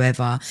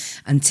whatsoever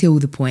until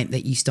the point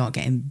that you start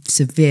getting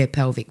severe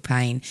pelvic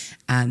pain,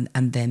 and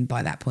then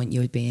by that point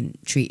you're being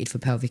treated for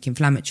pelvic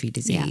inflammatory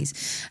disease.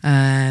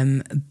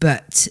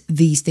 But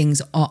these things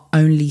are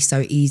only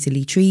so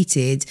easily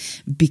treated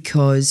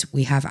because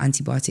we have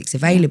antibiotics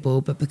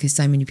available, but because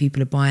so many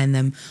people are buying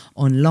them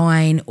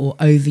online or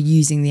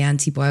overusing the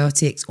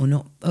antibiotics or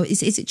not.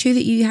 Is it true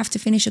that you have to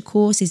finish a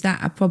course? Is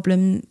that a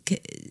problem?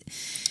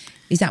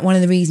 Is that one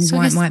of the reasons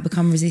why it might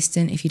become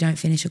resistant if you don't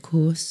finish a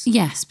course?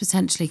 Yes,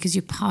 potentially, because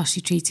you're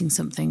partially treating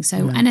something.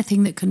 So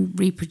anything that can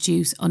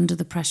reproduce under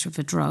the pressure of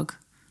a drug,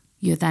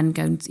 you're then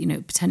going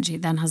to, potentially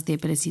it then has the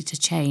ability to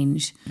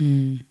change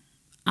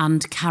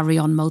and carry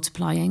on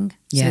multiplying.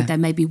 So there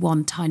may be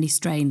one tiny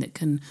strain that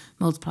can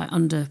multiply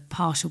under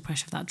partial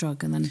pressure of that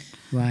drug, and then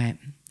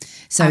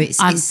So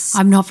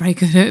I'm not very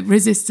good at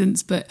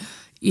resistance, but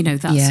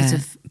that sort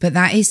of. But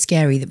that is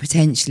scary that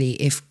potentially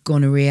if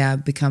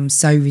gonorrhea becomes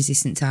so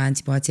resistant to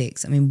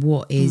antibiotics, I mean,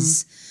 what are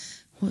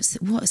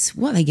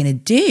they going to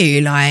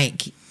do?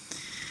 Like,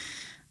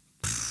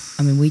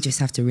 I mean, we just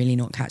have to really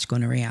not catch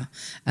gonorrhea.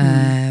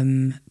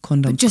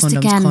 Condoms,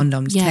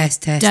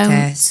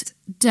 test.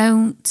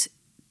 Don't,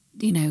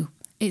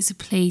 it's a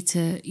plea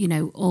to,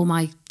 all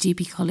my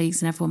GP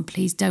colleagues and everyone,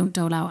 please don't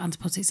dole out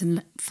antibiotics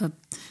for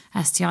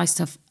STI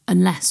stuff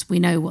unless we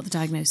know what the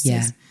diagnosis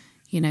is.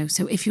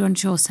 So if you're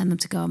unsure, send them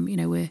to GOM.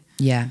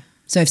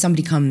 So if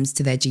somebody comes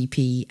to their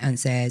GP and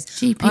says,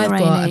 GP I've or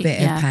got A&E, a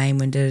bit of pain,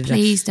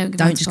 please don't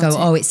just go,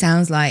 oh, it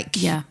sounds like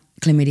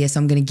chlamydia, so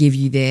I'm going to give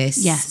you this.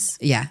 Yes.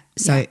 Yeah.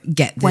 So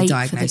get the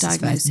diagnosis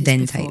first,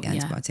 then take the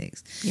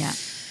antibiotics. Yeah.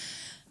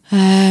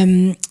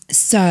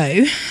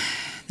 So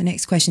the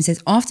next question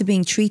says, after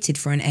being treated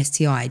for an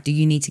STI, do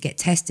you need to get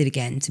tested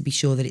again to be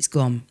sure that it's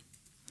gone?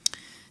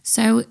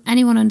 So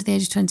anyone under the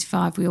age of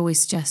 25, we always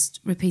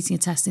suggest repeating a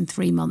test in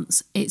 3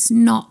 months. It's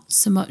not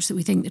so much that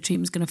we think the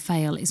treatment's going to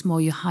fail. It's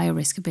more you're higher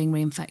risk of being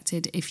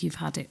reinfected if you've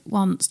had it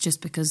once,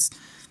 just because,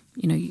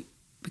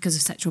 because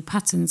of sexual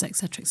patterns,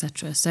 etc.,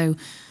 etc. So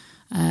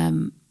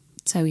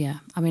yeah,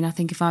 I mean, I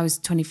think if I was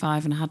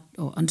 25 and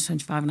or under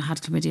 25 and I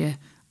had chlamydia,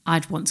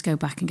 I'd want to go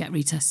back and get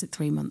retested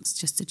 3 months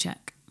just to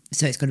check.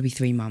 So it's got to be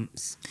 3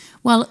 months.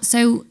 Well,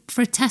 so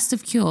for a test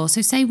of cure,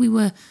 so say we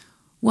were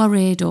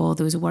worried or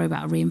there was a worry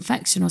about a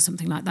reinfection or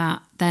something like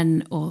that,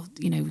 then, or,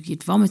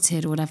 you'd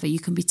vomited or whatever, you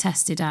can be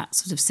tested at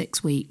sort of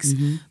 6 weeks.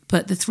 Mm-hmm.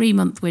 But the 3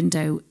 month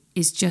window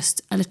is just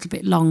a little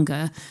bit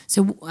longer.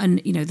 So, and,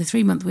 the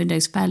 3 month window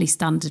is fairly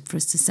standard for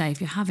us to say,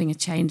 if you're having a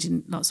change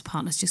in lots of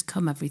partners, just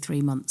come every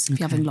 3 months. If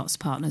you're having lots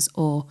of partners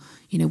or,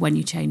 when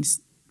you change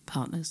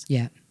partners.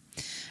 Yeah.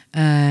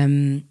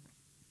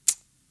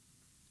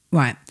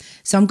 Right.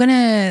 So I'm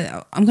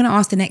gonna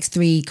ask the next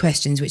 3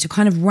 questions, which are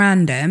kind of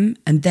random,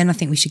 and then I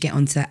think we should get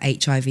on to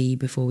HIV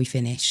before we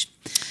finish.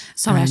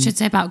 Sorry, I should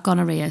say about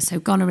gonorrhea. So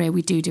gonorrhea,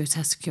 we do a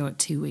test of cure at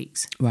 2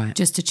 weeks, right?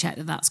 Just to check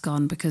that that's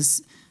gone,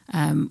 because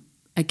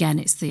again,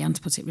 it's the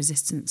antibiotic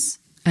resistance.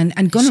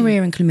 And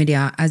gonorrhea and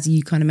chlamydia, as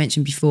you kind of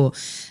mentioned before,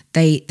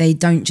 they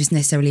don't just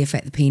necessarily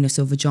affect the penis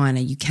or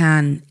vagina.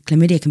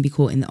 Chlamydia can be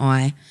caught in the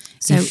eye.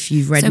 So if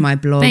you've read my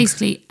blog,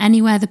 basically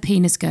anywhere the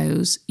penis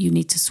goes, you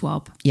need to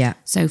swab. Yeah.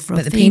 So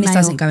but the penis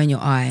doesn't go in your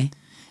eye.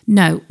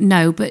 No,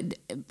 but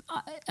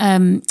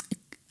eye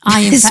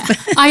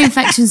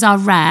infections are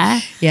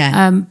rare.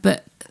 Yeah.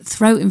 But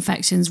throat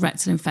infections,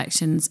 rectal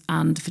infections,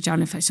 and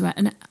vaginal infections.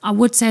 And I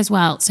would say as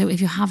well, so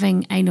if you're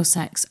having anal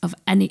sex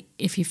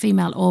if you're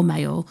female or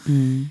male,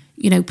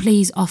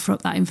 please offer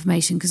up that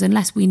information, because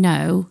unless we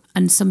know,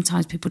 and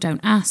sometimes people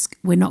don't ask,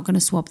 we're not going to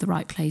swab the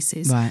right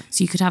places. Right.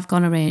 So you could have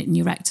gonorrhea in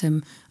your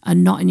rectum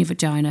and not in your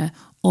vagina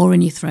or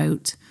in your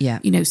throat. Yeah.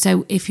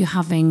 So if you're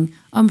having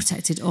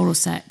unprotected oral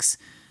sex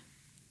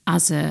and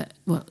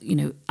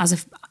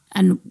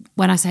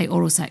when I say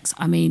oral sex,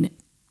 I mean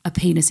a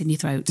penis in your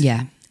throat.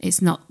 Yeah. It's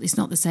not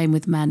the same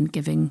with men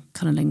giving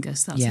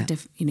cunnilingus. That's a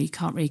different. You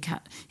can't really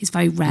catch. It's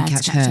very rare to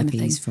catch herpes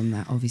anything from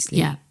that, obviously.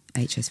 Yeah.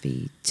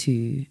 HSV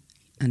 2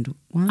 and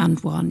 1. And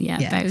 1,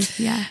 both.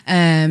 Yeah.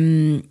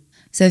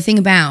 So the thing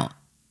about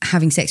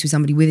having sex with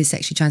somebody with a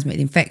sexually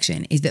transmitted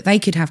infection is that they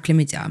could have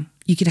chlamydia.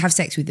 You could have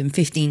sex with them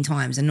 15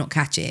 times and not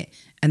catch it,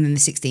 and then the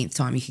 16th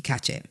time you could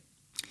catch it.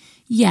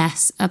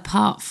 Yes,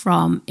 apart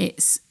from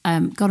it's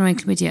gonorrhea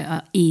and chlamydia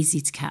are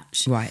easy to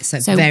catch. Right, so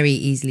very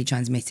easily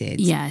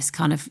transmitted. Yeah, it's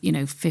kind of,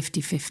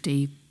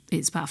 50-50.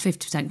 It's about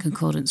 50%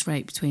 concordance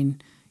rate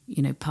between,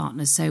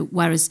 partners. So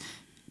whereas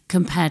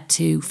compared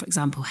to, for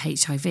example,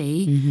 HIV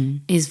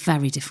is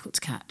very difficult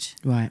to catch.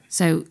 Right.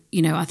 So,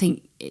 I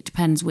think it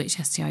depends which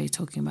STI you're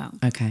talking about.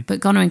 Okay.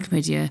 But gonorrhea and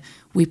chlamydia,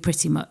 we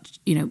pretty much,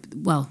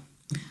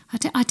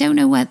 I don't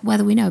know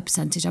whether we know a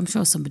percentage. I'm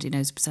sure somebody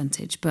knows a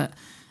percentage, but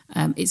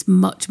it's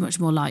much, much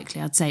more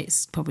likely. I'd say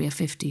it's probably a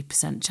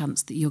 50%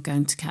 chance that you're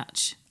going to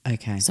catch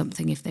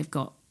something if they've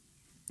got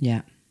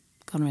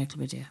gonorrhea,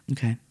 chlamydia.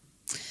 Okay.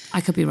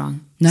 I could be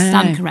wrong. No,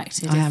 Stand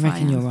corrected. I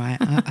reckon you're right.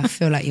 I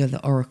feel like you're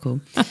the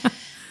oracle.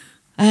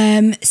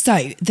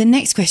 So the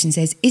next question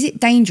says, is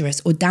it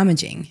dangerous or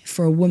damaging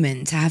for a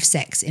woman to have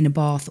sex in a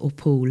bath or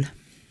pool?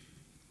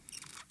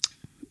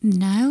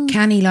 No.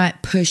 Can he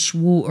push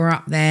water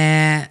up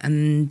there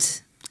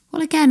and...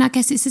 Well, again, I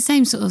guess it's the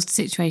same sort of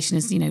situation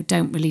as,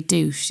 don't really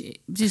douche.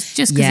 Just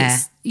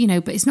because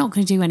it's, but it's not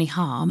going to do any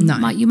harm.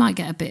 No. You might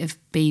get a bit of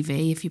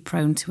BV if you're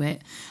prone to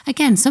it.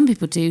 Again, some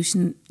people douche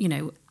and,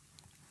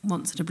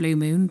 once at a blue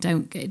moon.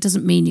 It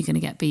doesn't mean you're going to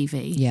get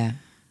BV. Yeah.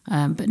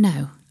 But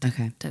no.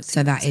 Okay.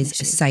 So that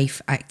is a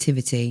safe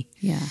activity.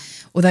 Yeah.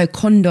 Although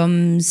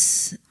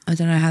condoms, I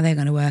don't know how they're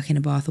going to work in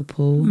a bath or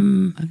pool.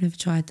 I've never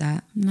tried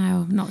that.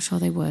 No, I'm not sure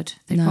they would.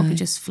 They'd probably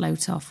just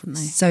float off, wouldn't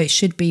they? So it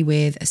should be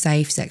with a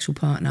safe sexual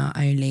partner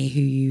only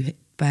who you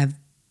have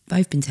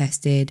both been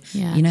tested.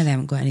 Yeah. You know they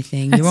haven't got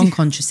anything. You're on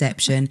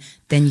contraception.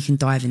 Then you can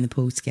dive in the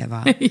pool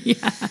together.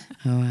 Yeah.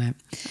 All right.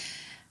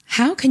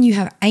 How can you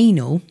have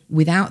anal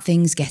without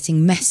things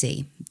getting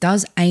messy?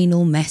 Does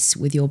anal mess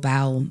with your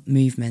bowel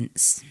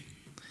movements?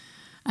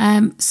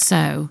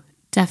 So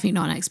definitely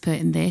not an expert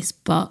in this,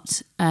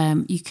 but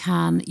you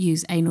can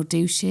use anal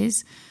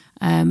douches.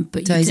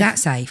 But So is that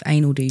safe?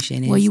 Anal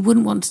douching? Well, you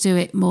wouldn't want to do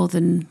it more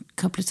than a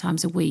couple of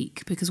times a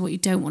week, because what you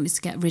don't want is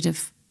to get rid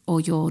of all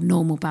your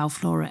normal bowel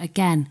flora.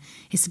 Again,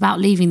 it's about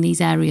leaving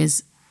these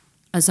areas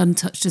as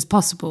untouched as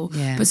possible.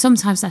 Yeah. But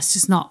sometimes that's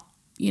just not,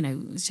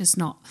 it's just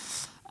not,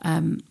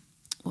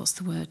 what's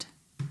the word?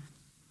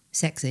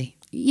 Sexy.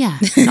 Yeah,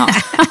 not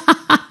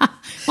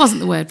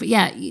wasn't the word, but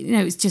yeah,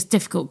 it's just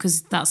difficult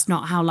because that's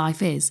not how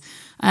life is.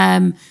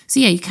 So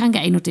yeah, you can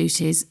get anal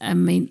douches. I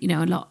mean,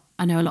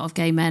 I know a lot of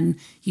gay men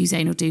use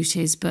anal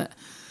douches, but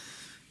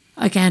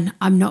again,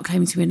 I'm not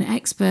claiming to be an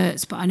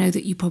expert, but I know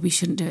that you probably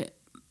shouldn't do it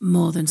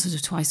more than sort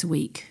of twice a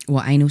week.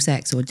 What, anal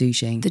sex or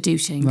douching? The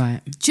douching,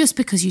 right? Just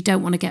because you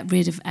don't want to get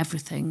rid of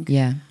everything.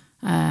 Yeah.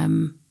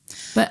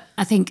 But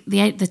I think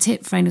the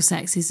tip for anal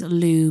sex is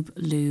lube.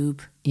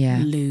 Yeah.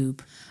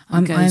 Lube.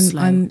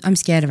 I'm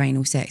scared of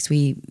anal sex.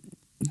 We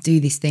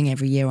do this thing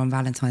every year on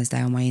Valentine's Day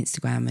on my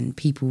Instagram, and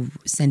people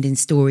send in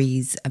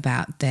stories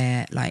about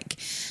their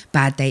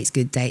bad dates,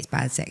 good dates,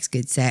 bad sex,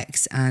 good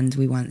sex. And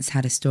we once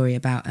had a story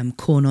about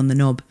corn on the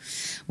knob,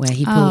 where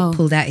he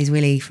pulled out his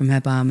willy from her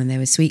bum and there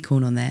was sweet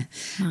corn on there.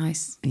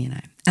 Nice.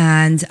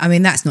 And I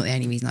mean, that's not the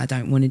only reason I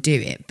don't want to do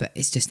it, but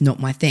it's just not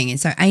my thing. And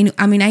so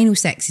anal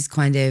sex is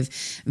kind of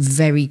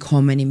very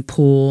common in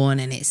porn,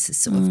 and it's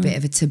sort of a bit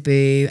of a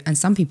taboo, and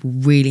some people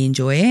really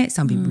enjoy it.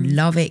 Some people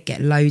love it,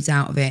 get loads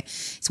out of it.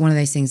 It's one of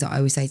those things that I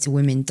always say to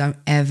women: don't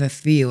ever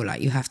feel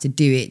like you have to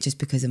do it just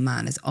because a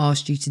man has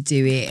asked you to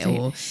do it,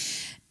 or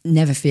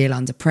never feel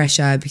under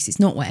pressure, because it's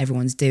not what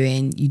everyone's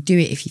doing. You do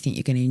it if you think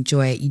you're going to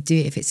enjoy it. You do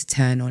it if it's a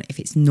turn on. If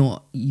it's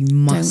not, you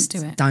must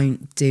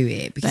don't do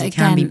it, because it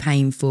can be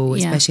painful,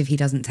 especially if he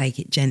doesn't take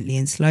it gently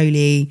and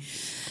slowly.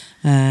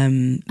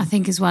 I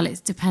think as well,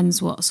 it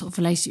depends what sort of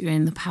relationship you're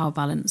in, the power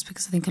balance,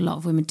 because I think a lot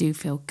of women do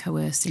feel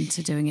coerced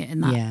into doing it,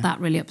 and that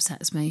really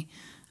upsets me.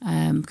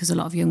 Because a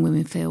lot of young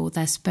women feel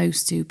they're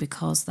supposed to,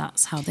 because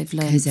that's how they've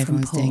learned because from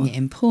everyone's porn. doing it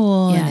in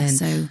porn, and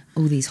so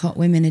all these hot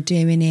women are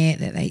doing it,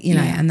 that they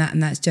and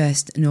that's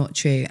just not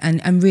true.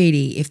 And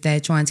really, if they're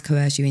trying to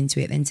coerce you into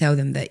it, then tell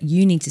them that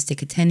you need to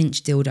stick a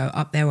 10-inch dildo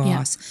up their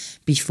arse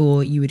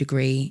before you would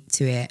agree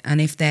to it. And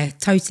if they're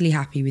totally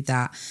happy with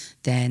that,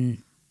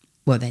 then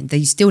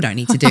you still don't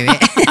need to do it.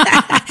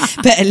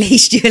 But at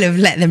least you'll have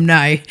let them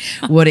know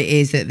what it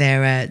is that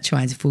they're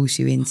trying to force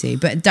you into.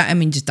 But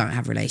just don't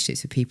have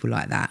relationships with people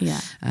like that.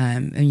 Yeah.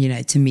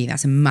 And to me,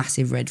 that's a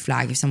massive red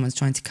flag if someone's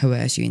trying to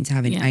coerce you into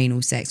having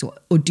anal sex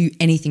or do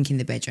anything in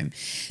the bedroom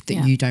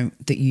that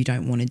you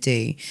don't want to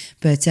do.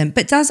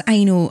 But does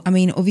anal? I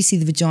mean, obviously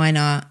the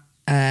vagina.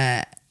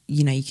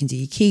 You can do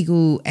your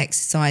Kegel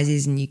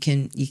exercises and you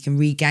can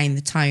regain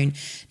the tone.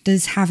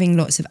 Does having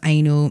lots of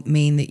anal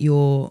mean that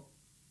your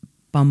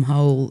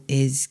bumhole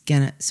is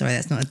gonna, sorry,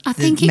 that's not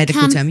the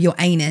medical term, your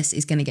anus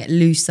is gonna get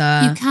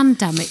looser? You can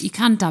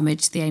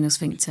damage the anal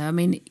sphincter. I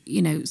mean,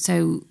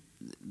 so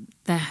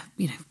there,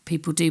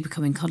 people do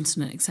become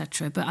incontinent,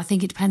 etc. But I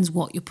think it depends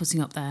what you're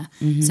putting up there.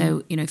 Mm-hmm.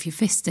 So, if you're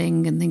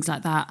fisting and things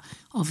like that,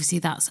 obviously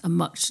that's a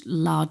much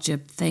larger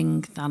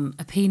thing than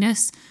a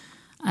penis.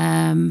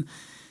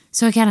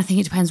 So again, I think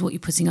it depends what you're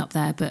putting up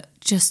there, but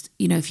just,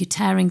 if you're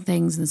tearing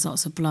things and there's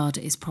lots of blood,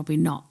 it's probably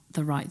not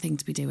the right thing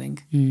to be doing.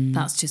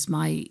 That's just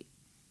my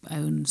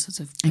own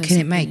sort of. And can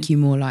it make you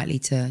more likely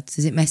to?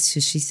 Does it mess?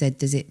 As she said,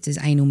 does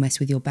anal mess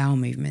with your bowel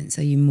movements?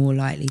 Are you more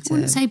likely to? I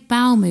wouldn't say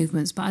bowel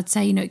movements, but I'd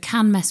say it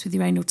can mess with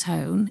your anal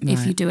tone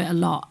if you do it a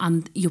lot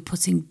and you're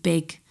putting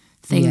big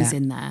things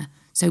in there.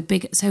 So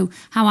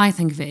how I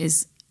think of it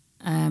is,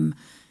 a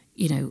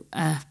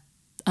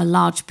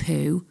large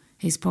poo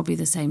is probably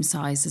the same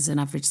size as an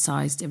average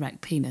sized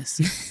erect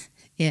penis.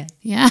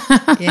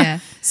 Yeah.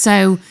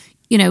 So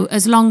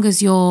as long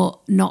as you're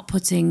not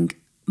putting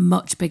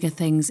much bigger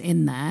things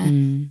in there,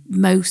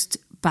 most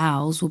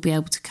bowels will be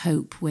able to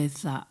cope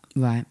with that.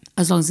 Right.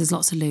 As long as there's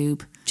lots of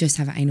lube. Just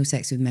have anal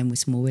sex with men with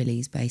small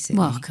willies, basically.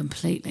 Well,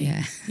 completely.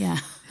 Yeah.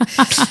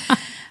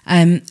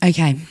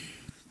 Okay.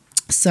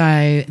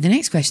 So the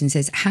next question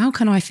says, how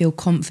can I feel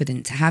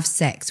confident to have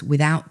sex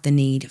without the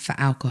need for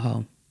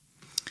alcohol?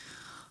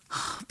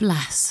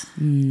 Bless.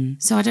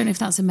 So I don't know if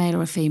that's a male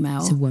or a female.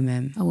 It's a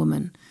woman. A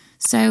woman.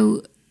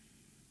 So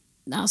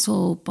that's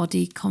all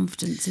body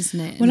confidence, isn't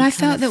it? Well, I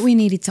felt that we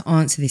needed to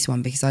answer this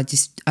one because I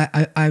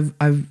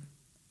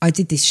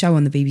did this show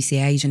on the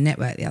BBC Asian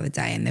Network the other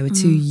day, and there were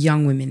two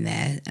young women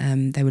there.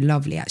 They were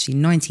lovely, actually,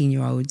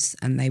 19-year-olds,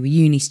 and they were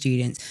uni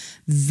students,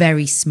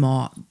 very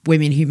smart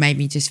women who made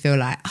me just feel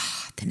like,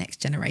 the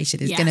next generation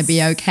is going to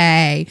be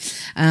okay.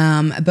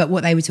 But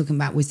what they were talking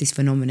about was this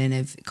phenomenon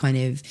of kind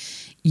of,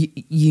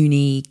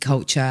 uni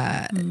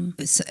culture.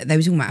 So they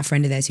were talking about a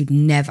friend of theirs who'd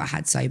never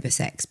had sober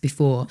sex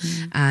before,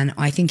 and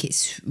I think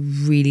it's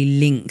really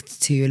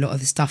linked to a lot of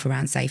the stuff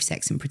around safe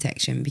sex and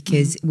protection,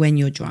 because when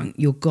you're drunk,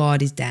 your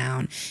guard is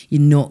down.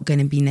 You're not going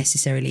to be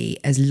necessarily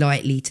as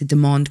likely to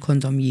demand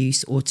condom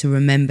use or to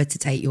remember to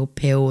take your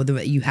pill, or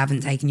that you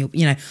haven't taken your,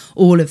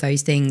 all of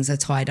those things are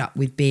tied up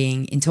with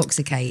being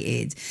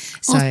intoxicated.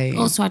 So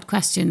also I'd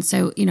question,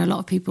 so a lot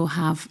of people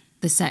have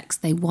the sex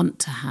they want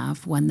to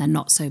have when they're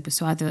not sober,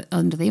 so either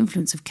under the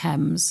influence of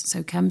chems.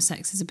 So chem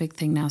sex is a big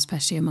thing now,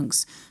 especially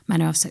amongst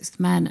men who have sex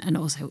with men, and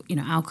also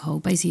alcohol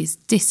basically is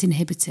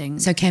disinhibiting.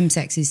 So chem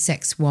sex is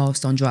sex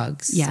whilst on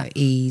drugs, so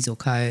E's or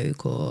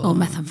coke or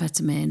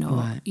methamphetamine,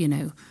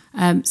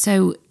 or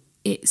so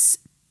it's,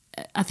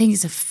 I think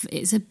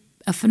it's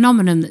a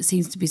phenomenon that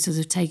seems to be sort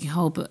of taking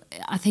hold. But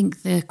I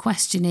think the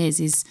question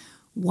is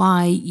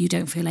why you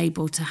don't feel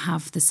able to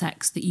have the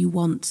sex that you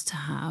want to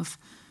have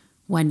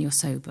when you're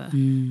sober.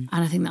 And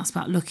I think that's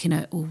about looking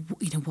at,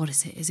 what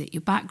is it? Is it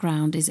your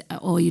background? Is it,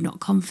 or you're not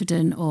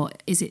confident? Or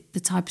is it the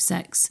type of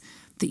sex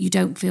that you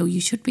don't feel you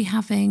should be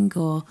having?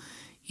 Or,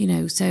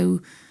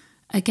 so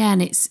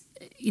again, it's,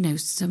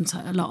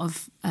 sometimes a lot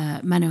of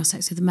men who have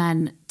sex with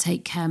men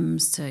take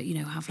chems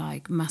to, have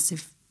like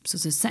massive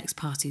sort of sex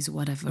parties or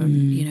whatever.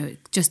 And,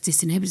 it just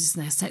disinhibits us,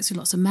 and they have sex with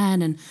lots of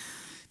men and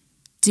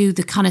do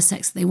the kind of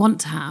sex that they want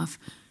to have,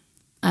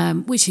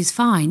 which is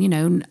fine,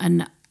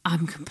 and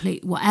I'm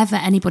complete. Whatever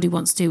anybody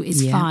wants to do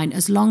is fine,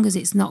 as long as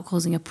it's not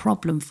causing a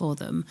problem for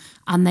them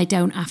and they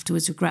don't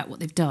afterwards regret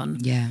what they've done.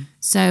 Yeah.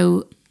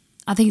 So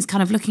I think it's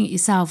kind of looking at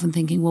yourself and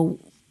thinking, well,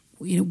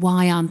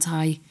 why aren't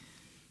I?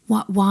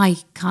 Why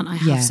can't I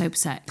have sober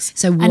sex?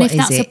 So what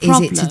is it? Is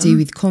it to do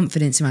with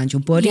confidence around your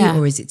body,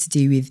 or is it to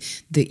do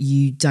with that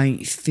you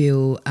don't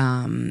feel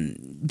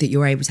that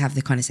you're able to have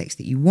the kind of sex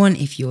that you want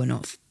if you're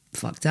not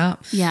fucked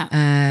up?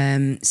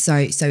 So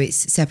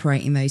it's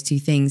separating those two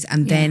things,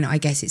 and then I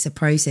guess it's a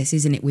process,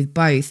 isn't it, with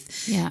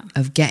both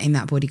of getting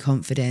that body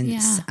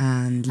confidence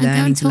and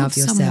learning to love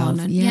yourself,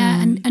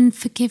 and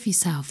forgive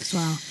yourself as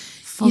well.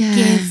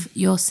 Forgive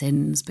your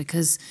sins,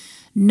 because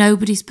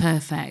nobody's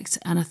perfect.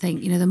 And I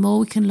think the more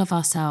we can love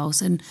ourselves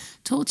and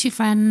talk to your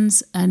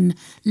friends and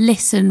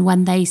listen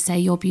when they say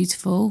you're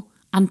beautiful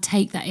and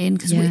take that in,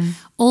 because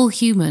all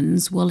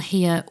humans will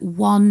hear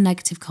one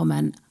negative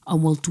comment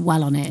and we'll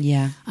dwell on it.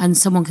 Yeah. And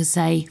someone could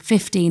say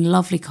 15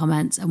 lovely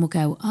comments and we'll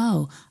go,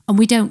 oh, and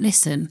we don't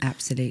listen.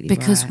 Absolutely.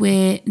 Because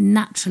we're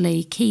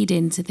naturally keyed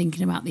into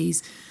thinking about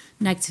these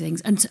negative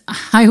things. And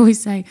I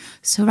always say,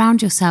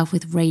 surround yourself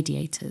with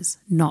radiators,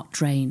 not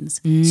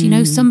drains.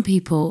 So, some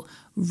people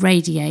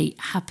radiate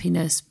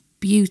happiness,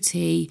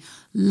 beauty,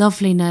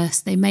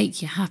 loveliness, they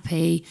make you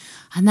happy.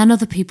 And then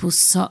other people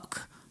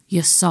suck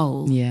your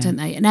soul, don't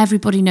they? And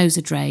everybody knows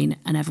a drain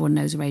and everyone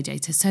knows a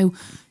radiator. So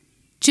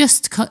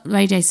just cut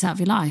radiators out of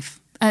your life.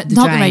 Not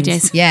drains. The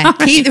radiators. Yeah,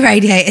 keep the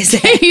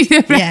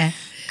radiators.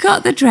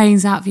 Cut the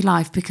drains out of your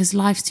life, because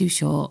life's too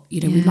short.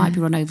 We might be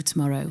run over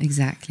tomorrow.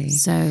 Exactly.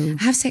 So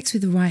have sex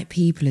with the right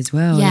people as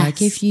well. Yes.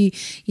 Like if you,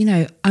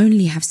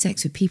 only have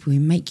sex with people who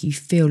make you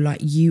feel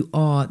like you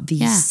are the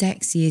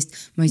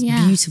sexiest, most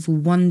beautiful,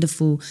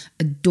 wonderful,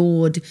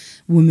 adored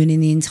woman in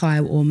the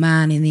entire, or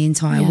man in the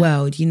entire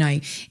world.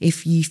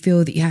 If you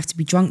feel that you have to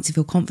be drunk to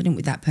feel confident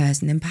with that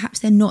person, then perhaps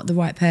they're not the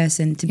right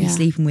person to be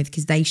sleeping with,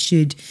 because they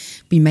should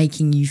be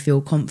making you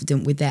feel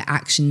confident with their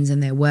actions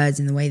and their words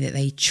and the way that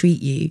they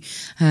treat you.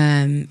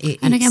 And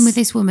again, with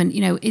this woman,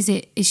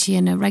 is she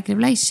in a regular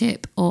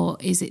relationship, or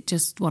is it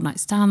just one night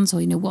stands, or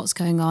what's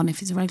going on?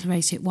 If it's a regular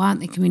relationship, why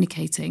aren't they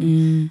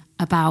communicating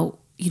about,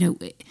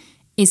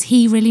 is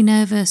he really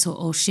nervous,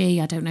 or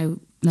she? I don't know,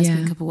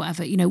 lesbian couple,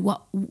 whatever.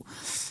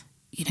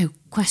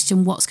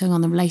 Question what's going on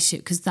in the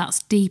relationship, because that's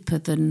deeper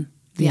than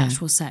the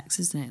actual sex,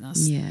 isn't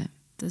it?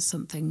 There's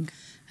something.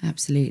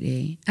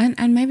 Absolutely,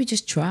 and maybe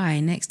just try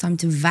next time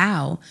to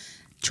vow.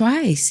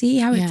 Try, see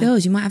how it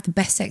feels. You might have the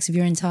best sex of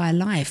your entire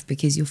life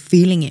because you're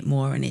feeling it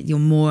more, and you're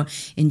more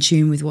in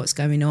tune with what's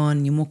going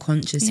on. You're more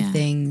conscious of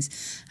things.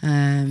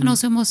 And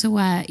also, I'm also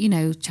aware,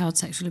 child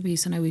sexual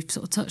abuse, I know we've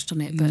sort of touched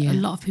on it, but a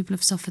lot of people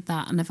have suffered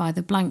that and have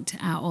either blanked it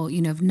out or,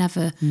 have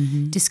never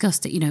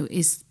discussed it,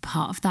 is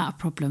part of that a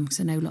problem? Because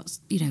I know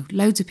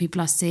loads of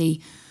people I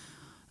see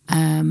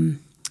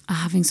are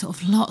having sort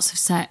of lots of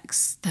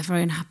sex, they're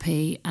very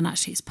unhappy, and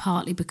actually it's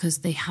partly because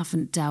they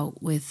haven't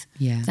dealt with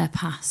their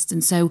past.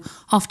 And so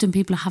often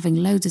people are having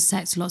loads of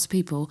sex with lots of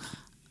people,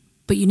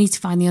 but you need to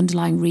find the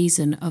underlying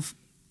reason of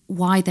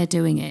why they're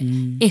doing it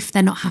if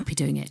they're not happy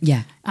doing it.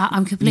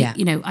 I'm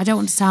completely, I don't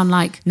want to sound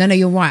like... No,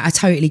 you're right. I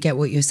totally get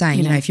what you're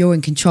saying. If you're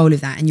in control of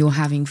that and you're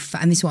having...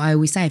 and this is what I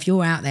always say, if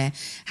you're out there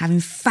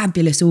having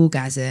fabulous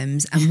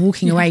orgasms and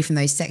walking away from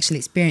those sexual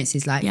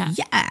experiences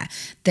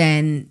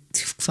then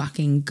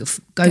fucking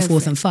go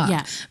forth and fuck.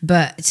 Yeah.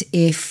 But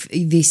if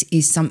this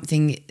is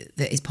something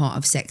that is part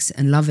of sex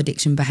and love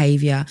addiction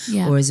behaviour,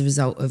 or as a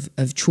result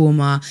of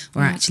trauma,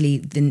 or actually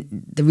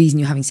the reason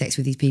you're having sex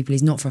with these people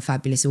is not for a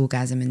fabulous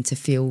orgasm and to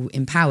feel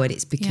empowered,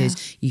 it's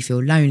because you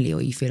feel lonely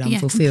or you feel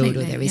unfulfilled,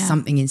 or there is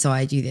something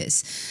inside you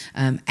that's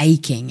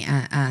aching,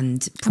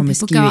 and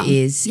promiscuity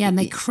is... Yeah, and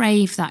they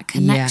crave that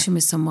connection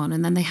with someone,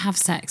 and then they have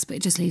sex, but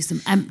it just leaves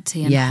them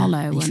empty and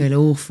hollow. You feel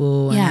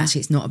awful, and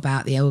actually it's not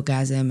about the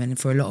orgasm, and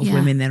for a lot of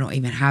women, they're not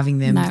even having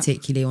them,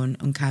 particularly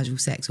on casual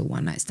sex or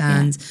one night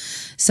stands.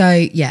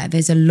 So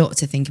there's a lot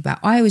to think about.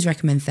 I always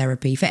recommend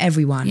therapy for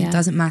everyone. It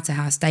doesn't matter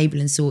how stable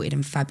and sorted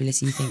and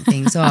fabulous you think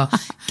things are.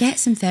 Get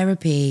some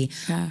therapy,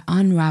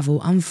 unravel,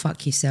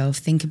 unfuck yourself,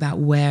 think about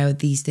where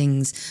these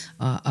things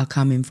are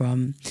coming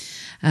from.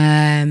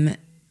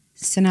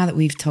 So now that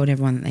we've told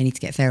everyone that they need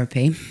to get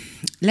therapy,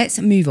 let's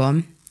move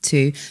on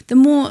to the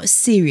more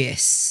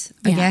serious,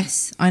 I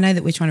guess. I know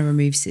that we're trying to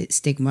remove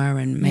stigma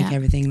and make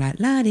everything like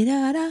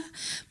la-di-da-da,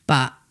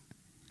 but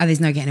there's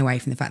no getting away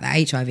from the fact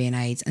that HIV and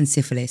AIDS and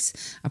syphilis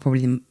are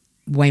probably the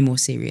way more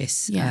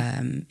serious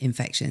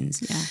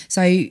infections.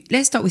 So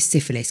let's start with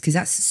syphilis, because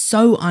that's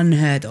so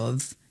unheard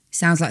of.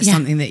 Sounds like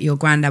something that your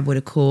granddad would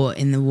have caught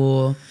in the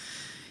war.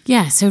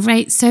 Yeah, it's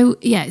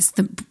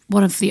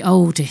one of the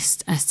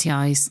oldest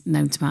STIs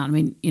known to man. I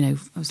mean,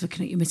 I was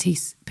looking at your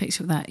Matisse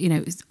picture of that.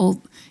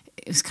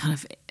 It was kind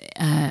of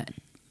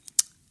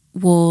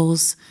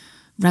wars,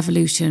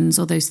 revolutions,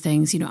 all those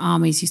things.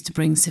 Armies used to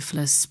bring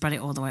syphilis, spread it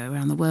all the way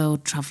around the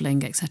world,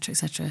 travelling, etc.,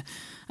 etc.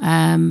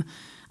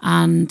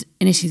 And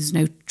initially there's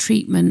no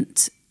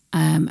treatment,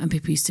 and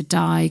people used to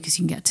die because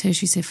you can get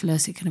tertiary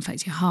syphilis. It can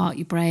affect your heart,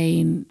 your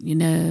brain, your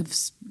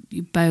nerves,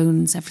 your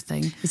bones,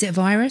 everything. Is it a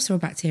virus or a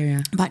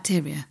bacteria?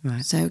 Bacteria.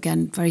 Right. So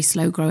again, very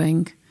slow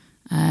growing.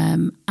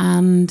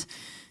 And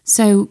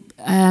so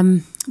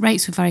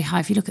rates were very high.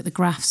 If you look at the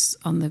graphs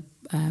on the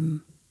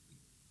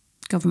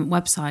government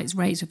websites,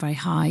 rates were very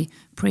high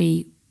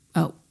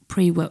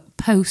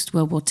post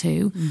World War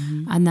II,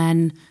 and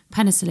then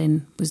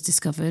penicillin was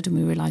discovered, and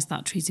we realised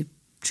that treated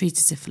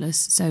syphilis,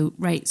 so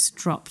rates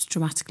dropped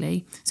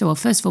dramatically. So,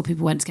 first of all,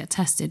 people went to get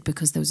tested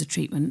because there was a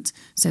treatment,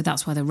 so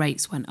that's why the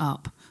rates went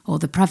up, or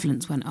the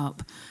prevalence went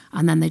up,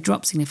 and then they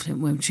dropped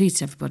significantly when we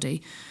treated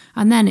everybody.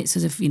 And then it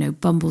sort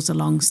of, bumbles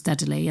along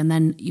steadily, and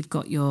then you've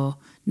got your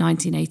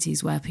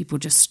 1980s where people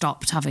just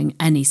stopped having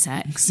any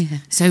sex,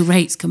 so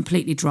rates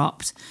completely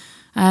dropped.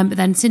 But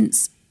then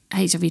since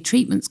HIV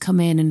treatments come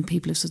in and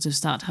people have sort of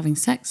started having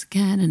sex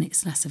again and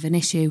it's less of an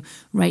issue,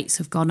 rates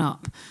have gone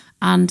up.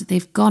 And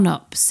they've gone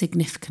up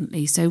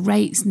significantly. So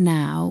rates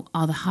now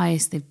are the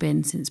highest they've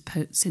been since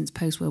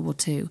post-World War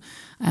II.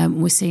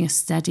 We're seeing a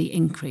steady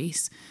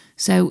increase.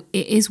 So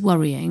it is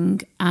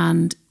worrying.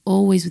 And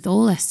always with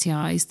all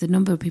STIs, the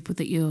number of people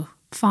that you're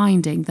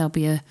finding, there'll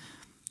be a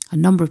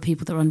number of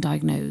people that are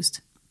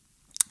undiagnosed,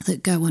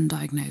 that go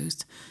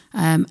undiagnosed.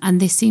 And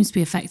this seems to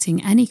be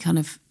affecting any kind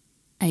of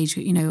age.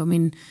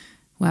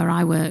 Where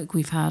I work,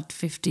 we've had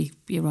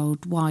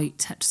 50-year-old white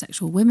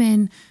heterosexual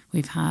women,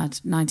 we've had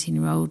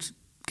 19-year-old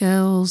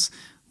girls,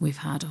 we've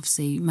had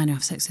obviously men who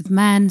have sex with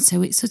men.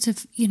 So it's sort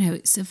of,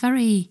 it's a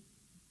very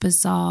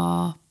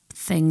bizarre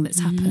thing that's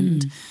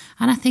happened.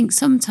 And I think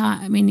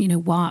sometimes,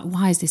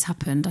 why has this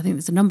happened? I think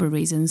there's a number of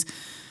reasons.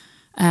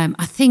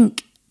 I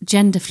think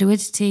gender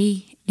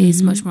fluidity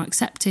is much more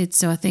accepted.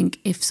 So I think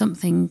if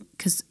something,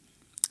 because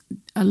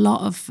a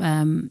lot of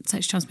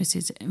sexually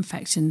transmitted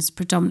infections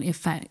predominantly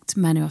affect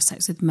men who have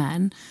sex with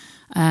men,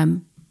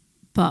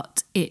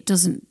 but it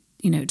doesn't,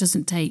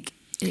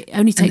 it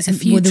only takes a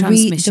few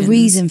transmissions. The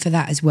reason for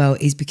that as well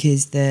is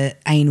because the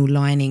anal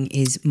lining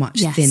is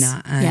much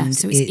thinner, and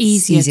so it's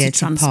easier to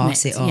transmit,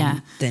 pass it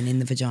on than in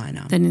the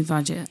vagina.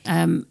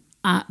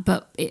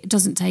 But it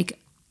doesn't take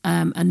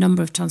a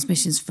number of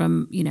transmissions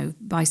from,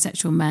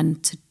 bisexual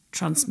men to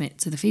transmit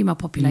to the female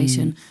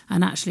population.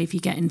 And actually, if you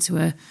get into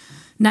a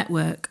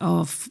network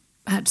of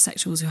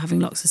heterosexuals who are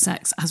having lots of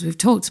sex, as we've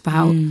talked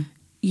about,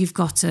 you've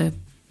got a,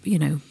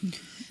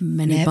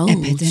 many bulge.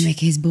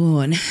 Epidemic is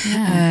born.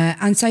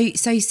 And so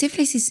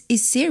syphilis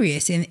is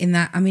serious in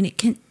that, it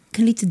can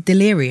lead to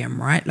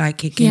delirium, right?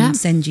 Like it can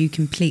send you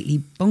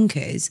completely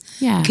bonkers.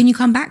 Yeah. Can you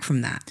come back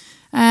from that?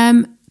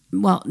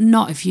 Well,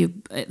 not if you're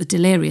at the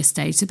delirious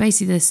stage. So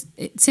basically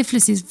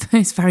syphilis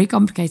is very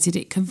complicated.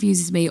 It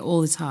confuses me all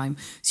the time.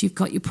 So you've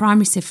got your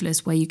primary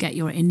syphilis where you get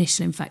your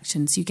initial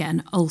infection. So you get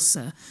an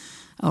ulcer,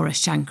 or a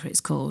chancre it's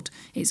called.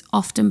 It's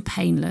often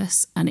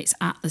painless and it's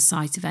at the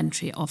site of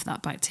entry of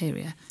that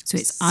bacteria. So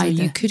it's either...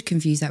 So you could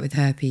confuse that with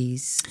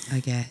herpes, I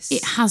guess.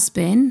 It has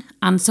been,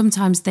 and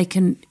sometimes they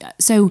can...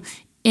 So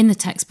in the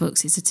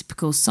textbooks, it's a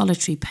typical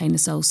solitary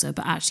painless ulcer,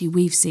 but actually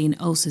we've seen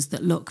ulcers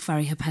that look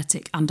very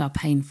herpetic and are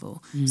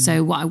painful.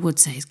 So what I would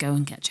say is go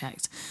and get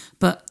checked.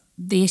 But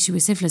the issue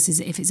with syphilis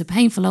is if it's a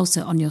painful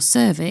ulcer on your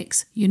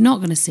cervix, you're not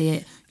going to see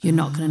it, you're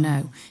not going to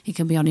know. It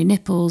can be on your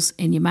nipples,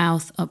 in your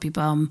mouth, up your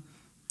bum,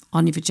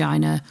 on your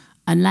vagina,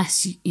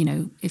 unless,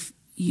 if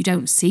you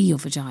don't see your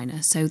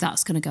vagina. So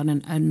that's going to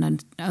go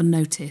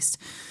unnoticed.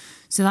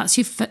 So that's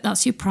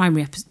your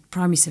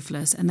primary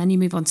syphilis, and then you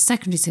move on to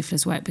secondary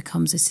syphilis, where it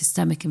becomes a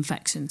systemic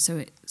infection. So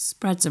it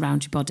spreads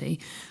around your body,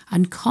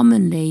 and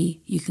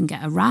commonly you can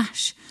get a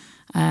rash.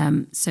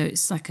 So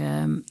it's like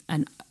and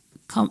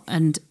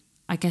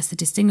I guess the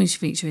distinguishing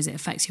feature is it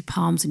affects your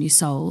palms and your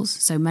soles.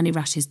 So many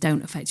rashes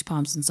don't affect your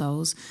palms and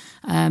soles.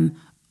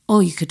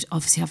 Or you could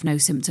obviously have no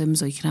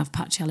symptoms, or you can have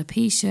patchy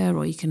alopecia,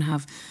 or you can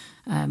have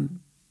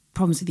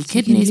problems with your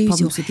kidneys,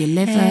 problems with your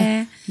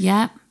liver.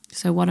 Yeah.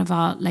 So one of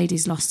our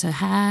ladies lost her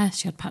hair.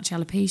 She had patchy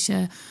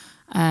alopecia.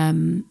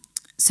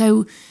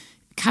 So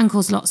can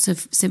cause lots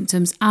of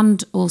symptoms,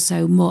 and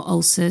also more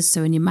ulcers.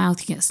 So in your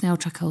mouth, you get snail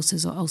track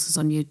ulcers or ulcers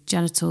on your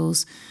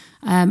genitals.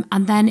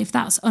 And then if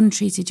that's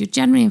untreated, you're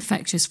generally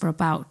infectious for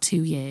about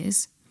 2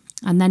 years.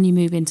 And then you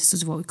move into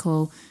sort of what we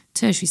call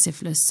tertiary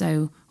syphilis,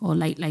 or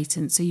late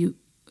latent. So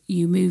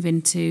you move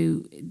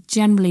into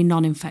generally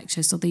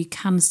non-infectious, although you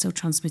can still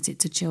transmit it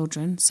to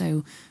children.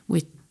 So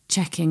we're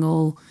checking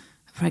all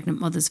pregnant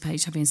mothers for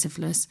HIV and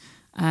syphilis.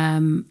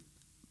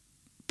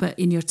 But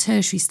in your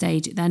tertiary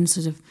stage, it then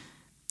sort of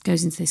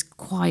goes into this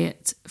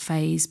quiet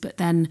phase, but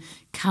then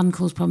can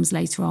cause problems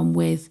later on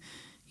with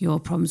your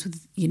problems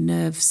with your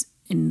nerves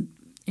in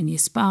your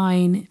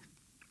spine,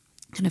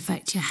 can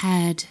affect your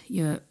head,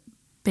 your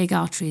big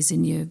arteries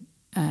in your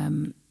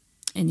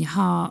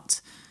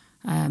heart,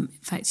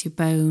 affects your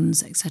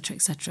bones, etc.,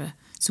 etc.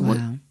 So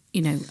wow.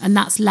 And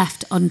that's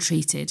left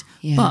untreated,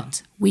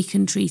 but we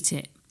can treat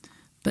it.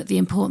 But the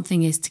important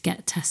thing is to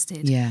get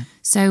tested. Yeah.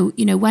 So,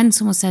 when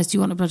someone says, do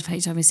you want a blood for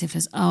HIV and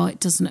syphilis? Oh, it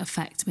doesn't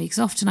affect me. Because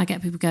often I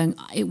get people going,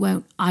 I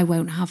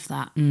won't have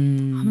that.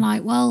 I'm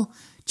like, well,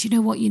 do you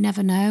know what? You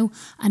never know.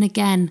 And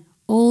again,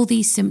 all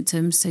these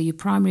symptoms, so your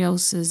primary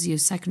ulcers, your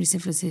secondary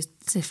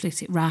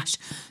syphilitic rash,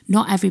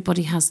 not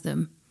everybody has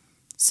them.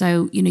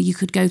 So, you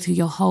could go through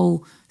your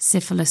whole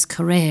syphilis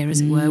career,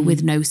 as it were,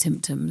 with no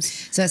symptoms.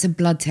 So it's a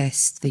blood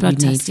test that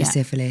you need for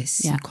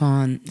syphilis. Yeah. You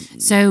can't...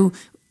 So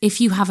if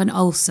you have an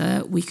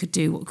ulcer, we could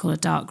do what we call a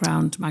dark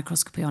ground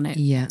microscopy on it.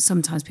 Yeah.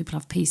 Sometimes people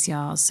have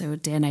PCRs, so a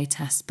DNA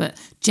test, but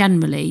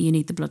generally you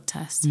need the blood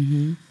test.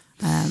 Mm-hmm.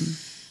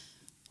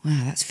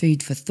 Wow, that's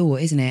food for thought,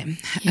 isn't it?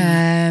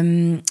 Yeah.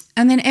 And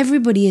then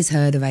everybody has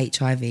heard of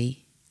HIV.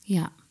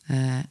 Yeah.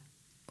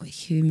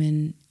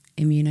 Human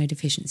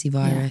immunodeficiency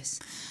virus.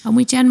 Yeah. And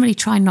we generally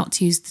try not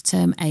to use the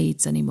term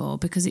AIDS anymore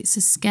because it's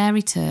a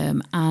scary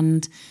term,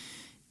 and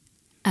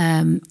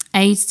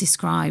AIDS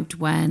described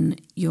when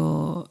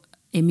your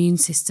immune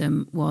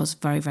system was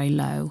very, very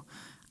low.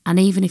 And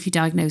even if you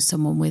diagnose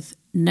someone with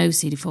no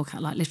CD4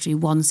 count, like literally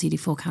one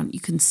CD4 count, you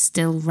can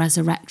still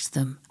resurrect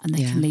them and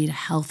they can lead a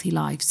healthy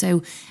life.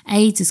 So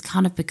AIDS has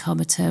kind of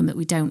become a term that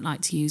we don't like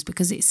to use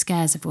because it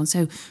scares everyone.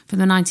 So from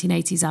the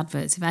 1980s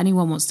adverts, if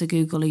anyone wants to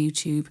Google a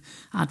YouTube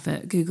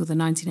advert, Google the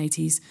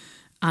 1980s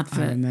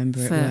advert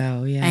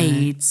for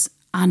AIDS,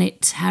 and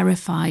it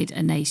terrified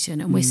a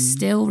nation, and we're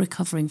still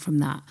recovering from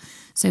that.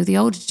 So the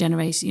older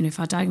generation, if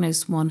I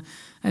diagnose someone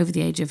over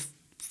the age of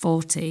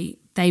 40,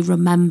 they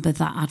remember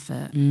that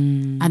advert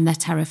and they're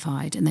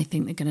terrified and they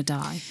think they're going to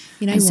die.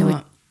 You know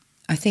what?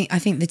 I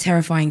think the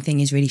terrifying thing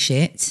is really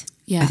shit.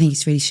 Yeah. I think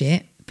it's really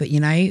shit. But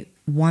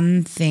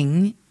one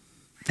thing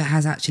that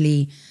has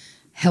actually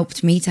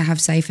helped me to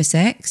have safer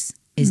sex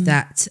is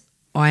that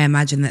I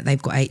imagine that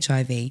they've got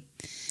HIV.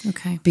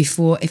 Okay.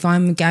 Before, if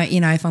I'm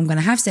going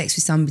to have sex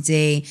with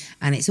somebody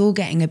and it's all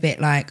getting a bit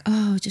like,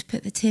 oh, just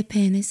put the tip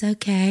in, it's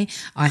okay.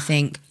 I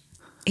think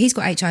he's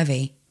got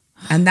HIV.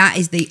 And that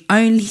is the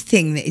only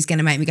thing that is going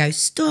to make me go,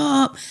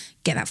 stop,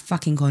 get that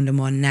fucking condom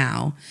on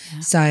now.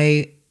 Yeah.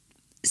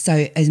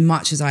 So as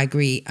much as I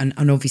agree, and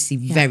obviously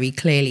very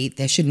clearly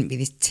there shouldn't be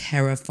this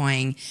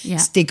terrifying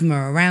stigma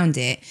around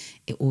it,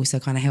 it also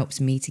kind of helps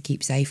me to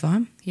keep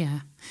safer. Yeah.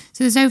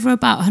 So there's over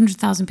about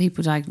 100,000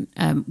 people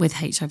with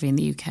HIV in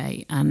the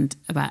UK, and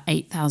about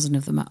 8,000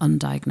 of them are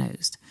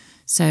undiagnosed.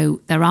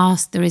 So there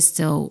is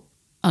still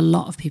a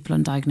lot of people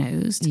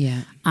undiagnosed.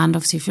 Yeah. And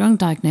obviously if you're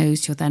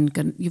undiagnosed,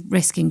 you're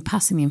risking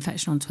passing the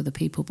infection on to other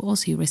people, but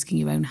also you're risking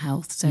your own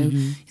health. So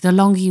the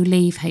longer you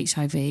leave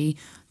HIV,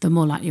 the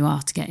more likely you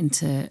are to get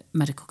into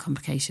medical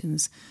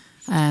complications.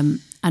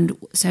 And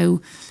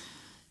so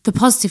the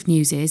positive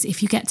news is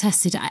if you get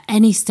tested at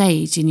any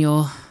stage in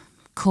your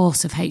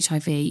course of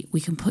HIV,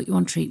 we can put you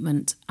on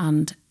treatment,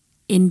 and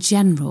in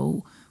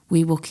general,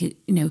 we will,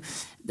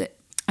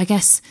 I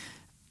guess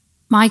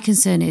my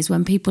concern is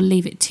when people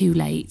leave it too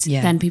late,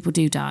 then people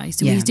do die.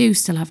 So we do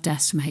still have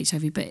deaths from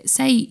HIV. But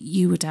say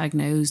you were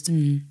diagnosed,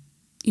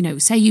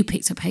 say you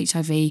picked up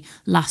HIV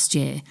last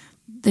year,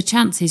 the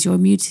chances your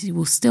immunity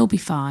will still be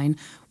fine.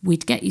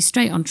 We'd get you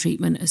straight on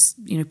treatment as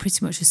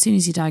pretty much as soon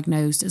as you're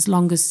diagnosed, as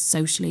long as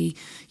socially,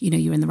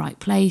 you're in the right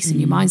place and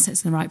your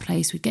mindset's in the right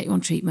place. We'd get you on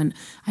treatment,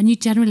 and you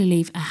generally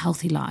leave a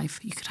healthy life.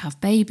 You could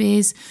have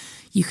babies.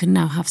 You can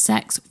now have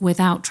sex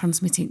without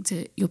transmitting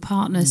to your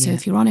partner. So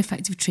if you're on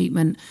effective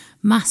treatment,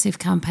 massive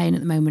campaign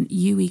at the moment,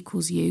 U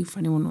equals U, for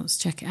anyone who wants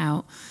to check it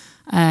out.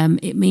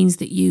 It means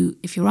that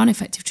if you're on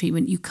effective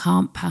treatment, you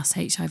can't pass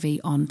HIV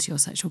on to your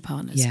sexual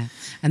partners. Yeah.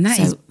 And that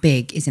is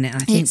big, isn't it?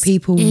 And I think it's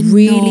people enormous.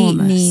 really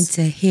need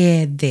to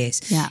hear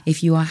this. Yeah.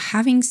 If you are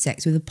having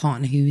sex with a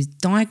partner who is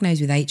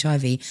diagnosed with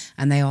HIV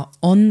and they are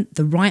on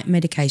the right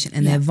medication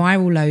and their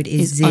viral load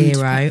is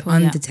zero,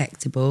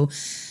 undetectable,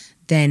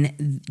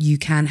 then you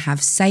can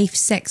have safe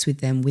sex with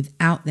them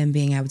without them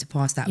being able to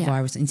pass that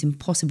virus. It's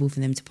impossible for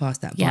them to pass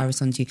that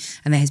virus on to you.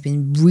 And there has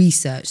been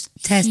research,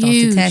 test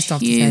after test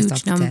after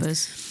test after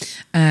test.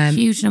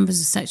 Huge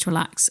numbers of sexual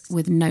acts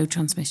with no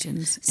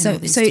transmissions. So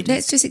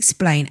let's just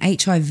explain.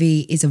 HIV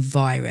is a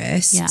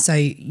virus. Yeah. So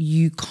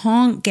you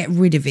can't get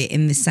rid of it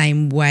in the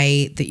same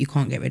way that you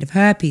can't get rid of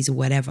herpes or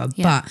whatever.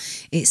 Yeah.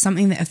 But it's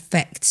something that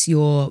affects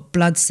your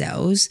blood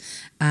cells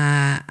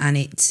and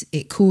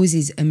it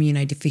causes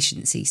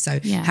immunodeficiency. So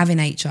having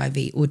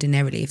HIV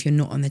ordinarily, if you're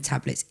not on the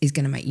tablets, is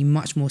going to make you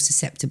much more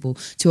susceptible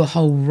to a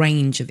whole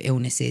range of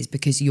illnesses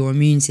because your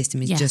immune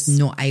system is just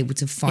not able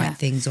to fight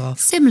things off.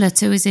 Similar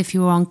to as if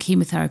you were on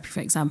chemotherapy,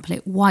 for example,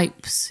 it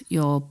wipes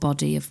your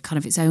body of kind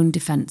of its own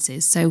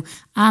defences. So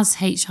as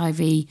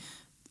HIV,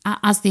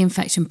 as the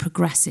infection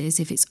progresses,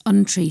 if it's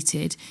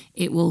untreated,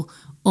 it will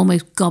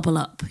almost gobble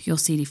up your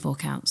CD4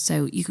 count.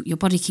 So your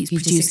body keeps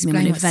producing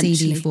them, and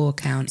eventually CD4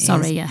 count is.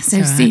 Sorry, yeah.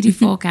 So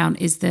CD4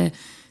 count is the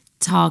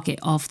target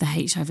of the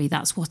HIV.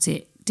 That's what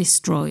it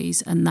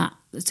destroys, and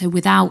so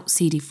without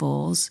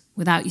CD4s,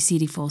 without your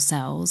CD4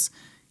 cells,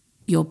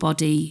 your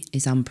body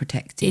is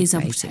unprotected.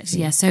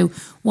 Yeah. So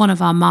one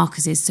of our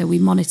markers is, so we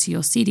monitor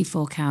your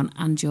CD4 count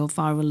and your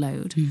viral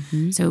load.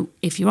 Mm-hmm. So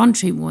if you're on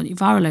treatment, you want your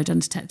viral load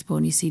undetectable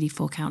and your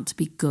CD4 count to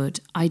be good,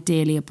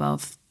 ideally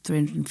above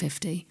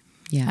 350.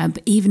 Yeah.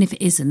 But even if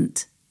it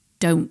isn't,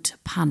 don't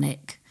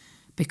panic,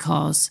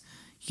 because,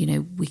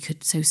 we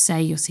could, so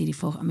say your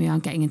CD4, I mean, I'm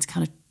getting into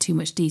kind of too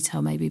much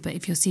detail maybe, but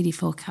if your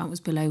CD4 count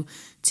was below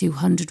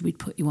 200, we'd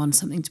put you on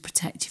something to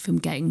protect you from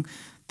getting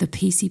the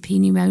PCP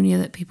pneumonia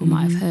that people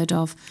might have heard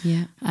of.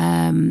 Yeah.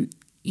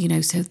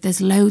 So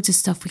there's loads of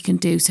stuff we can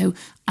do. So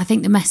I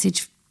think the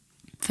message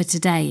for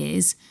today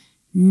is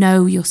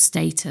know your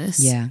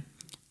status. Yeah.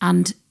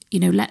 And,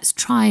 let's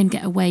try and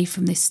get away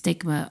from this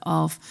stigma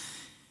of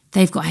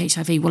they've got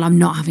HIV. Well, I'm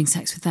not having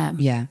sex with them.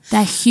 Yeah.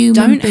 They're human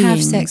beings. Don't beings.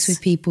 have sex with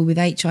people with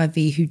HIV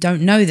who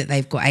don't know that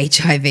they've got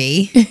HIV.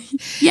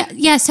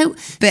 Yeah. So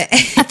but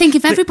I think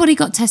if everybody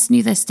got tested and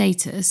knew their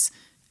status,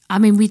 I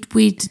mean, we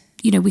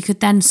could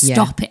then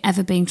stop it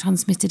ever being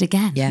transmitted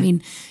again. Yeah. I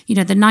mean, the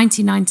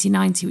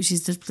 90-90-90, which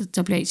is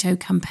the WHO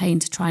campaign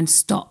to try and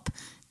stop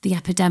the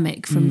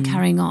epidemic from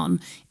carrying on,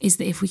 is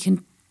that if we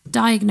can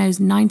diagnose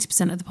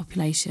 90% of the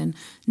population,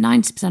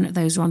 90% of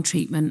those are on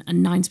treatment,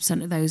 and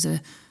 90% of those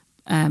are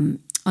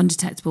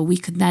undetectable, we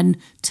could then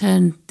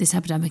turn this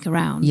epidemic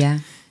around. Yeah.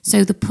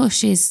 So the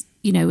push is,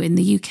 in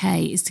the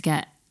UK, is to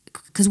get,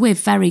 because we're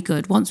very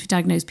good, once we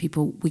diagnose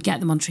people, we get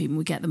them on treatment,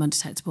 we get them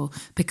undetectable,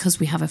 because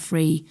we have a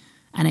free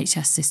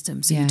NHS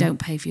system, so you don't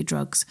pay for your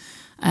drugs.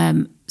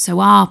 So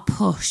our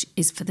push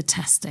is for the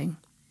testing.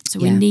 So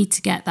we need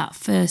to get that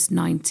first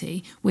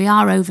 90. We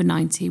are over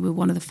 90. We're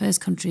one of the first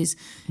countries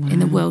in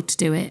the world to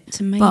do it. It's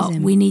amazing. But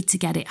we need to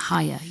get it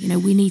higher.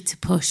 We need to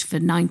push for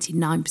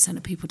 99%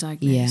 of people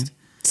diagnosed. Yeah.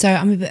 So,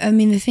 I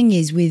mean, the thing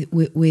is with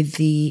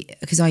the,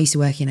 because I used to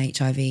work in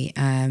HIV,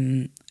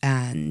 and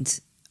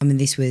I mean,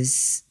 this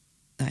was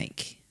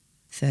like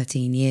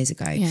 13 years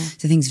ago. Yeah.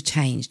 So things have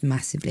changed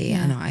massively,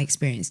 and I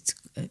experienced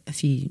a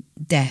few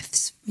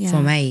deaths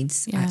from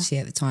AIDS actually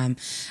at the time,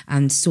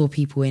 and saw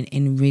people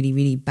in really,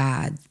 really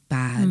bad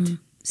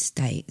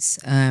states.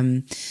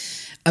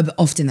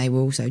 Often they were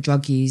also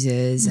drug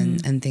users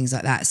and things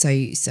like that. So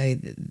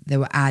there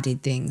were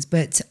added things.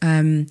 But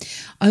I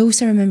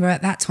also remember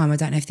at that time, I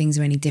don't know if things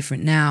are any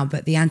different now,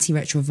 but the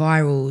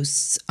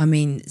antiretrovirals, I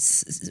mean,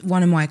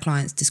 one of my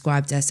clients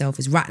described herself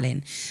as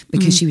rattling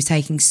because she was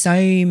taking so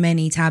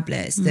many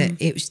tablets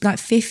that it was like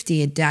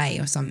 50 a day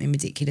or something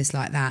ridiculous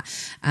like that.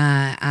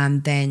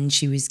 And then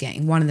she was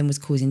getting, one of them was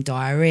causing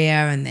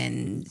diarrhea, and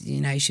then,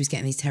 she was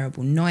getting these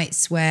terrible night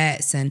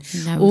sweats, and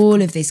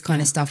all of this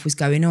kind of stuff was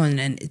going on.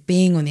 And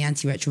being on the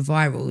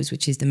antiretrovirals,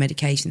 which is the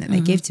medication that they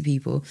give to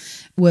people,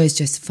 was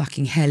just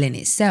fucking hell in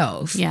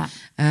itself. Yeah.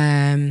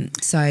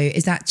 So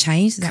is that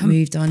changed? Has that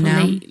moved on now?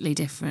 Completely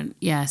different.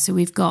 Yeah. So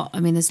we've got,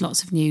 there's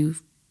lots of new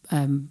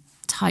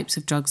types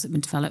of drugs that have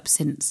been developed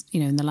since,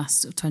 in the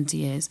last 20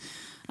 years.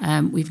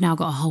 We've now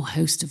got a whole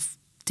host of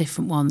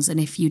different ones. And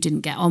if you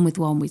didn't get on with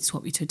one, we'd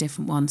swap you to a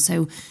different one.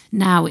 So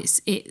now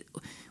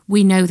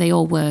we know they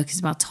all work. It's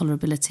about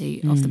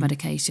tolerability of the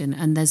medication.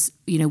 And there's,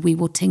 we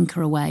will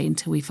tinker away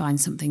until we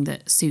find something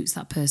that suits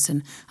that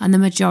person. And the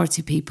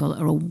majority of people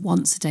are all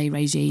once a day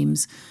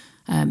regimes.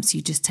 So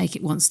you just take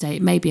it once a day.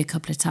 It may be a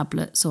couple of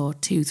tablets or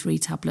 2-3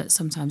 tablets.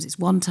 Sometimes it's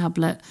one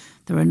tablet.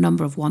 There are a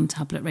number of one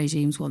tablet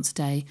regimes once a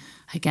day.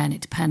 Again,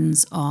 it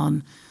depends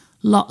on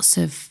lots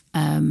of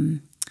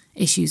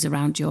issues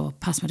around your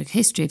past medical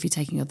history, if you're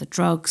taking other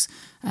drugs,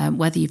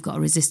 whether you've got a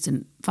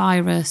resistant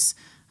virus,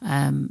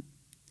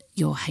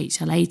 your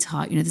HLA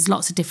type. There's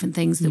lots of different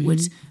things that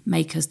would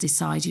make us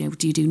decide,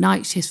 do you do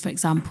night shifts, for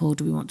example?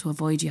 Do we want to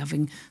avoid you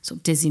having sort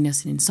of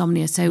dizziness and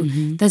insomnia? So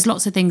there's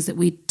lots of things that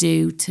we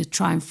do to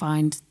try and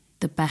find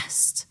the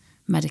best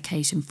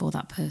medication for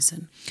that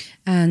person.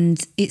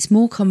 And it's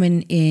more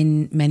common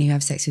in men who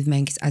have sex with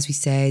men because, as we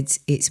said,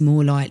 it's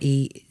more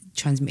likely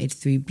transmitted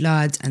through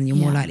blood, and you're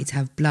more likely to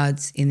have blood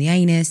in the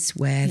anus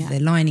where the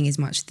lining is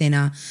much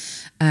thinner.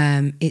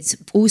 It's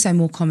also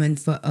more common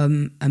for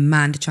a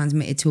man to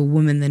transmit it to a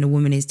woman than a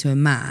woman is to a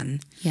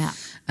man. Yeah.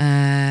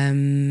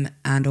 And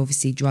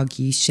obviously drug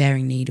use,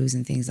 sharing needles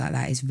and things like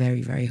that is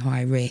very, very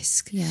high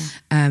risk. Yeah.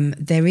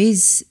 There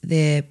is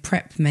the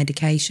PrEP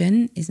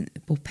medication,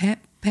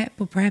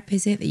 PrEP,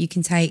 is it, that you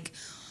can take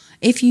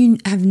if you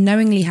have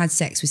knowingly had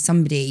sex with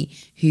somebody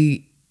who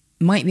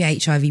might be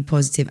HIV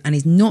positive and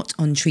is not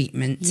on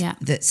treatment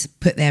that's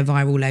put their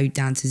viral load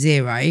down to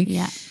 0,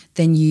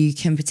 then you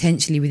can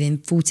potentially within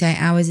 48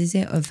 hours, is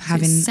it, of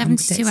having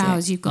 72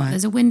 hours, you've got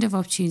there's a window of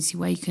opportunity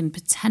where you can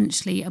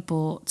potentially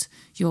abort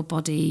your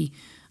body,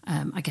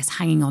 I guess,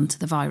 hanging on to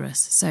the virus.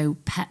 So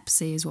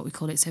PEPC is what we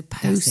call it. So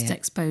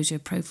post-exposure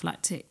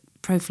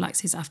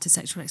prophylaxis after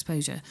sexual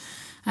exposure.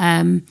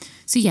 So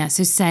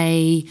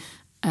say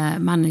a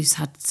man who's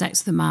had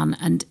sex with a man,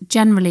 and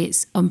generally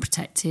it's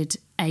unprotected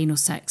anal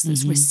sex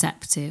that's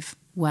receptive,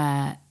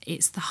 where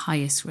it's the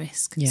highest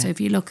risk. So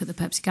if you look at the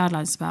PEPC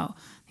guidelines, I think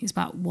it's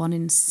about 1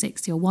 in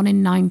 60 or 1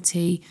 in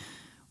 90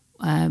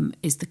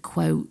 is the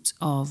quote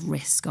of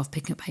risk of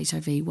picking up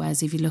HIV.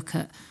 Whereas if you look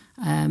at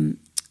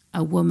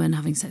a woman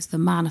having sex with a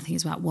man, I think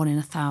it's about 1 in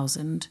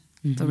 1,000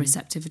 for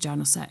receptive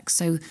vaginal sex.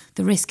 So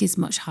the risk is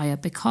much higher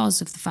because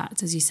of the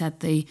fact, as you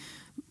said, the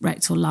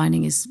rectal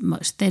lining is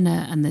much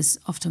thinner and there's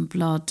often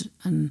blood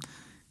and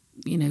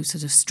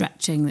sort of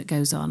stretching that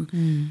goes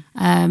on.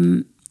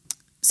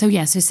 So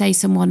say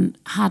someone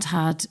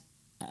had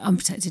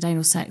unprotected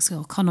anal sex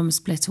or condom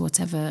split or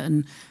whatever,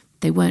 and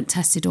they weren't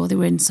tested, or they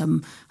were in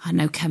some,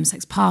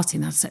 chemsex party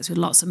and had sex with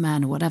lots of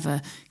men or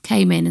whatever,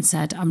 came in and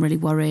said, I'm really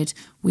worried.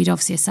 We'd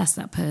obviously assess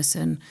that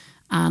person,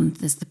 and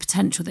there's the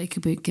potential that it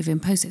could be given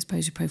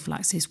post-exposure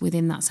prophylaxis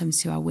within that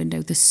 72-hour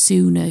window. The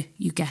sooner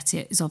you get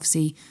it is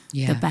obviously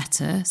the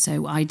better.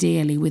 So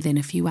ideally within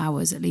a few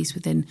hours, at least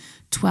within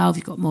 12,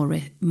 you've got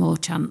more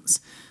chance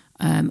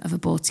of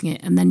aborting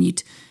it. And then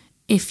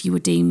if you were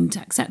deemed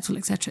acceptable,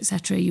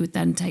 etc., you would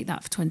then take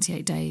that for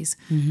 28 days.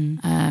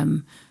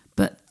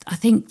 But I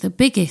think the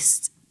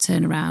biggest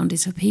turnaround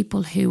is for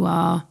people who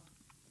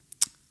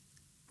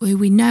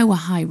we know are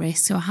high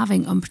risk, so are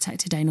having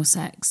unprotected anal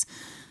sex,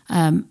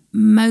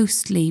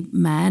 mostly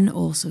men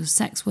or sort of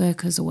sex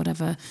workers or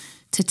whatever,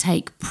 to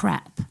take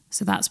PrEP.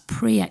 So that's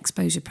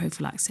pre-exposure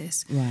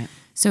prophylaxis. Right.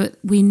 So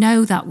we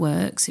know that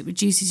works. It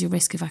reduces your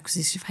risk of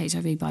acquisition of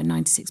HIV by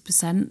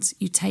 96%.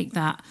 You take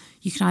that,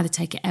 you can either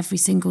take it every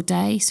single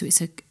day. So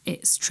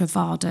it's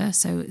Truvada.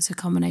 So it's a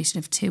combination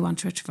of 2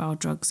 antiretroviral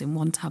drugs in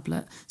 1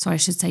 tablet. So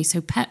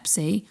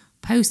PEPC,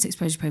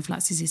 post-exposure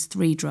prophylaxis, is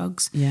 3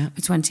 drugs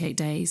for 28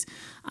 days.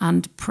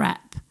 And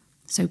PrEP,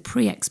 so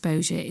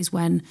pre-exposure, is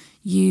when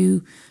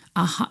you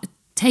are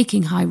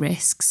taking high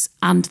risks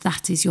and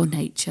that is your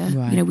nature.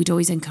 Right. We'd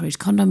always encourage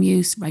condom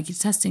use, regular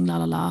testing,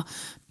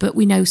 but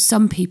we know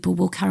some people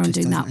will carry on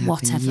doing that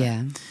whatever.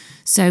 Yeah.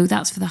 So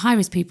that's for the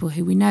high-risk people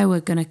who we know are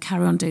going to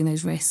carry on doing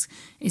those risks,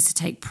 is to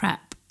take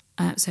PrEP.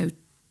 So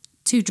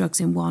 2 drugs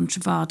in 1,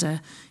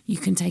 Truvada. You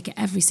can take it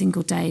every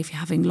single day if you're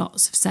having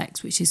lots of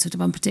sex, which is sort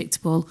of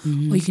unpredictable,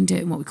 or you can do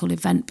it in what we call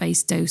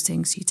event-based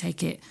dosing. So you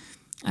take it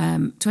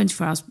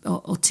 24 hours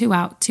or 2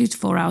 to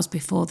 4 hours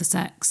before the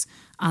sex,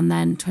 and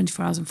then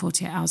 24 hours and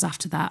 48 hours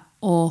after that,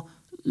 or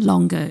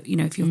longer,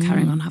 if you're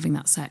carrying on having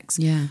that sex.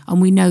 Yeah. And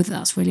we know that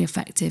that's really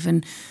effective.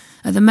 And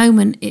at the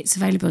moment, it's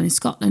available in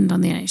Scotland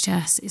on the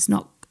NHS. It's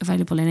not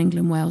available in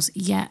England, Wales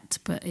yet,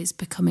 but it's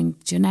becoming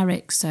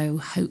generic. So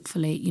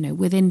hopefully,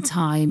 within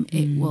time,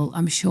 it will,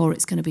 I'm sure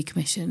it's going to be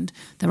commissioned.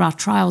 There are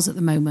trials at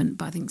the moment,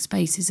 but I think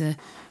spaces are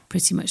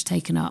pretty much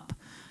taken up.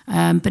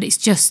 But it's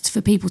just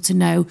for people to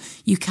know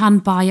you can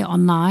buy it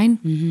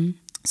online.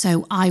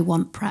 So I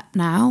Want PrEP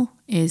Now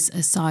is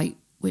a site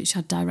which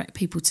I'd direct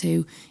people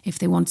to if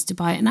they wanted to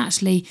buy it. And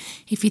actually,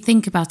 if you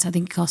think about it, I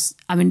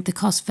think the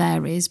cost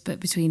varies, but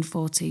between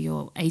 £40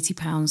 or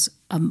 £80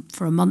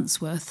 for a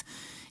month's worth.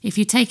 If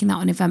you're taking that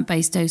on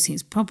event-based dosing,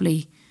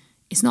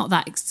 it's not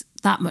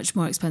that much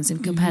more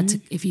expensive compared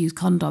to if you use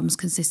condoms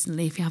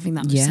consistently, if you're having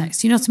that much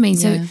sex. You know what I mean?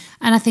 So,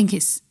 and I think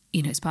it's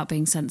about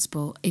being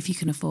sensible if you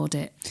can afford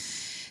it.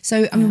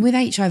 So, with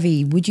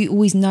HIV, would you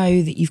always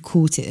know that you've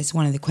caught it? That's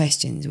one of the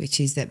questions, which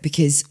is that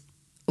because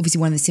obviously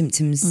one of the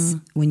symptoms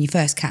when you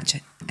first catch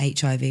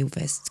HIV or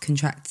first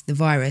contract the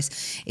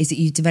virus is that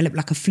you develop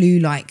like a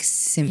flu-like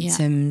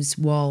symptoms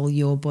while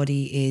your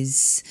body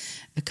is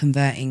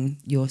converting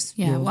your...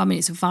 Well,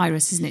 it's a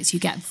virus, isn't it? So you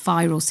get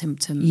viral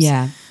symptoms.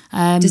 Yeah.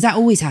 Does that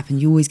always happen?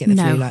 You always get the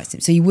flu-like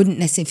symptoms? So you wouldn't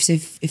necessarily...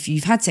 So if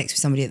you've had sex with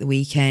somebody at the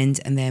weekend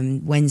and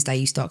then Wednesday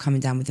you start coming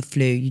down with the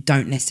flu, you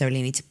don't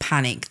necessarily need to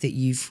panic that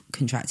you've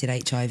contracted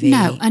HIV.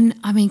 No, and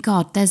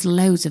God, there's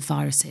loads of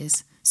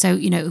viruses. So,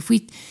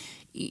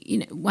 you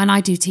know, when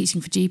I do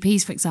teaching for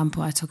GPs, for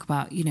example, I talk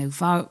about, you know,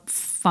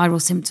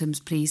 viral symptoms,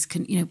 please,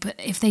 but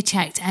if they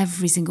checked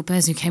every single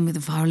person who came with a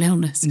viral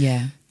illness,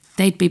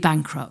 they'd be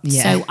bankrupt.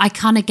 Yeah. So I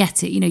kind of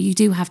get it. You know, you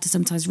do have to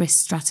sometimes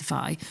risk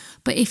stratify.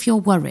 But if you're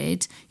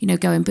worried, you know,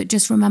 go in. But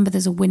just remember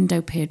there's a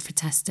window period for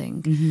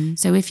testing.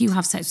 So if you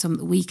have sex with someone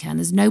at the weekend,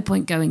 there's no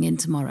point going in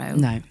tomorrow.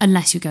 No.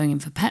 Unless you're going in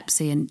for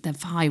Pepsi and they're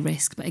high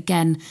risk. But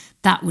again,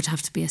 that would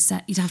have to be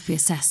you'd have to be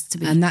assessed to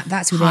be And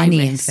that's with high any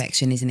risk.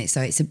 infection, isn't it?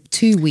 So it's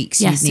 2 weeks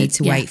Yes, you need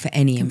to wait for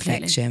any completely.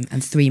 infection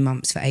and 3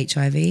 months for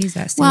HIV. Is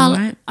that still Well,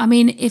 right? I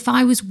mean, if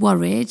I was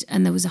worried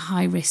and there was a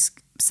high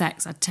risk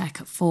sex, I'd check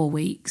at 4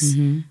 weeks.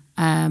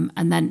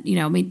 And then, you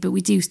know, I mean, but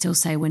we do still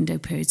say window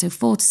period. So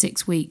 4 to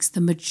 6 weeks,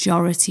 the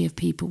majority of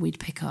people we'd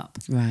pick up.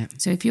 Right.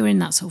 So if you're in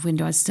that sort of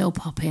window, I'd still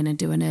pop in and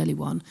do an early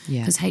one.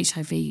 Yeah. Because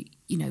HIV,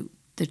 you know,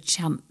 the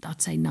chance,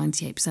 I'd say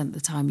 98% of the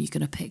time you're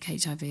going to pick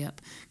HIV up.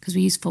 Because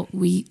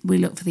we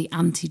look for the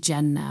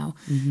antigen now.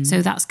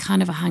 So that's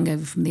kind of a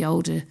hangover from the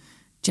older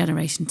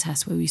generation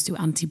test where we used to do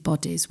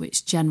antibodies,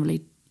 which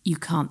generally you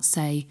can't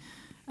say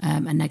are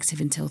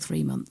negative until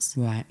 3 months.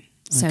 Right.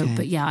 So, Okay.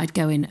 but yeah, I'd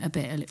go in a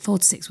bit early, 4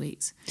 to 6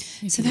 weeks.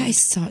 So that is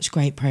such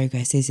great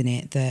progress, isn't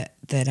it?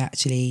 That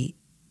actually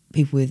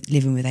people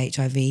living with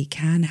HIV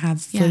can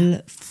have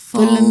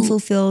full and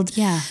fulfilled.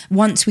 Yeah.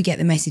 Once we get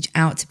the message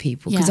out to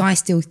people, because Yeah. I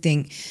still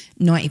think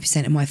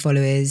 90% of my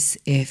followers,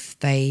 if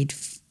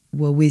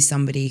were with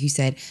somebody who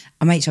said,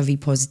 I'm HIV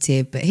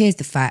positive, but here's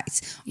the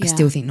fact, I Yeah.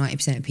 still think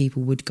 90% of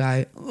people would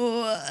go,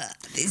 oh,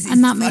 this is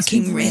And that makes me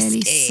fucking really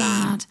risky.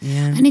 sad.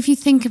 Yeah. And if you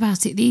think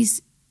about it,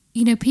 these,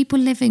 you know, people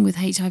living with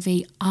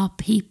HIV are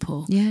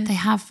people. Yeah. They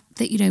have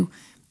that, you know,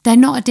 they're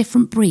not a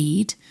different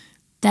breed.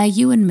 They're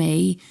you and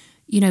me.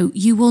 You know,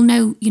 you will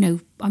know, you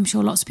know, I'm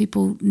sure lots of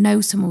people know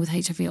someone with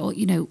HIV or,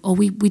 you know, or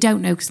we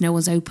don't know because no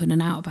one's open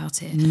and out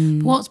about it.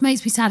 But what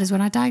makes me sad is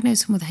when I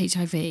diagnose someone with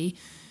HIV,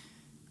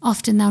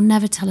 often they'll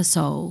never tell a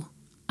soul.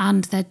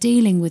 And they're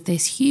dealing with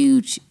this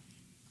huge,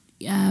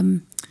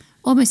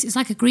 almost, it's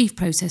like a grief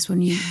process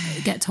when you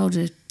get told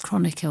a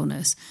chronic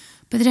illness.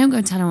 But they don't go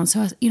and tell anyone.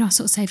 So, you know, I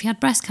sort of say, if you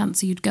had breast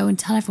cancer, you'd go and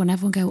tell everyone.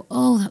 Everyone go,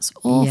 oh, that's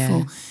awful.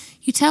 Yeah.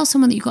 You tell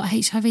someone that you've got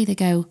HIV, they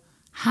go,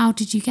 how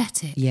did you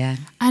get it? Yeah.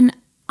 And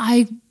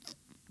I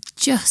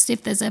just,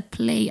 if there's a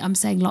plea, I'm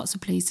saying lots of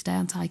pleas today,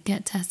 aren't I?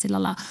 Get tested, la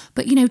la.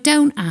 But, you know,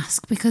 don't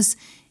ask because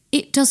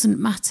it doesn't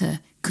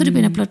matter. Could have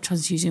been a blood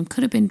transfusion,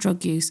 could have been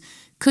drug use,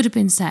 could have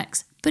been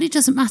sex. But it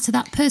doesn't matter.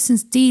 That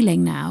person's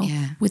dealing now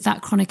with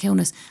that chronic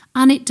illness.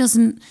 And it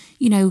doesn't,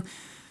 you know,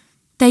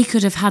 they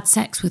could have had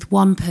sex with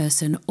one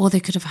person or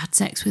they could have had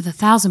sex with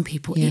 1,000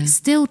 people. Yeah. It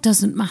still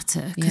doesn't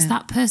matter because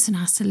that person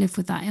has to live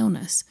with that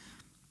illness.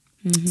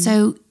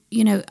 So,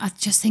 you know, I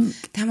just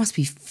think... That must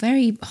be a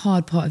very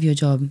hard part of your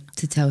job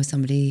to tell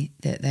somebody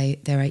that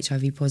they're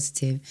HIV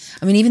positive.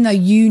 I mean, even though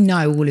you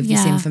know all of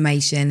this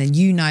information and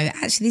you know,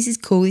 actually, this is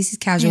cool, this is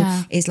casual.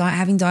 Yeah. It's like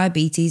having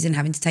diabetes and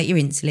having to take your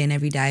insulin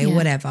every day or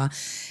whatever.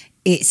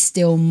 It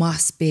still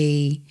must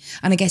be,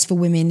 and I guess for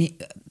women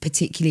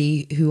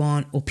particularly who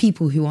aren't, or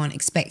people who aren't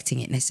expecting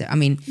it necessarily. I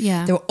mean,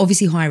 there are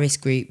obviously high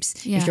risk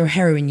groups. Yeah. If you're a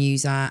heroin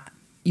user,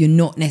 you're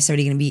not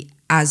necessarily going to be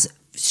as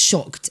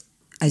shocked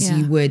as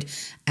you would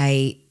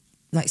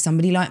like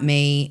somebody like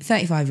me,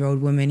 35-year-old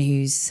woman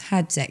who's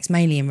had sex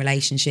mainly in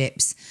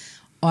relationships.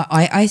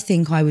 I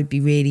think I would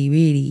be really,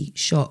 really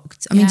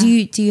shocked. I mean,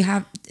 do you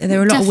have? Are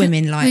there a lot of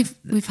women like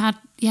we've had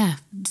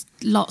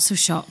lots of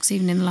shocks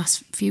even in the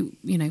last few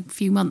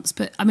months.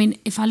 But I mean,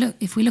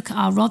 if we look at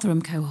our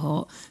Rotherham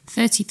cohort,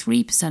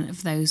 33%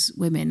 of those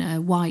women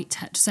are white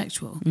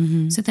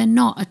heterosexual, so they're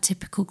not a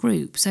typical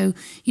group. So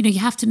you know, you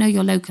have to know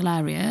your local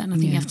area, and I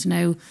think you have to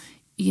know,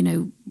 you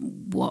know,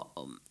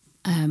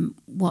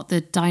 what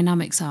the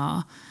dynamics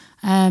are.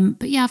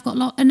 But yeah, I've got a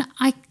lot, and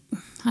I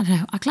don't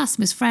know, I class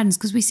them as friends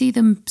because we see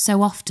them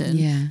so often.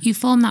 Yeah. You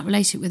form that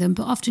relationship with them,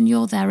 but often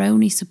you're their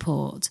only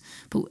support.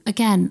 But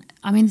again,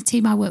 I mean, the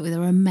team I work with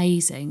are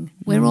amazing.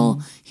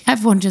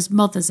 Everyone just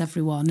mothers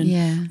everyone,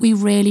 and we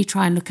really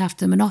try and look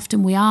after them. And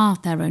often we are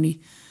their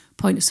only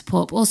point of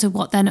support. But also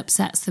what then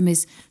upsets them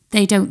is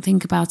they don't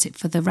think about it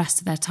for the rest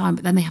of their time,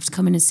 but then they have to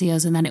come in and see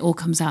us and then it all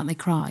comes out and they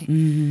cry.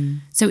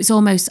 So it's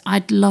almost,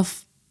 I'd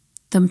love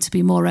them to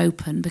be more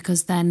open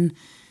because then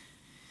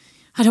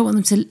I don't want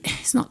them to,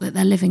 it's not that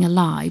they're living a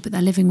lie, but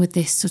they're living with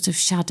this sort of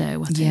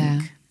shadow, I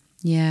think.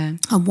 Yeah.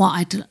 And what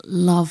I'd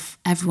love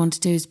everyone to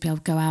do is be able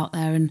to go out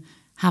there and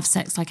have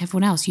sex like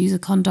everyone else. Use a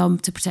condom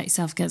to protect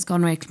yourself against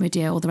gonorrhea,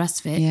 chlamydia, all the rest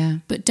of it. Yeah.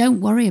 But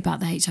don't worry about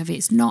the HIV.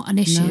 It's not an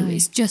issue. No.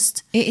 It's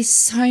just... It is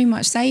so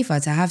much safer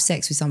to have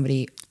sex with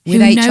somebody with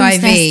Who knows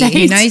HIV their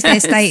who knows their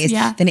status.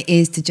 status than it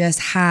is to just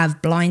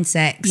have blind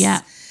sex.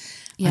 Yeah.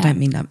 I don't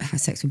mean like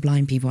have sex with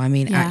blind people. I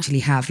mean actually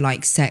have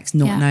like sex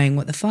not knowing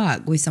what the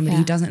fuck with somebody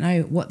who doesn't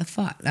know what the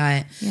fuck.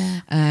 Like,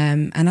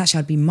 and actually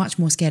I'd be much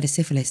more scared of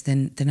syphilis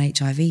than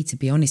HIV, to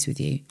be honest with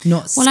you.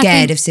 Not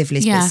scared of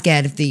syphilis, but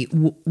scared of the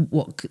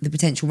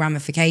potential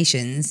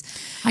ramifications.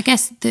 I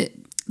guess the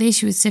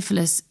issue with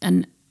syphilis,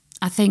 and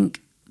I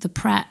think the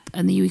PrEP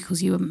and the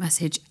U=U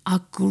message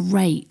are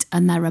great,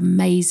 and they're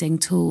amazing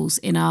tools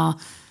in our,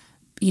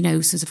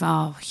 sort of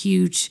our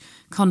huge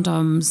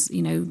condoms,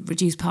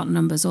 reduced partner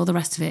numbers, all the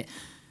rest of it.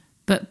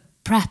 But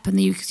PrEP and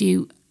the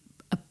U=U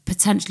are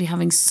potentially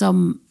having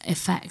some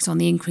effect on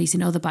the increase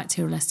in other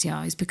bacterial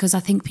STIs, because I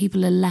think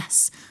people are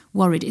less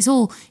worried. It's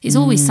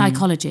always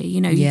psychology.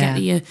 You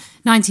get your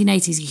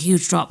 1980s, a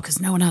huge drop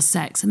because no one has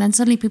sex, and then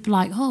suddenly people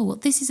are like, oh, well,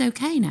 this is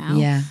okay now.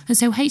 Yeah. And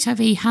so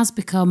HIV has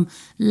become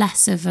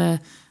less of a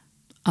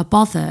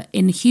bother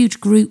in huge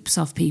groups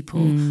of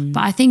people.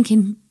 But I think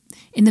in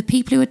the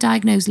people who are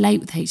diagnosed late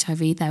with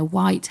HIV, they're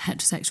white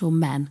heterosexual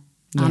men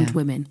and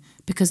women,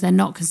 because they're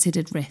not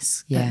considered at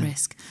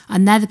risk.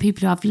 And they're the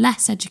people who have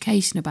less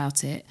education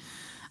about it.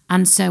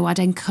 And so I'd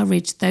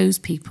encourage those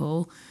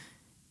people,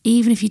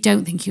 even if you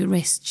don't think you're at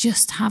risk,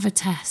 just have a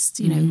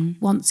test,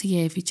 once a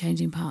year if you're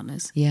changing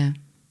partners. Yeah.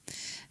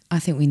 I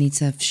think we need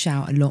to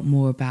shout a lot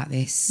more about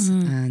this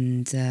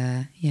and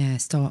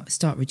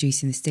start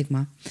reducing the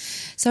stigma.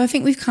 So I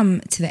think we've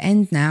come to the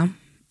end now.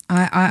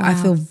 I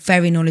feel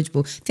very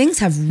knowledgeable. Things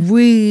have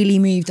really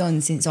moved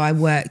on since I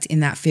worked in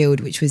that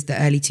field, which was the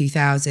early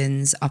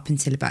 2000s up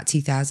until about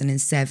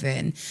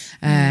 2007.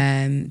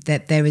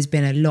 That there has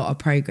been a lot of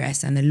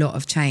progress and a lot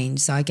of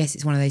change. So I guess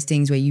it's one of those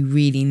things where you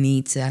really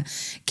need to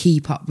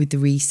keep up with the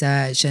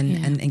research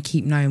and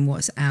keep knowing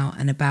what's out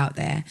and about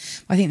there.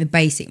 I think the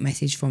basic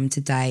message from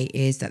today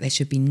is that there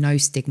should be no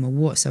stigma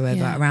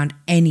whatsoever around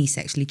any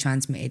sexually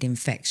transmitted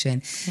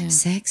infection. Yeah.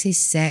 Sex is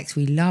sex.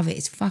 We love it.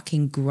 It's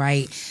fucking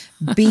great.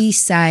 Be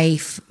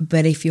safe,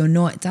 but if you're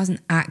not, it doesn't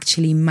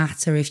actually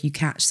matter if you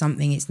catch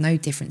something. It's no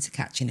different to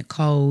catching a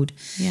cold.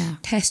 Yeah.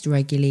 Test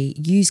regularly,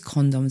 use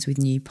condoms with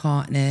new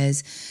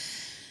partners,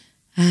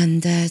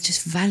 and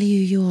just value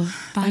your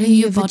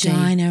body.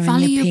 Vagina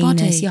value and your your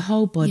penis, body. your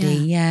whole body.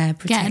 Yeah,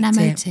 protect Get an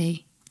MOT. it.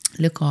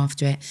 Look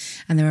after it.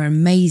 And there are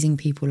amazing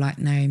people like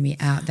Naomi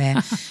out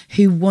there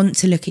who want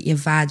to look at your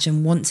vag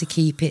and want to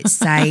keep it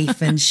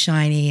safe and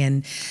shiny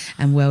and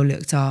well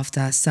looked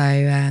after.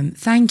 So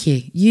thank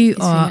you. You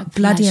are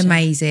bloody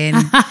amazing.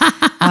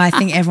 I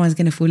think everyone's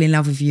going to fall in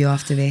love with you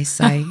after this.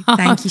 So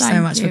thank you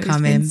so much for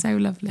coming. It's been so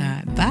lovely.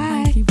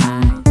 Bye. Thank you,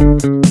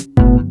 bye.